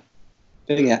 it's funny.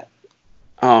 Big hat.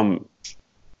 I'm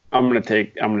gonna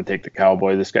take the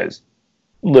Cowboy. This guy's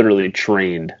literally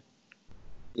trained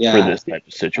Yeah. for this type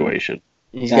of situation.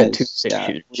 he's Guys, got 2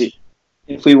 6-shooters.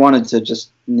 If we wanted to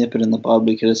just nip it in the bud,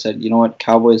 we could have said, you know what,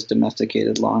 Cowboys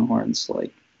domesticated Longhorns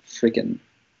like freaking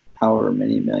however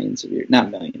many millions of years.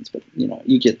 Not millions, but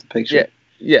you get the picture. Yeah.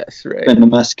 Yes, right. Been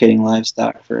domesticating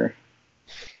livestock for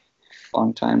a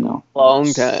long time now.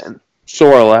 Long time.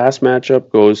 So our last matchup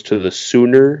goes to the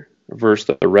Sooner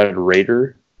versus the Red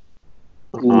Raider.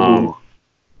 Ooh.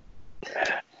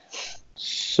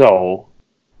 So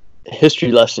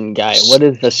History lesson guy. What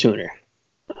is a Sooner?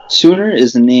 Sooner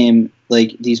is the name,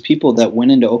 like, these people that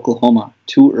went into Oklahoma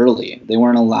too early. They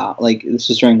weren't allowed, like, this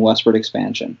was during westward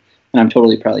expansion, and I'm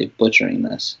totally probably butchering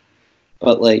this,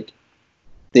 but, like,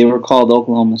 they were called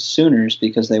Oklahoma Sooners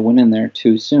because they went in there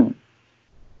too soon.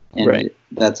 And Right.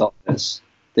 that's all it is.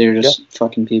 They're just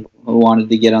fucking people who wanted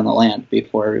to get on the land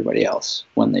before everybody else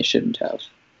when they shouldn't have.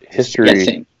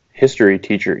 history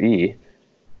teacher E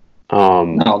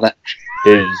No, that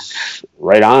is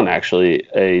right on, actually.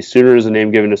 A Sooner is a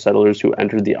name given to settlers who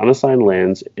entered the unassigned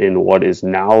lands in what is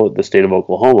now the state of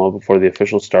Oklahoma before the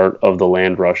official start of the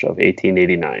land rush of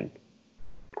 1889.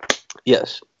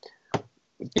 Yes.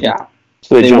 yeah.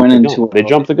 So they went jumped into they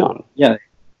jumped the gun. Yeah.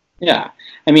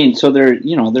 I mean, so they're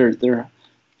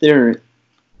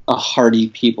a hardy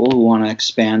people who want to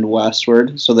expand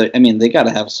westward. So they got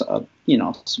to have some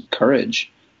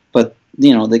courage, but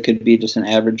they could be just an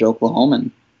average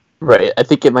Oklahoman. Right. I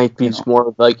think it might be You know. more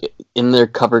of like in their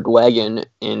covered wagon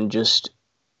and just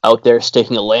out there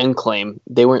staking a land claim.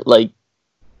 They weren't like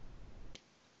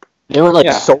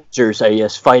Yeah. soldiers, I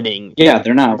guess, fighting. Yeah,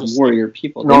 they're not Just warrior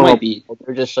people. They normal might be. people.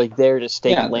 They're just like there to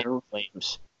stake Yeah, land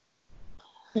claims.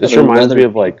 This they're reminds me weather-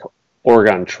 of like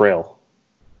Oregon Trail.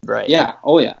 Right. Yeah.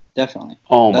 Oh yeah, definitely.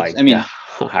 Oh That's- my I mean,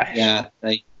 gosh. Yeah,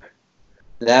 like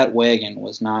that wagon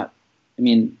was not. I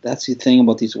mean, that's the thing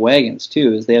about these wagons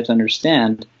too, is they have to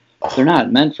understand they're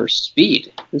not meant for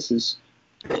speed. This is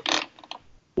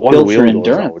One built wheel for goes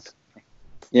endurance.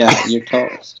 out. you're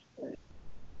toast.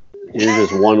 You're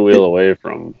just one wheel away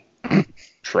from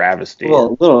travesty.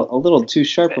 Well, a little too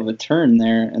sharp of a turn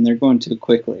there, and they're going too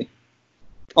quickly.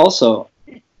 Also,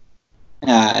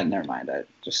 never mind.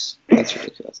 That's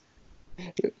ridiculous.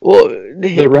 Well,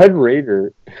 the Red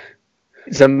Raider.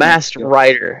 he's a masked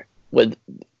rider with.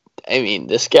 I mean,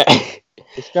 this guy.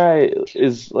 This guy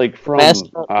is like from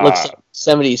Mascot looks like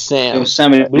Yosemite Sam.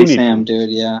 Yosemite Looney Sam, Tunes.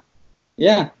 dude.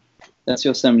 Yeah, that's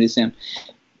Yosemite Sam.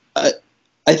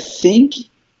 I think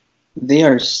they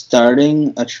are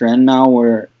starting a trend now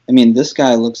where, I mean, this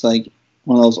guy looks like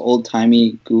one of those old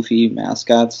timey goofy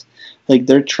mascots. Like,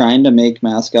 they're trying to make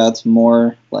mascots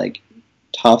more like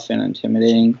tough and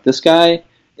intimidating. This guy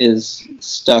is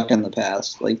stuck in the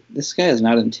past. Like, this guy is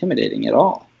not intimidating at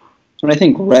all. When I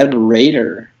think Red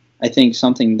Raider, I think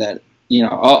something that,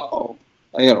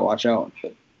 I gotta watch out.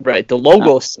 But Right. The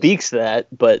logo speaks that,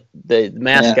 but the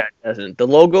mascot doesn't. The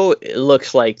logo, it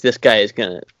looks like this guy is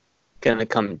gonna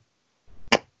come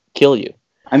kill you.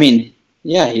 I mean,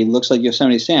 yeah, he looks like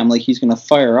Yosemite Sam. Like, he's gonna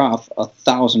fire off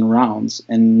 1,000 rounds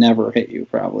and never hit you,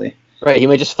 probably. Right. He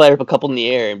might just fire up a couple in the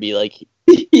air and be like,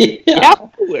 Yeah.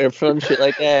 or some shit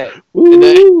like that.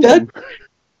 That,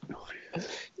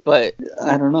 But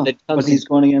I don't know. It But comes- he's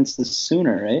going against the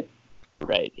Sooner, right?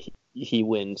 right, he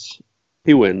wins.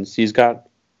 He wins.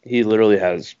 He literally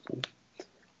has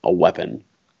a weapon.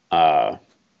 The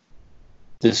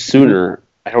Sooner,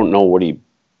 I don't know what he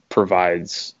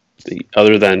provides,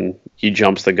 other than he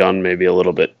jumps the gun maybe a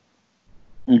little bit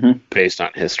Mm-hmm. based on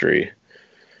history.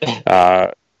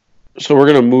 So we're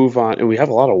gonna move on, and we have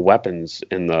a lot of weapons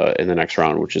in the next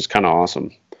round, which is kind of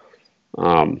awesome.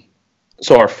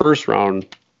 So our first round,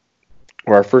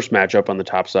 or our first matchup on the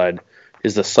top side,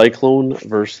 is the Cyclone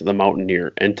versus the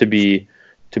Mountaineer. And to be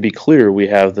clear, we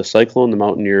have the Cyclone, the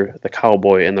Mountaineer, the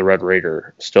Cowboy, and the Red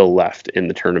Raider still left in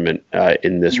the tournament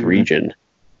in this region.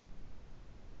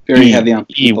 Very E- heavy on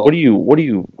E, people. what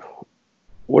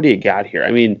do you got here?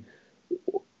 I mean,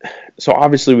 so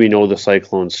obviously we know the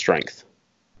Cyclone's strength.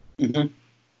 Mhm.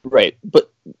 Right,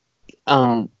 but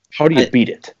How do you beat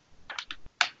it?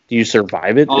 Do you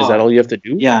survive it? Is Oh. that all you have to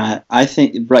do? Yeah, I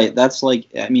think right. That's like,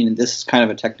 I mean, this is kind of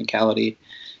a technicality,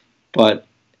 but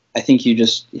I think you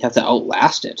have to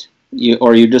outlast it.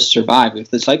 You just survive. If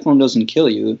the cyclone doesn't kill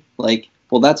you, like,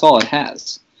 well, that's all it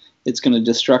has. It's going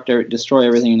to destroy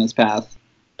everything in its path.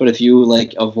 But if you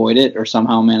like avoid it or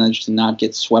somehow manage to not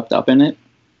get swept up in it,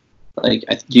 like,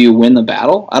 do you win the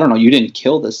battle? I don't know. You didn't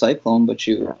kill the cyclone, but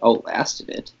you outlasted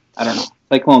it. I don't know.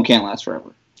 Cyclone can't last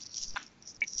forever.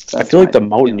 I feel like the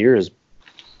Mountaineer is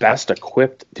best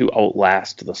equipped to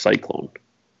outlast the cyclone.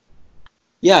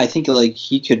 Yeah, I think like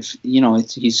he could,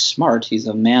 he's smart. He's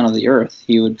a man of the earth.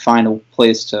 He would find a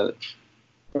place to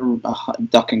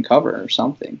duck and cover or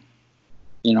something.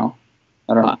 I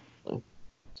don't know.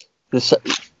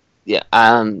 Yeah.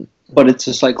 But it's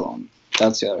a cyclone.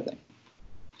 That's the other thing.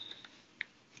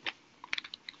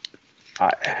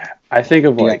 I think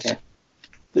of like, Okay.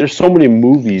 there's so many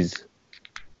movies,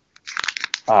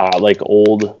 like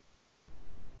old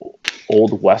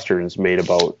westerns made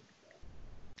about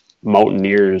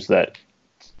mountaineers, that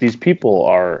these people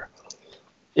are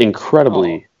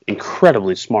incredibly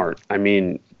smart. I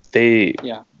mean, they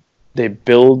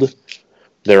build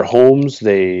their homes,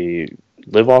 they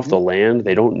live off the land,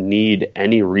 they don't need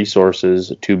any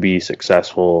resources to be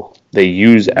successful. They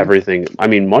use everything. I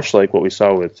mean, much like what we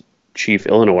saw with Chief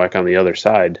Illinois on the other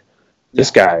side,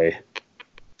 this guy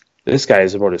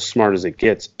is about as smart as it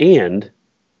gets, and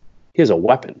he has a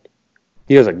weapon.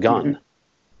 He has a gun.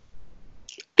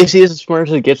 Is he as smart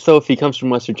as it gets, though, if he comes from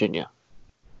West Virginia?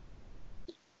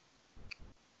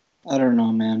 I don't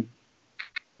know, man.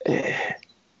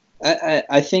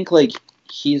 I think like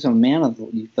he's a man of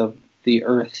the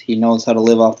earth. He knows how to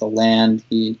live off the land.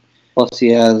 Plus he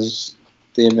has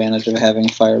the advantage of having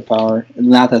firepower.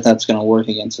 Not that that's going to work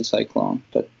against a cyclone,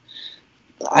 but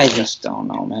I just don't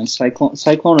know, man.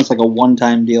 Cyclone is like a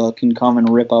one-time deal. It can come and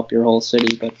rip up your whole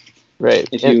city, but Right.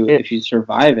 if you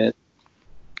survive it,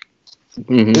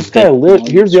 This guy lives.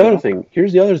 Here's the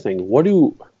other thing.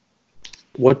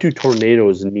 What do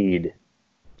tornadoes need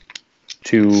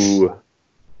to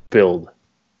build?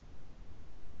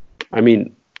 I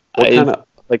mean, what kind of,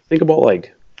 like, think about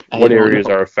like what areas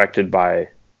are affected by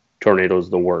tornadoes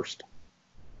the worst?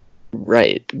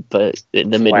 Right, but in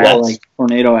the well, Midwest, like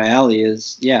Tornado Alley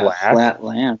is Flat. flat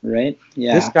land, right?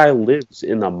 Yeah. This guy lives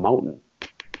in the mountain.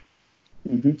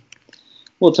 hmm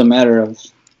Well, it's a matter of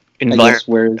I guess environment,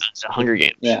 where. the Hunger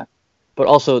Games. Yeah. But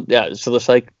also, yeah. So the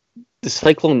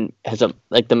cyclone has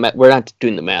we're not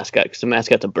doing the mascot because the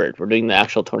mascot's a bird. We're doing the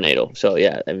actual tornado. So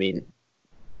yeah, I mean,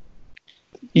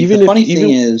 The funny thing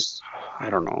is, I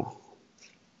don't know.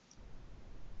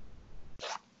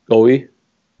 Goey?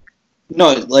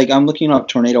 no, like I'm looking up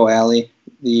Tornado Alley.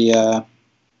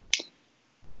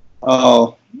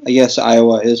 I guess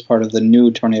Iowa is part of the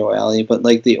new Tornado Alley, but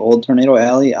like the old Tornado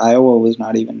Alley, Iowa was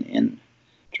not even in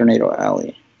Tornado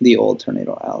Alley. The old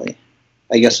Tornado Alley.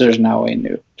 I guess there's now a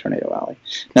new Tornado Alley.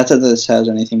 Not that this has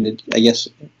anything to. I guess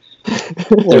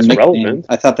Well, it's relevant.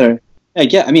 I thought they're.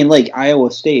 Yeah, I mean, like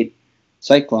Iowa State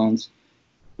cyclones,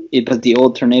 but the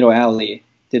old Tornado Alley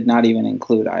did not even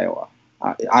include Iowa.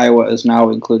 Iowa is now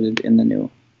included in the new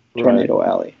Tornado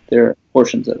Alley. There are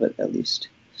portions of it, at least.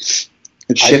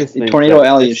 Tornado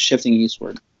Alley is shifting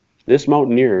eastward. This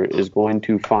mountaineer is going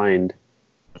to find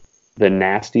the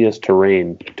nastiest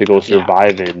terrain to go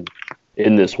survive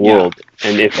in this world.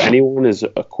 And if anyone is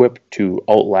equipped to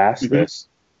outlast this,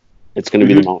 it's going to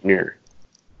be the mountaineer.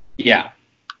 Yeah,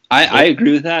 I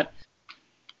agree with that.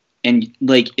 And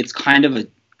like, it's kind of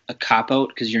a cop out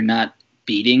because you're not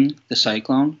beating the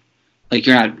cyclone, like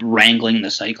you're not wrangling the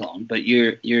cyclone, but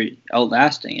you're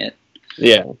outlasting it.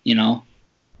 yeah.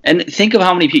 And think of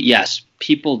how many people. Yes,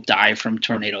 people die from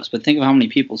tornadoes, but think of how many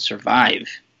people survive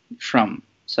from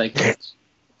cyclones.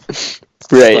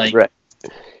 Right. Right.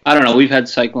 I don't know. We've had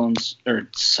cyclones.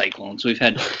 We've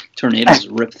had tornadoes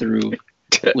rip through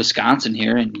Wisconsin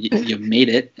here, and you made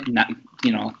it. Not,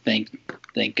 thank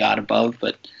God above,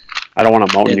 but I don't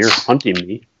want a mountaineer hunting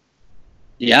me.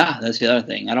 yeah, that's the other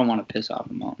thing. I don't want to piss off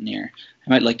a mountaineer. I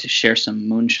might like to share some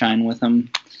moonshine with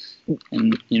them,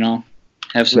 and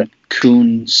have some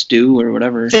coon stew or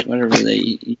whatever they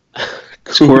eat.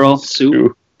 Squirrel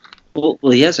soup. Well,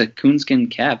 he has a coonskin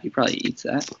cap. He probably eats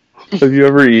that. Have you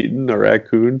ever eaten a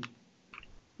raccoon?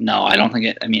 No, I don't think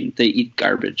it. I mean, they eat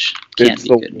garbage. Can't It's be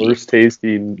the good meat. worst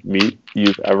tasting meat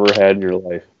you've ever had in your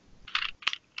life.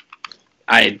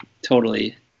 I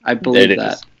believe It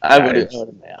that. is. I Yeah, would. it's-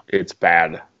 It's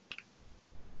bad.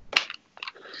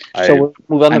 So we'll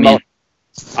move on I to mean, Mount.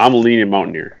 I'm leaning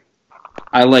mountaineer.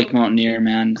 I like Mountaineer,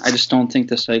 man. I just don't think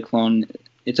the cyclone.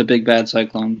 It's a big bad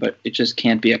cyclone, but it just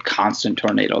can't be a constant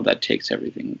tornado that takes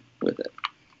everything with it.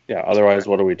 Yeah. Otherwise,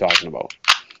 what are we talking about?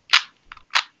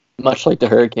 Much like the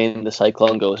hurricane, the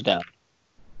cyclone goes down.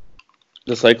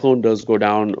 The Cyclone does go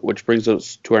down, which brings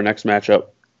us to our next matchup,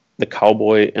 the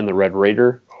Cowboy and the Red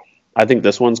Raider. I think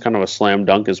this one's kind of a slam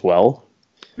dunk as well.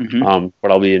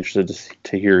 But I'll be interested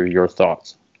to hear your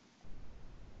thoughts.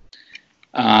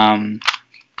 I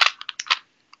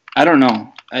don't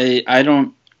know. I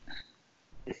don't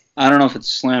know if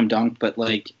it's slam dunk, but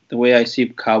like the way I see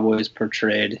Cowboys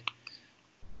portrayed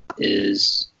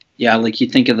is, yeah, like you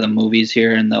think of the movies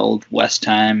here in the old West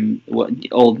time, the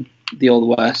old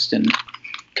West, and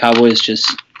Cowboys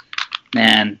just,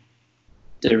 man,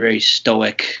 they're very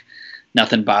stoic.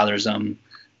 Nothing bothers them.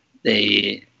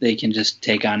 They can just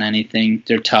take on anything.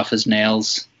 They're tough as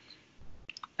nails.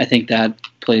 I think that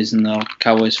plays in the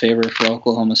Cowboys' favor for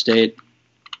Oklahoma State.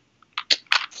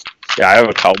 Yeah, I have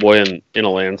a Cowboy in a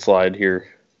landslide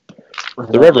here.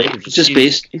 The Red Raider it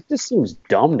just seems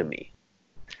dumb to me.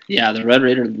 Yeah, the Red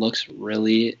Raider looks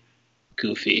really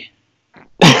goofy.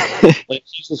 Like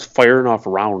he's just firing off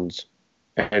rounds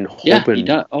and hoping. Yeah, he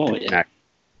does. Oh, yeah.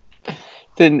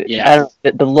 Then Yeah.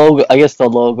 the logo. I guess the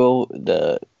logo,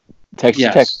 the Texas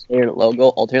Yes. Tech logo,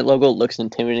 alternate logo, looks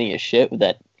intimidating as shit. With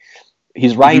that,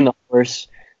 he's riding the horse,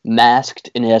 masked,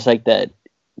 and he has like that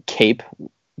cape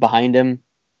behind him.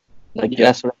 Like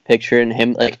that's what I picture in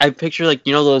him. Like I picture like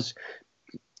those.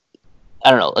 I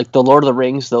don't know, like the Lord of the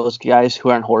Rings, those guys who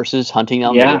are on horses hunting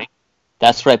down the ring.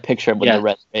 That's what I picture with the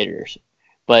Red Raiders.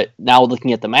 But now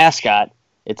looking at the mascot,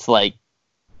 it's like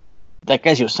that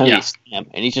guy's Yosemite Sam,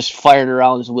 and he's just firing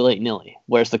around willy-nilly.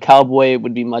 Whereas the Cowboy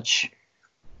would be much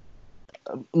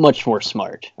more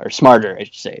smart, or smarter, I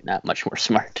should say, not much more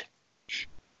smart.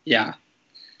 Yeah.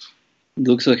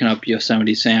 Luke's looking up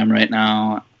Yosemite Sam right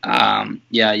now.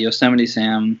 Yeah, Yosemite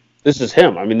Sam. This is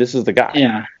him. I mean, this is the guy.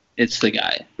 Yeah, it's the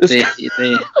guy.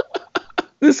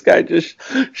 This guy just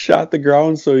shot the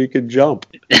ground so he could jump.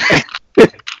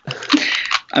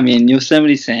 I mean,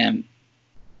 Yosemite Sam,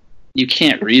 you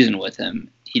can't reason with him.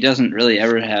 He doesn't really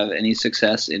ever have any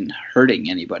success in hurting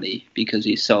anybody because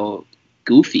he's so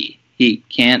goofy. He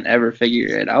can't ever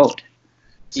figure it out.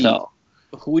 So,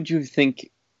 who would you think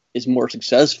is more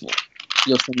successful,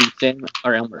 Yosemite Sam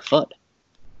or Elmer Fudd?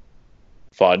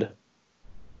 Fudd.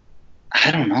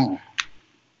 I don't know.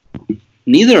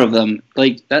 Neither of them,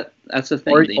 like that. That's the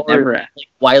thing. They never. Like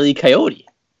Wile E. Coyote.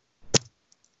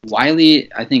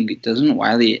 Wiley, I think, doesn't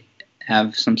Wiley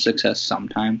have some success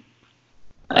sometime?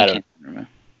 I can't remember.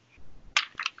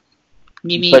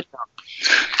 Mimi.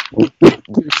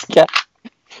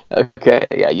 Okay,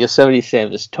 yeah, Yosemite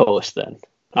Sam is toast then.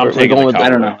 I'm taking the Cowboy. I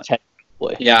don't know.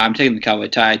 Yeah, I'm taking the Cowboy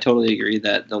tie. I totally agree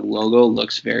that the logo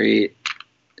looks very,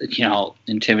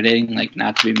 intimidating, like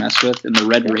not to be messed with. And the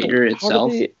Red Raider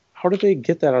itself. How did they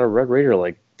get that out of Red Raider?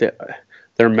 Like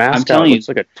their mascot looks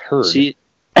like a turd. See,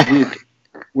 Luke,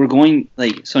 we're going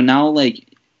so now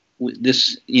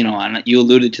this. You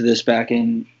alluded to this back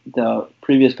in the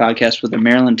previous podcast with the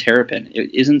Maryland Terrapin.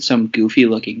 It isn't some goofy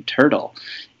looking turtle.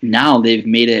 Now they've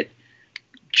made it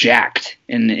jacked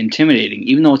and intimidating,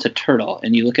 even though it's a turtle.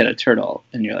 And you look at a turtle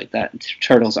and you're like, that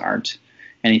turtles aren't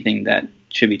anything that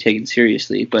should be taken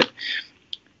seriously. But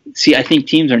see, I think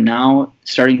teams are now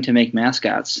starting to make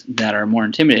mascots that are more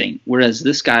intimidating. Whereas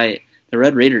this guy, the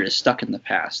Red Raider, is stuck in the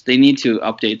past. They need to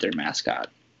update their mascot.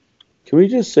 Can we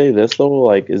just say this though?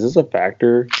 Like, is this a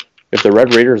factor? If the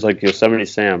Red Raider is like Yosemite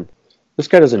Sam, this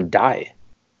guy doesn't die.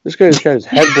 This guy just got his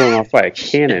head blown off by a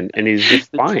cannon, and he's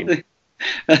just fine.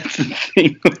 That's the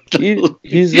thing.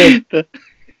 He's like,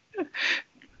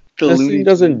 this thing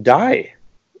doesn't die.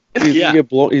 He's gonna get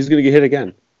blown. He's gonna get hit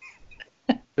again.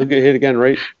 He'll get hit again,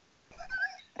 right?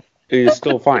 And he's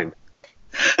still fine.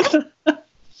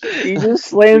 He just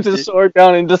slams his sword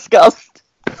down in disgust.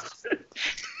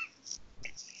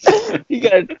 He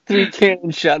got 3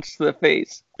 cannon shots to the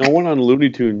face. No one on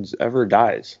Looney Tunes ever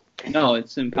dies. No,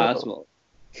 it's impossible.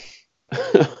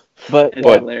 But It's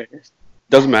hilarious.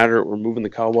 Doesn't matter. We're moving the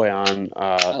Cowboy on.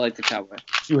 I like the Cowboy.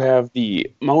 You have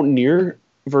the Mountaineer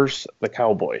versus the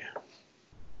Cowboy.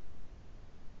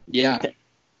 Yeah.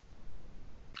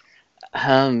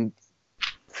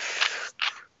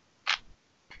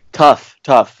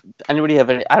 Tough. Anybody have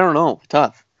any? I don't know.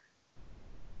 Tough.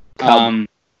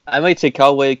 I might say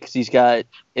Cowboy because he's got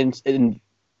in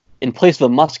place of a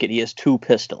musket, he has 2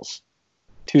 pistols,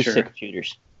 2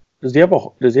 6-shooters. Does he have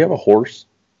a horse?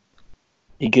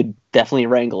 He could definitely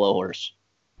wrangle a horse.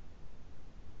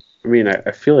 I mean,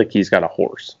 I feel like he's got a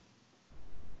horse.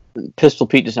 Pistol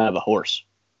Pete does not have a horse.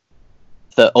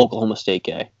 The Oklahoma State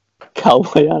guy.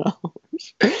 Cowboy on a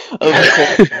horse.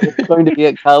 It's going to be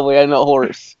a cowboy on a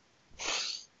horse.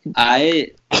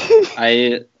 I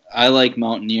I like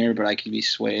Mountaineer, but I could be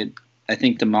swayed. I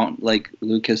think like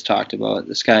Luke has talked about,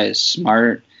 this guy is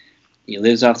smart. He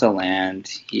lives off the land.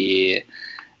 He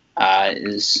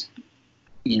is,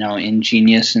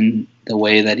 ingenious in the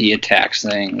way that he attacks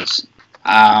things.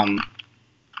 I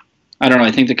don't know.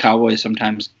 I think the Cowboys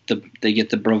sometimes they get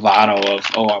the bravado of,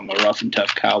 oh, I'm a rough and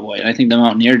tough cowboy. And I think the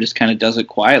Mountaineer just kind of does it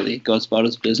quietly. Goes about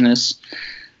his business.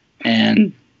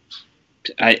 And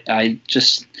I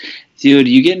just, dude,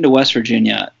 you get into West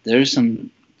Virginia, there's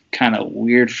some kind of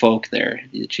weird folk there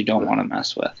that you don't want to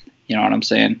mess with. You know what I'm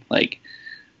saying? Like,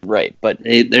 right, but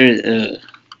they're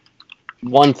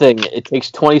one thing, it takes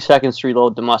 20 seconds to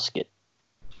reload the musket,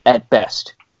 at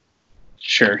best.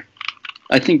 Sure.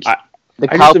 I think the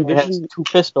I just Cowboy has envision- 2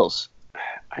 pistols.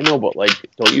 I know, but like,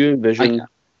 don't you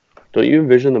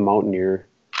envision the Mountaineer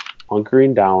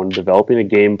hunkering down, developing a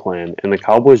game plan, and the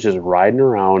Cowboys just riding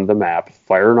around the map,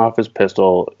 firing off his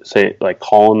pistol,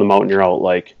 calling the Mountaineer out,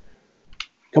 like,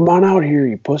 "Come on out here,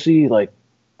 you pussy!" Like,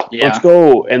 let's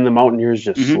go. And the Mountaineer's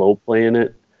just slow playing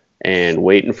it and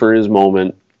waiting for his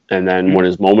moment, and then when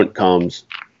his moment comes,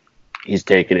 he's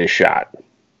taking his shot.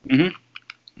 All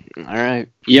right.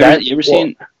 You ever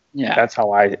seen? Yeah. That's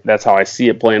how I see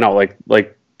it playing out. Like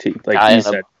he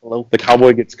said, the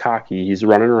Cowboy gets cocky. He's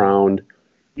running around.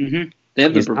 Mm-hmm. They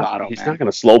have the bravado. He's not going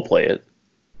to slow play it.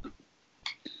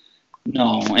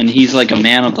 No, and he's like a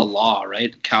man of the law,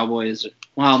 right? Cowboys,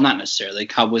 well, not necessarily.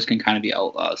 Cowboys can kind of be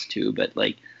outlaws too, but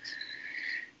like,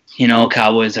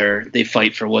 Cowboys they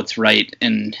fight for what's right,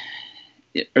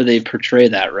 or they portray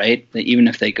that, right? That even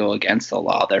if they go against the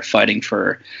law, they're fighting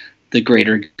for the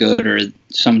greater good or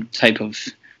some type of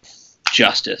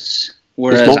justice.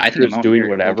 Whereas I think is doing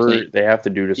whatever they have to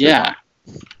do to survive. Yeah,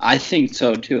 I think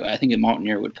so too. I think a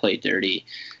Mountaineer would play dirty,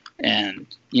 and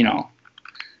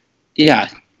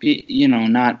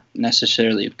not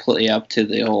necessarily play up to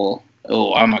the whole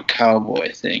 "oh, I'm a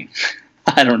cowboy" thing.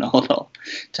 I don't know though.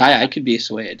 Ty, I could be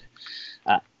swayed.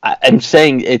 I'm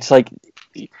saying it's like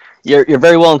you're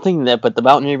very well in thinking that, but the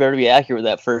Mountaineer better be accurate with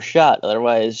that first shot,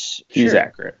 otherwise he's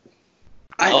accurate.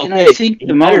 And I think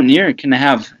the Mountaineer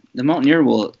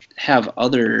will have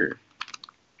other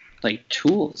like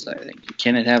tools. I think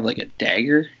can it have like a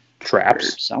dagger,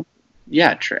 traps, or something?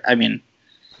 Yeah, I mean,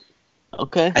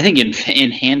 okay. I think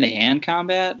in hand-to-hand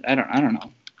combat, I don't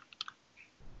know.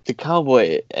 The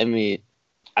Cowboy, I mean,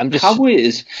 Cowboy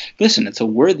is it's a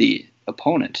worthy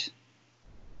opponent.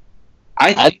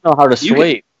 I don't know how to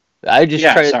sway.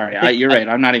 You're right.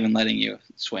 I'm not even letting you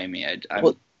sway me.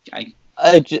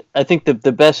 I think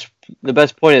the best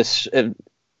point is the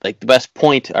best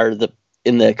point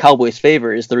in the Cowboys'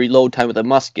 favor is the reload time of the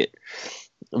musket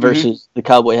versus the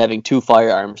Cowboy having 2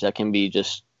 firearms that can be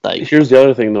just like. Here's the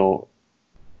other thing, though.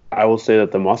 I will say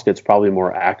that the musket's probably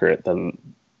more accurate than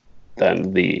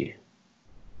the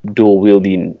dual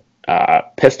wielding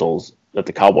pistols that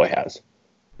the Cowboy has.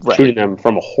 Right. Shooting them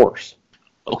from a horse.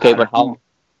 Okay, but how?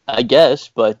 I guess,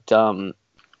 but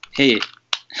hey,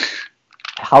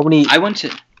 how many? I went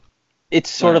to. It's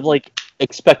sort of like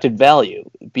expected value.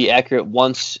 Be accurate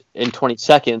once in 20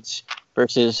 seconds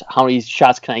versus how many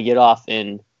shots can I get off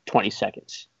in 20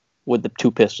 seconds with the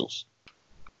 2 pistols.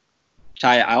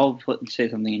 Ty, I'll say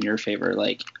something in your favor.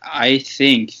 Like, I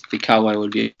think the Cowboy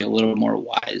would be a little more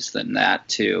wise than that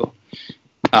too.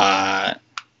 I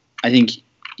think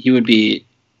he would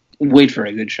wait for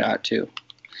a good shot too.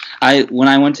 When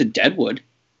I went to Deadwood,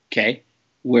 okay,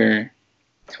 where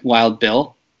Wild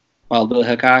Bill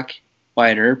Hickok,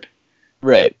 Wyatt Earp.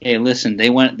 Right. Hey, listen,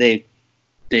 they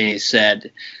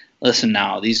said, listen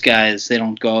now, these guys, they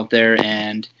don't go out there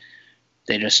and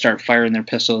they just start firing their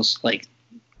pistols. Like,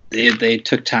 they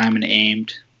took time and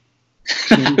aimed.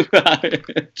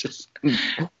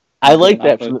 I like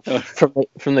that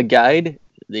from the guide.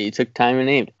 They took time and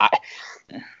aimed.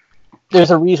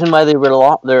 There's a reason why they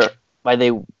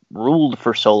ruled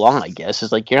for so long, I guess.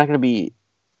 It's like you're not going to be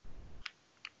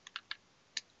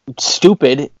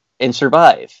stupid and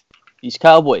survive. These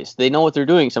Cowboys, they know what they're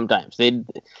doing sometimes.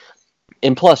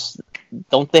 And plus,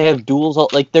 don't they have duels?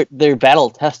 Like they're battle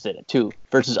tested too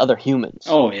versus other humans.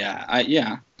 Oh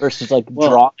yeah, Versus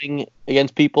drawing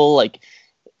against people like.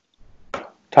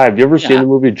 Ty, have you ever seen the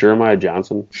movie Jeremiah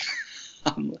Johnson?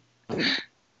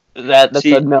 That's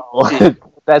a no.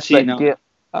 That's no.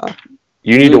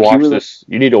 You need to watch this.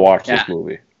 You need to watch this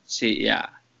movie. See, yeah.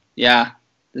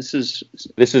 This is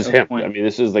him. Point. I mean,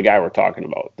 this is the guy we're talking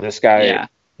about. This guy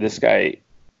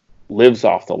lives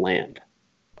off the land.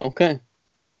 Okay.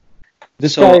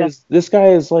 This guy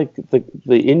is like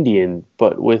the Indian,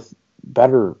 but with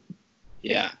better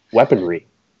weaponry.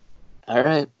 All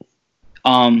right.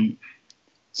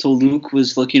 So Luke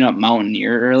was looking up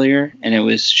mountaineer earlier, and it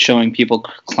was showing people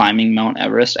climbing Mount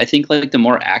Everest. I think like the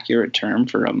more accurate term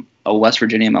for a West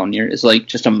Virginia mountaineer is like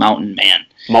just a mountain man.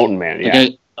 Mountain man, yeah.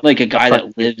 Like a guy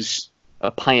that lives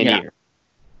A pioneer.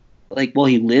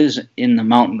 he lives in the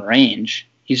mountain range.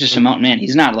 He's just a mountain man.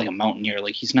 He's not like a mountaineer.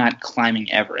 Like he's not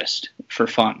climbing Everest for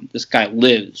fun. This guy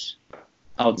lives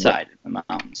outside in the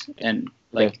mountains, and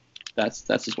like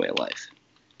that's his way of life.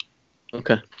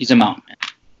 Okay. He's a mountain man.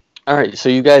 All right. So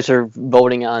you guys are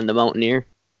voting on the Mountaineer.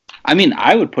 I mean,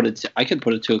 I could put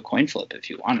it to a coin flip if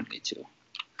you wanted me to.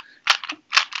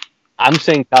 I'm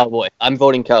saying Cowboy. I'm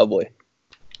voting Cowboy.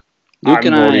 Luke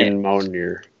I'm and voting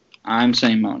Mountaineer. I'm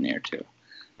saying mountaineer too.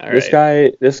 All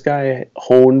This guy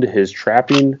honed his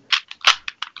trapping,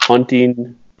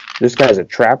 hunting. This guy's a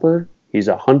trapper. He's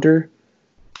a hunter.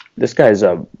 This guy's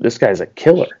a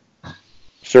killer.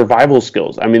 Survival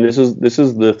skills. I mean, this is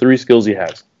the 3 skills he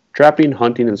has: trapping,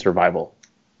 hunting, and survival.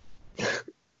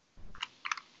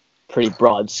 Pretty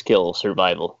broad skill,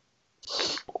 survival.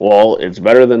 Well, it's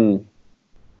better than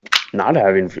not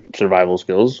having survival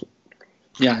skills.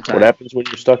 Yeah. What happens when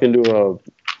you're stuck into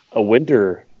a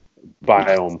winter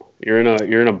biome? You're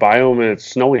in a biome and it's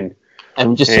snowing,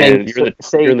 I'm just and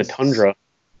saying. you're in the tundra,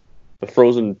 the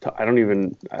frozen. I don't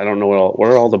know what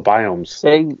are all the biomes.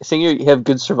 Saying you have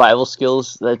good survival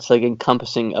skills. That's like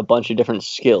encompassing a bunch of different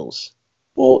skills.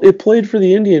 Well, it played for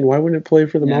the Indian. Why wouldn't it play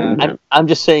for the mountain man? I'm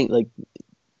just saying, like,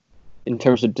 in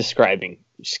terms of describing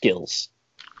skills.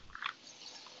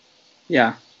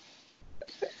 Yeah.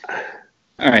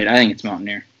 All right, I think it's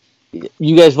mountaineer.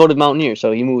 You guys voted Mountaineer,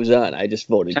 so he moves on. I just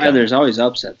voted Cowboy. There's always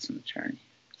upsets in the journey.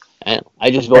 I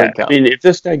just voted I Cowboy. mean, if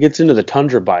this guy gets into the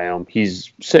tundra biome,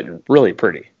 he's sitting really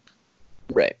pretty.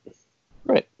 Right.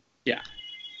 Yeah.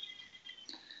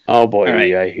 Oh boy, All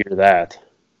right. I hear that.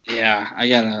 Yeah, I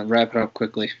gotta wrap it up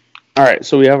quickly. All right,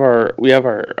 so we have our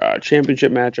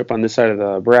championship matchup on this side of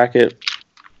the bracket: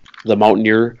 the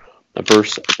Mountaineer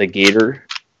versus the Gator.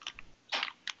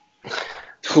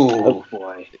 Oh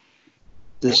boy,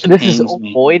 this This pains is old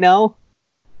me. boy now?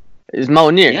 Is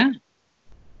Mountaineer. Yeah.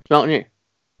 Mountaineer.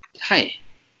 Hi.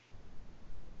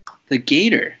 The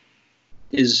Gator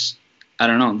is, I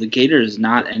don't know. The Gator is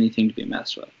not anything to be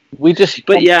messed with.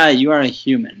 But yeah, you are a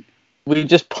human. We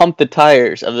just pumped the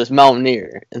tires of this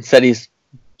Mountaineer and said he's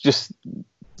just,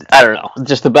 I don't know,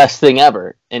 just the best thing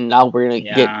ever. And now we're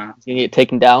gonna get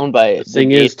taken down by The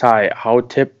thing is, Ty, how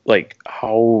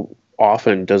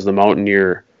often does the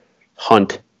Mountaineer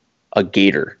hunt a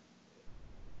gator?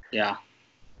 Yeah.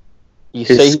 You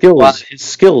His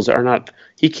skills are not.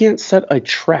 He can't set a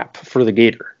trap for the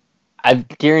gator. I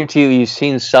guarantee you've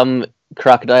seen some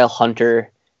crocodile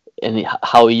hunter and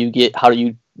how do you get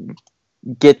the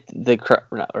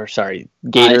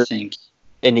gator, I think.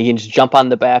 and he can just jump on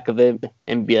the back of it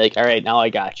and be like, all right, now I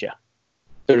got you.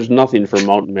 There's nothing for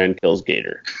Mountain Man kills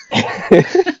gator.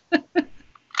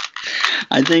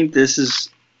 I think this is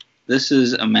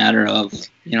a matter of,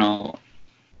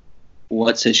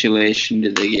 what situation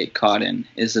did they get caught in?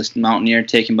 Is this Mountaineer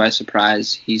taken by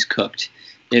surprise? He's cooked.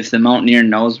 If the Mountaineer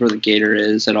knows where the gator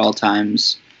is at all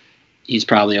times, he's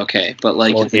probably okay. But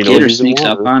if the gator sneaks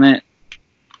up on it,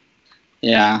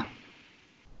 yeah,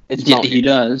 he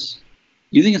does.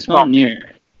 You think it's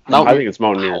Mountaineer? I think it's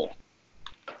Mountaineer. Wow.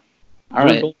 All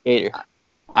right, Gator.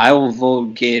 I will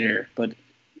vote Gator, but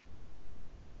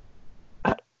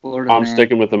I'm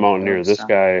sticking with the Mountaineer. This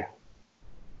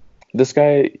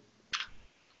guy,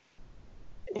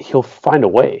 he'll find a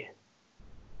way.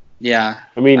 Yeah.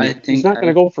 I mean, he's not going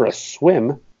to go for a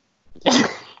swim.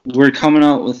 We're coming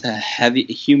out with a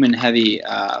human-heavy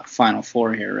Final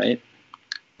Four here, right?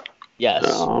 Yes.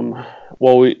 I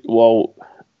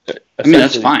mean,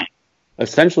 that's fine.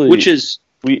 Essentially, which is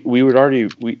we would already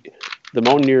the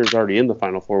Mountaineer is already in the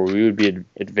Final Four. We would be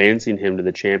advancing him to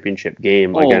the championship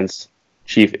game against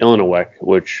Chief Illinois,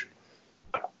 which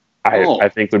I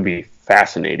think would be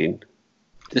fascinating.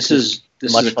 This is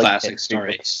a classic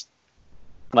story.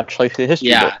 Much like the history.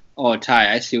 Yeah. book. Oh,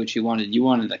 Ty, I see what you wanted. You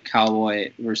wanted a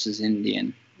cowboy versus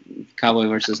Indian, cowboy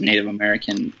versus Native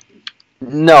American.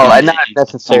 No, not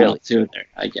necessarily.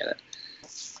 I get it.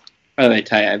 By the way,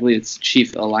 Ty, I believe it's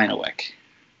Chief Illinois.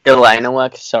 Illinois,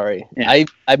 sorry. Yeah.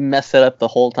 I messed that up the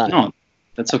whole time. No,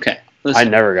 that's okay. I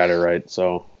never got it right,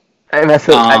 so. I messed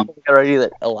it up. I think I already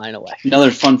that Illinois.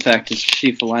 Another fun fact is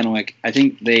Chief Illinois. I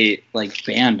think they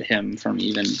banned him from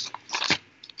even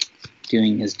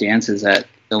doing his dances at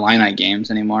Illini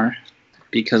games anymore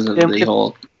because of the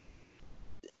whole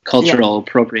cultural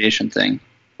appropriation thing.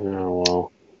 Oh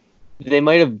well. They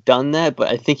might have done that, but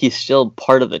I think he's still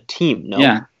part of the team. No.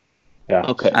 Yeah. Yeah.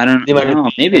 Okay. I don't They might- know.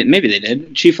 Maybe they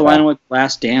did. Chief Alinowick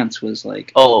Last Dance was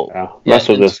like. Oh, Yeah. Mess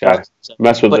with this guy.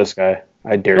 Mess with But- this guy.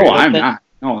 I dare No, you. I'm not.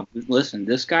 No, listen.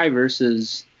 This guy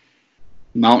versus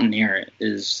Mountaineer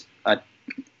is a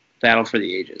battle for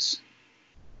the ages.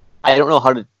 I don't know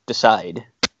how to decide.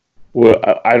 Well,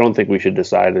 I don't think we should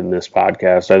decide in this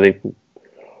podcast.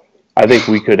 I think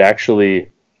we could actually.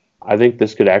 I think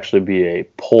this could actually be a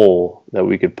poll that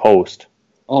we could post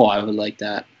Oh, I would like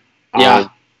that. on, Yeah.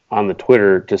 on the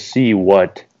Twitter to see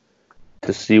what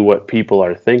people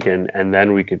are thinking, and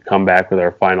then we could come back with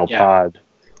our final Yeah. pod.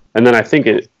 And then I think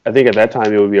at that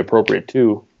time it would be appropriate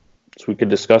too, so we could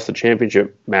discuss the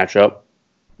championship matchup,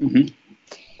 hmm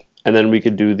and then we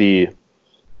could do the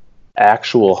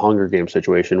actual Hunger Games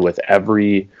situation with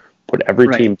put every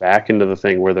Right. team back into the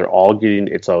thing where they're all getting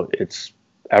it's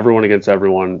everyone against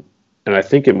everyone, and I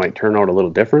think it might turn out a little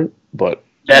different, but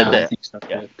Yeah, That- I think so.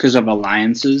 yeah. Because of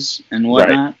alliances and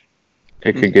whatnot.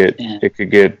 it could get Yeah. it could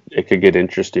get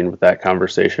interesting with that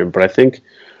conversation. But I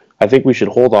think we should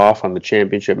hold off on the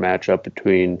championship matchup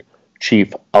between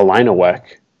Chief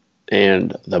Alinowick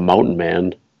and the Mountain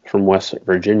Man from West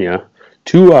Virginia.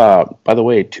 By the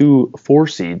way, 2 4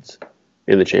 seeds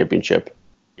in the championship.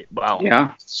 Wow.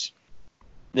 Yeah.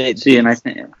 The See, and I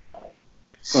think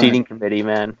seating committee,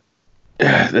 man.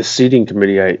 The seating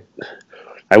committee,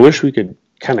 I wish we could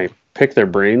kind of pick their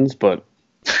brains, but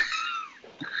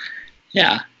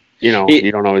yeah, you know, It-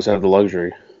 you don't always have the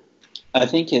luxury. I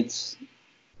think it's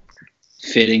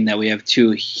fitting that we have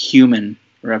 2 human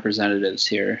representatives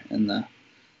here in the.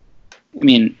 I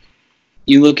mean,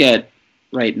 you look at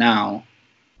right now,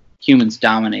 humans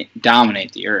dominate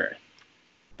the earth,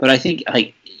 but I think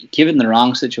like given the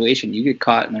wrong situation, you get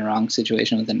caught in the wrong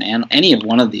situation with any of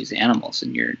one of these animals,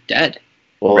 and you're dead.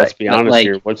 Well, let's be But, honest like,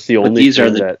 here. What's the but only these are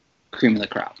thing the- that Cream of the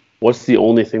crop. what's the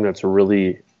only thing that's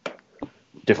really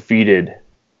defeated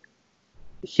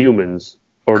humans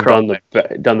or done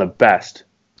the best?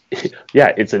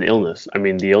 Yeah, it's an illness. I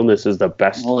mean, the illness is the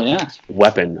best Oh yeah,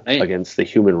 weapon Right. against the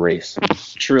human race.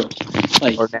 true.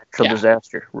 Like Or natural Yeah.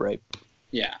 disaster, right?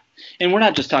 yeah, and we're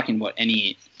not just talking about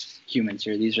any humans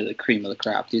here. These are the cream of the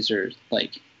crop. These are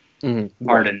like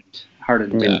hardened.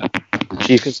 Yeah.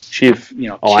 Chief You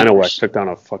know, Alinowick killers. took down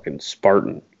a fucking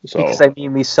Spartan. So Because I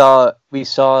mean, we saw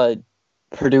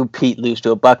Purdue Pete lose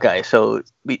to a Buckeye, so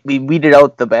we weeded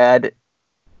out the bad.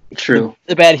 True.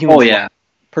 The bad humans. Oh yeah,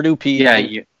 Purdue Pete. yeah.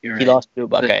 You're right. he lost to a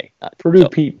Buckeye. Purdue So-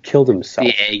 Pete killed himself.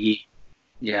 The Aggie.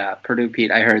 Yeah, Purdue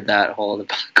Pete. I heard that whole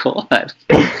debacle.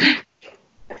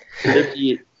 Purdue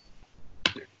Pete,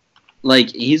 like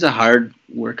he's a hard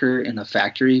worker in the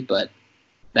factory, but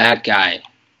that guy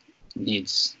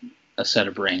needs a set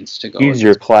of brains to go. He's with.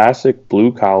 your classic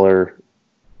blue collar,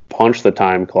 punch the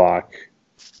time clock.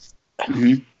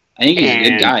 Mhm. I think he's a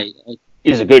good And- guy. Like,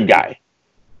 He's a good guy.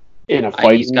 In a He's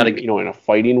fighting, gotta- in a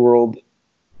fighting world,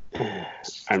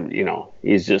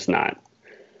 he's just not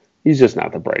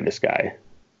the brightest guy.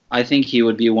 I think he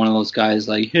would be one of those guys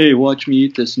like, hey, watch me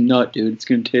eat this nut, dude. It's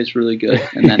gonna taste really good.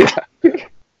 And then,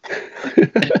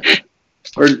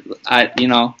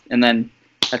 and then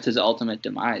that's his ultimate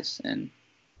demise. And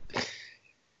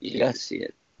you Yeah. can see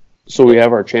it. So we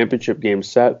have our championship game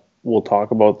set. We'll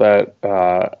talk about that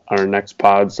on our next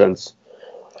pod, since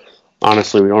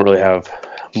honestly we don't really have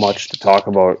much to talk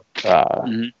about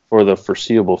Mhm. for the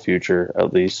foreseeable future,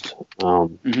 at least.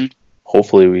 Mhm.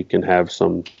 Hopefully we can have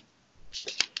some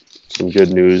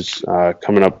good news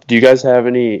coming up. Do you guys have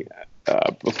any,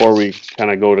 before we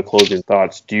kind of go to closing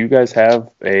thoughts, do you guys have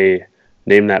a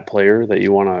name that player that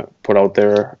you want to put out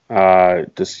there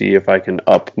to see if I can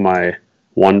up my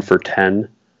 1 for 10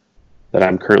 that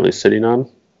I'm currently sitting on?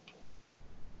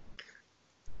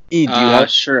 E, do you have?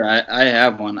 Sure, I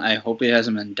have one. I hope it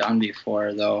hasn't been done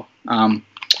before, though.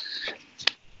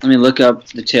 Let me look up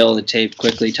the tail of the tape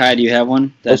quickly. Ty, do you have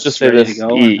one? Let's just say ready this, to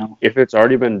go, or E, no? if it's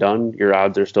already been done, your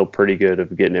odds are still pretty good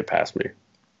of getting it past me.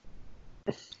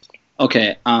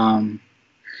 Okay.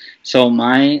 So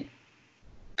my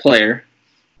player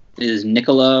is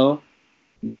Nikola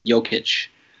Jokic.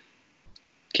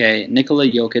 Okay, Nikola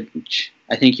Jokic.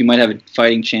 I think you might have a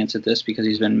fighting chance at this because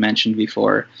he's been mentioned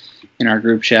before in our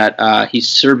group chat. He's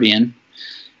Serbian,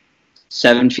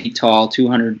 7 feet tall,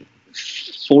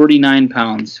 249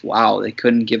 pounds. Wow, they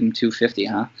couldn't give him 250,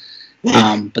 huh?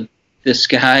 But this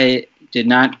guy did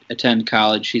not attend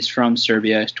college. He's from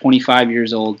Serbia. He's 25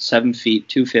 years old, 7 feet,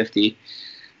 250.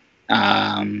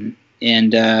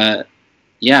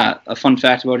 Yeah, a fun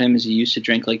fact about him is he used to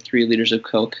drink like 3 liters of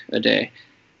Coke a day.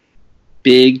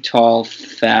 Big, tall,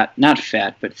 fat, not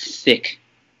fat, but thick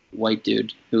white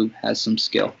dude who has some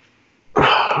skill.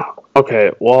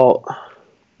 Okay, well,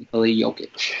 Nikola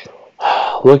Jokic.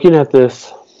 looking at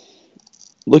this,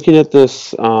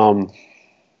 I'm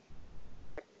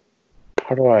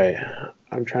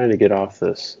trying to get off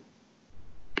this.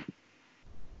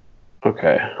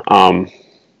 Okay.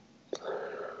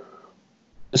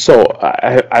 So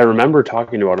I remember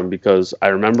talking about him because I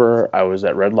remember I was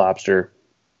at Red Lobster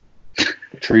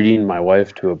treating my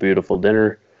wife to a beautiful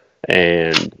dinner,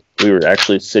 and we were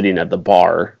actually sitting at the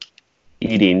bar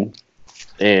eating,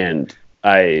 and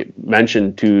I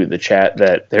mentioned to the chat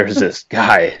that there's this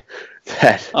guy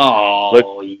that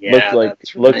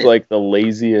looked like the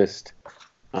laziest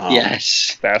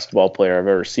yes. basketball player I've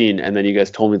ever seen, and then you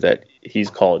guys told me that he's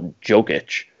called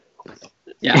Jokic.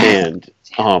 Yeah. And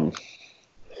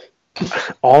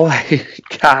all I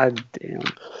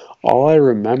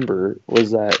remember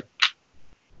was that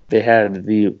they had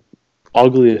the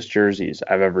ugliest jerseys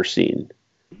I've ever seen.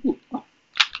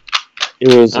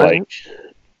 It was like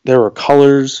there were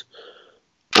colors.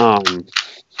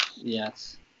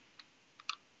 Yes.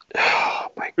 Oh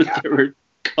my god. There were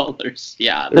colors.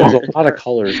 Yeah. There was a lot of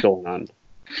colors going on.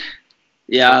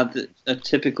 Yeah,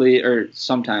 typically, or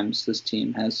sometimes, this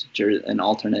team has an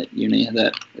alternate uni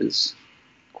that is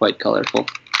quite colorful.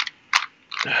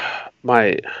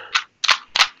 My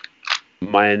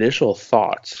initial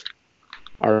thoughts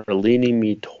are leaning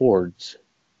me towards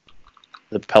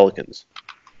the Pelicans.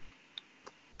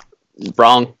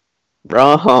 Wrong.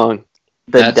 The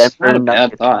That's Denver not a bad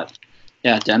Nuggets. thought.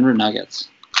 Yeah, Denver Nuggets.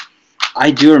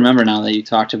 I do remember now that you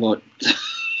talked about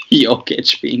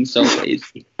Jokic being so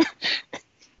lazy.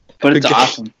 But it's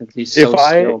awesome because he's so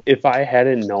skilled. If I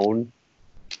hadn't known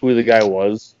who the guy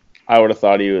was, I would have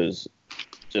thought he was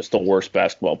just the worst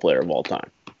basketball player of all time.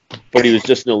 But he was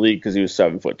just in the league because he was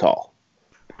 7 foot tall.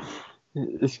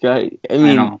 This guy, I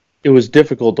know. It was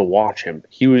difficult to watch him.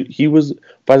 He was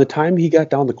by the time he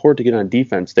got down the court to get on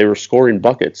defense, they were scoring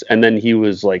buckets, and then he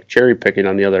was like cherry picking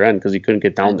on the other end because he couldn't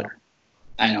get down there.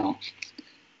 I know.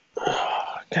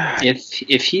 Oh, God.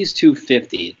 If he's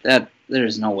 250,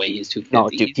 there's no way he's 250. No,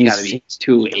 dude, he's got to be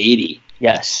 280.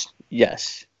 Yes.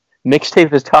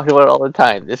 Mixtape is talking about it all the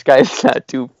time. This guy's not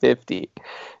 250.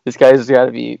 This guy's got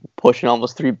to be pushing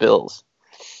almost 3 bills.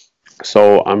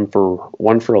 So I'm for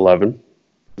 1 for 11.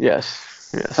 Yes.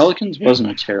 Pelicans wasn't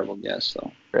a terrible guess,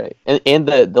 though. Right. And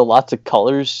the lots of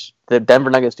colors. The Denver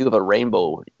Nuggets do have a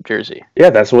rainbow jersey.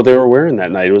 Yeah, that's what they were wearing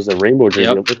that night. It was the rainbow jersey.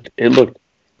 Yep. It looked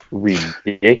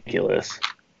ridiculous.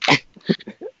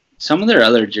 Some of their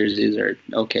other jerseys are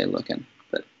okay looking,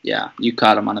 but yeah, you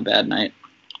caught them on a bad night.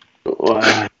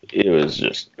 It was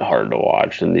just hard to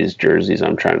watch. And these jerseys,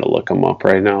 I'm trying to look them up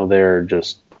right now. They're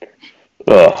just,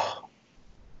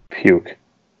 puke.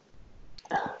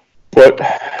 But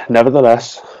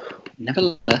nevertheless,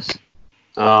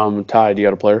 Ty, do you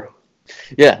got a player?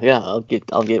 Yeah. I'll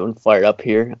get one fired up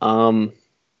here.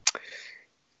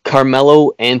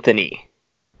 Carmelo Anthony.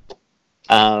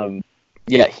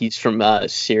 Yeah, he's from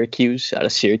Syracuse, out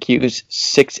of Syracuse.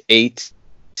 6'8",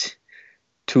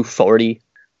 240.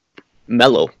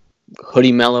 Mellow,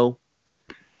 hoodie mellow.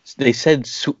 They said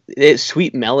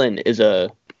Sweet Melon is a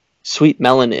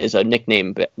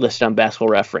nickname listed on Basketball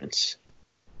Reference.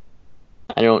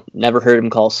 I never heard him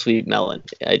called Sweet Melon.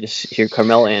 I just hear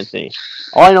Carmelo Anthony.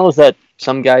 All I know is that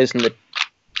some guys in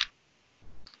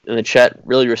the chat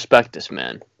really respect this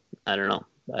man. I don't know.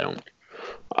 I don't.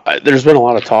 There's been a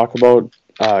lot of talk about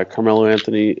Carmelo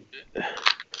Anthony.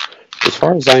 As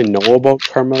far as I know about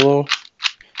Carmelo,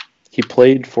 he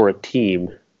played for a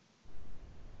team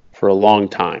for a long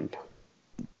time.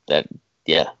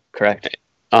 Correct.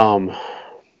 I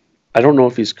don't know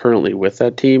if he's currently with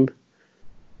that team.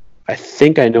 I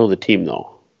think I know the team,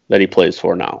 though, that he plays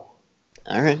for now.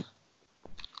 All right.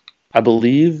 I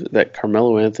believe that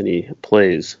Carmelo Anthony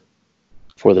plays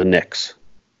for the Knicks.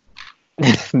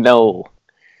 No.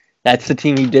 That's the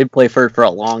team he did play for a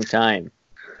long time.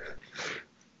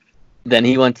 Then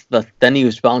he then he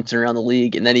was bouncing around the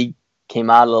league, and then he came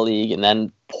out of the league, and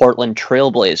then Portland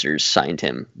Trailblazers signed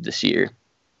him this year.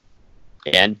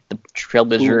 And the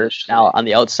Trailblazers are now on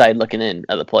the outside looking in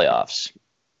at the playoffs.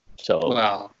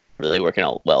 So really working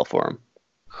out well for him.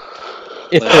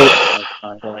 If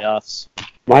they're playoffs.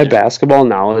 My basketball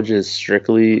knowledge is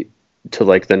strictly to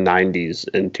like the 90s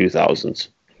and 2000s.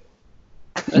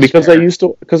 Because fair. I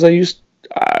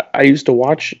used to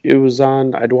watch. It was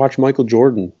on. I'd watch Michael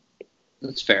Jordan.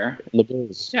 That's fair. And the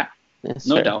Bulls. Yeah, that's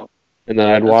no fair. doubt. And then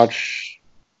I'd watch.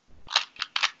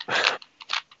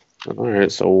 All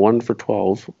right, so 1 for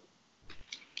 12.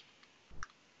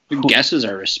 Your guesses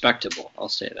are respectable. I'll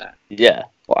say that. Yeah.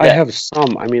 Well, I have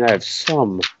some. I have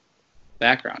some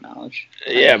background knowledge.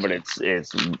 Yeah, but it's.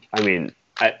 I mean,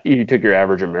 You took your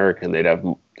average American, they'd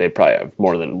probably have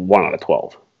more than 1 out of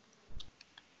 12.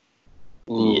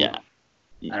 Ooh, Yeah.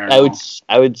 I don't know.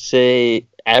 I would say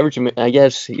average. I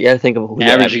guess you got to think of who the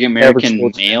Average American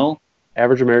sports- male?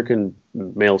 Average American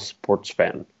male sports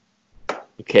fan.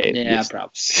 Okay. Yeah, yes.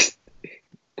 probably.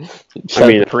 I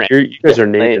mean, you guys are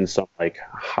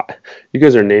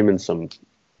naming some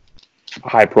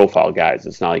high profile guys.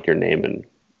 It's not like you're naming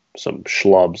some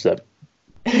schlubs that.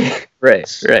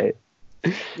 Right.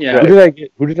 Yeah.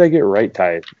 Who did I get right,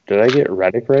 Ty? Did I get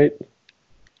Reddick right?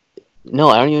 No,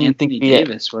 I don't even Anthony think.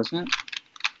 Davis, wasn't it?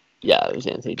 Yeah, it was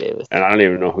Anthony Davis. And I don't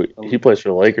even know who he plays for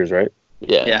the Lakers, right?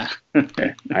 Yeah.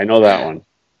 Yeah. I know that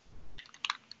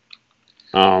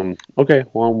one. Okay,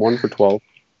 well, I'm 1 for 12.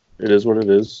 It is what it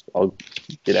is. I'll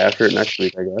get after it next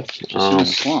week, I guess. Just in a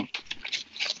slump.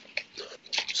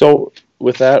 So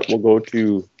with that, we'll go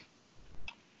to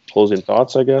closing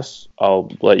thoughts, I guess.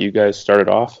 I'll let you guys start it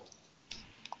off.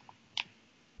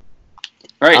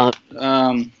 All right.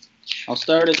 I'll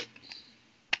start it.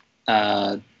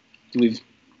 We've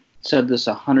said this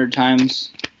 100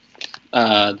 times.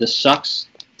 This sucks.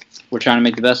 We're trying to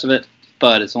make the best of it,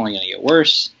 but it's only going to get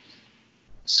worse.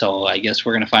 So I guess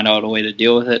we're going to find out a way to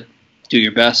deal with it. Do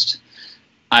your best.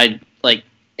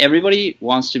 Everybody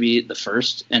wants to be the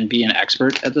first and be an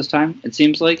expert at this time, it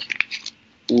seems like,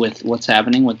 with what's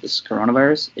happening with this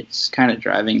coronavirus. It's kind of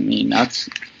driving me nuts.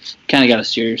 Kind of got to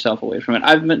steer yourself away from it.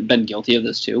 I've been guilty of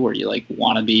this too, where you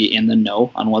want to be in the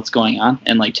know on what's going on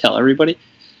and tell everybody.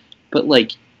 But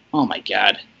oh my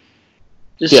God,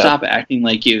 just stop acting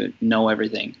like you know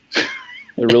everything.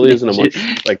 There really isn't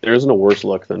there isn't a worse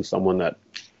look than someone that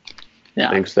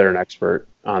thinks they're an expert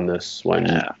on this when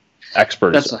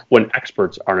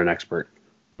experts aren't an expert.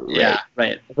 Right? Yeah,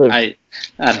 right. I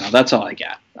don't know. That's all I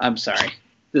got. I'm sorry.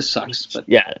 This sucks, but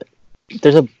yeah,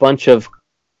 there's a bunch of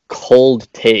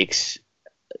cold takes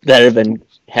that have been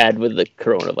had with the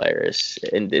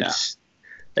coronavirus, and it's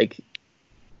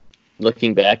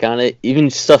looking back on it, even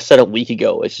stuff said a week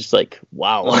ago, it's just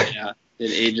wow. Oh, yeah,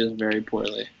 it ages very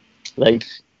poorly.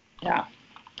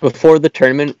 Before the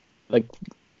tournament, what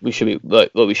we should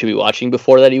be watching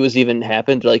before that even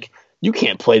happened, you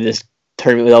can't play this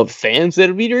tournament without fans.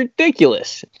 That'd be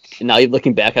ridiculous. And now you're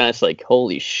looking back on it, it's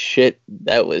holy shit,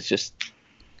 that was just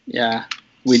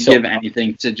we'd give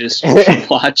anything to just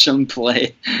watch them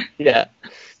play. Yeah.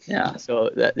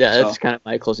 So that's So- kind of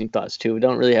my closing thoughts too. We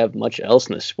don't really have much else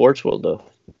in the sports world to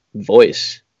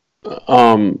voice.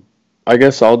 I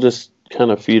guess I'll just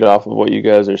kind of feed off of what you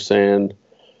guys are saying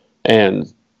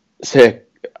and say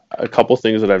a couple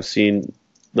things that I've seen.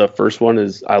 The first one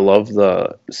is I love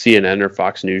the CNN or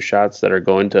Fox News shots that are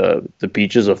going to the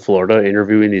beaches of Florida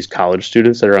interviewing these college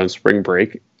students that are on spring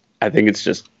break. I think it's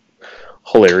just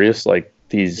hilarious.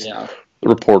 These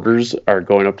reporters are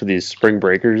going up to these spring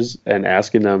breakers and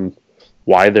asking them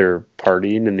why they're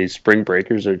partying, and these spring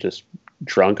breakers are just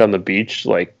drunk on the beach.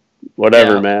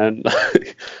 Whatever, man.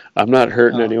 I'm not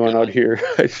hurting anyone out here.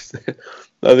 I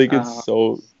think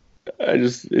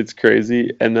it's it's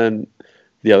crazy. And then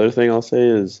the other thing I'll say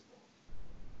is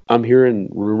I'm hearing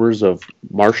rumors of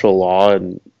martial law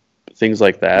and things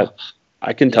like that.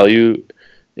 I can tell you,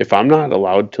 if I'm not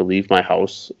allowed to leave my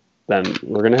house, then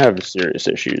we're going to have serious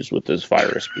issues with this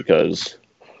virus, because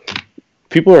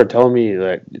people are telling me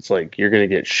that it's you're going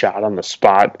to get shot on the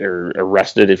spot or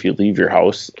arrested if you leave your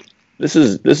house.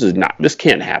 This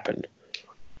can't happen.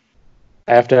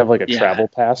 I have to have a travel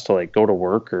pass to go to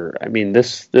work, or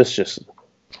this just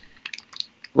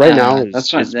right now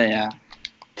is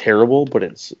terrible, but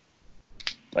it's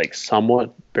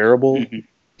somewhat bearable.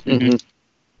 Mm-hmm.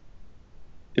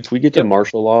 If we get to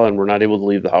martial law and we're not able to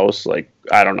leave the house,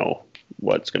 I don't know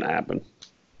what's going to happen.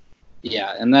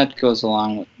 Yeah, and that goes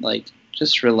along with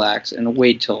just relax and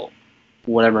wait till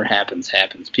whatever happens.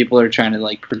 People are trying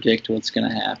to predict what's going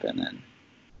to happen, and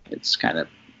it's kind of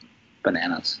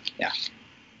bananas. Yeah.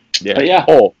 But yeah.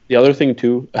 Oh, the other thing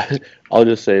too, I'll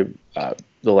just say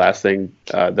the last thing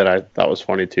that I thought was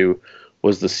funny too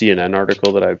was the CNN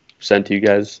article that I sent to you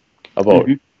guys about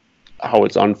how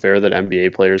it's unfair that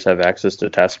NBA players have access to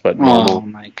tests, but normal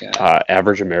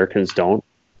average Americans don't.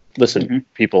 Listen,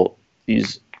 people,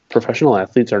 these professional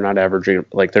athletes are not averaging,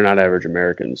 they're not average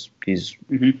Americans.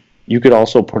 You could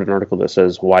also put an article that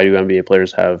says, why do NBA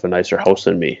players have a nicer house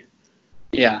than me?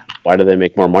 Yeah. Why do they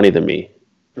make more money than me?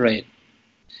 Right.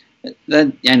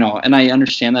 That I know, and I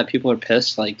understand that people are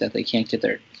pissed that they can't get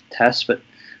their tests, but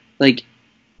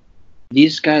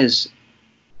these guys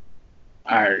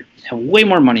have way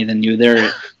more money than you.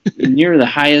 They're near the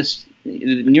highest,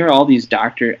 near all these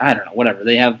doctors. I don't know, whatever.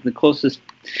 They have the closest.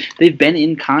 They've been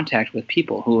in contact with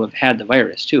people who have had the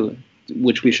virus too.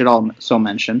 which we should also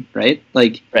mention, right?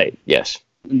 Like Right. Yes.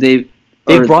 they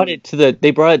Brought it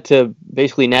to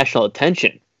basically national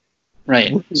attention.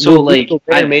 right. So like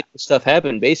I made this stuff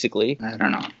happen basically. I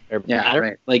don't know. Or- Yeah,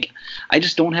 right. Like, I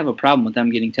just don't have a problem with them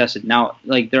getting tested. Now,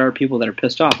 like, there are people that are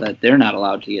pissed off that they're not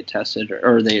allowed to get tested,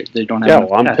 or they don't have. Yeah, enough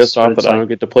well, I'm tests, pissed but off it's that I like- don't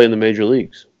get to play in the major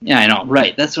leagues. Yeah, I know.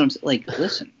 Right. That's what I'm saying. Like,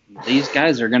 listen, these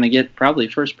guys are going to get probably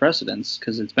first precedence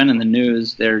because it's been in the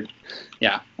news.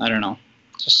 Yeah, I don't know.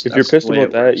 Just, If you're that's the pissed way about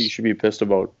it that, works. you should be pissed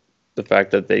about the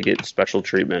fact that they get special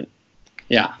treatment.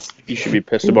 Yeah. You should be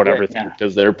pissed about everything Yeah.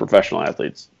 because they're professional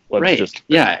athletes. Let's Right. just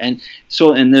Yeah, and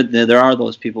there are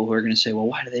those people who are going to say, "Well,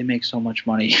 why do they make so much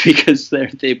money?" Because they're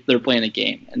playing a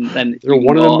game, and then they're you can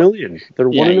one in go- a million. They're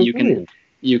Yeah, one in a you can- million.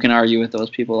 You can argue with those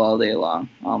people all day long.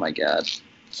 Oh my god.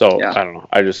 So Yeah. I don't know.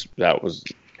 That was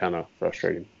kind of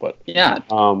frustrating, but Yeah.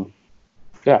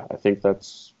 yeah, I think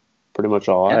that's pretty much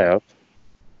all I have.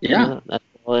 Yeah. That's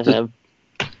all I have.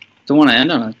 Don't want to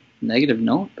end on a negative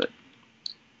note, but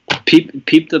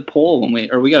peep the poll when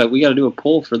we gotta do a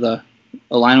poll for the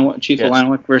Chief Yes.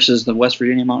 Illinois versus the West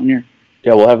Virginia Mountaineer.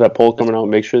 Yeah, we'll have that poll coming out.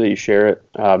 Make sure that you share it.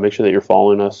 Make sure that you're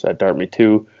following us at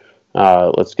DartMe2.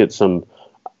 Let's get some.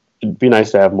 It'd be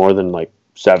nice to have more than like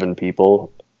 7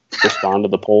 people respond to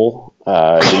the poll.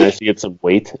 It'd be nice to get some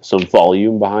weight, some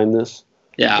volume behind this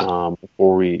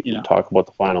before we talk about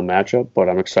the final matchup. But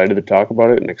I'm excited to talk about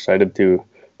it and excited to.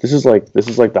 This is like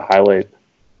the highlight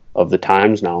of the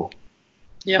times now.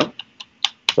 Yep.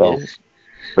 So,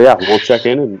 but yeah, we'll check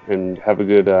in and have a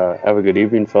good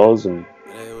evening, fellas, and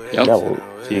Yep. yeah, we'll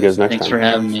see you guys next Thanks time. for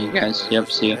having me, you guys. Yep.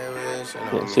 See ya.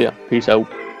 Yeah, see ya. Peace out.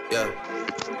 Yeah.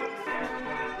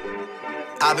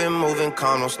 I've been moving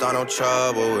calm, don't start no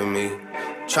trouble with me.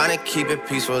 Trying to keep it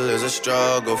peaceful is a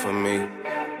struggle for me.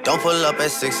 Don't pull up at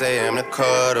 6 a.m. to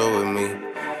cuddle with me.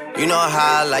 You know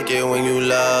how I like it when you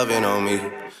loving on me.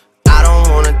 I don't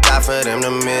wanna die for them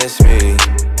to miss me.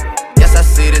 Yes, I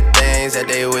see the things that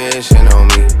they wishing on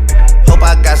me. Hope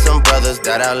I got some brothers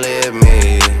that outlive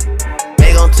me.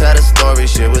 They gon' tell the story,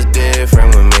 shit was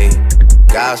different with me.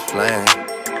 God's plan,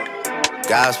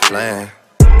 God's plan.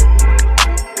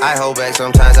 I hold back,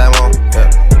 sometimes I won't, yeah.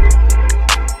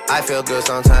 I feel good,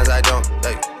 sometimes I don't,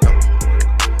 like, no.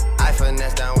 I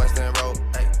finesse down Western Road.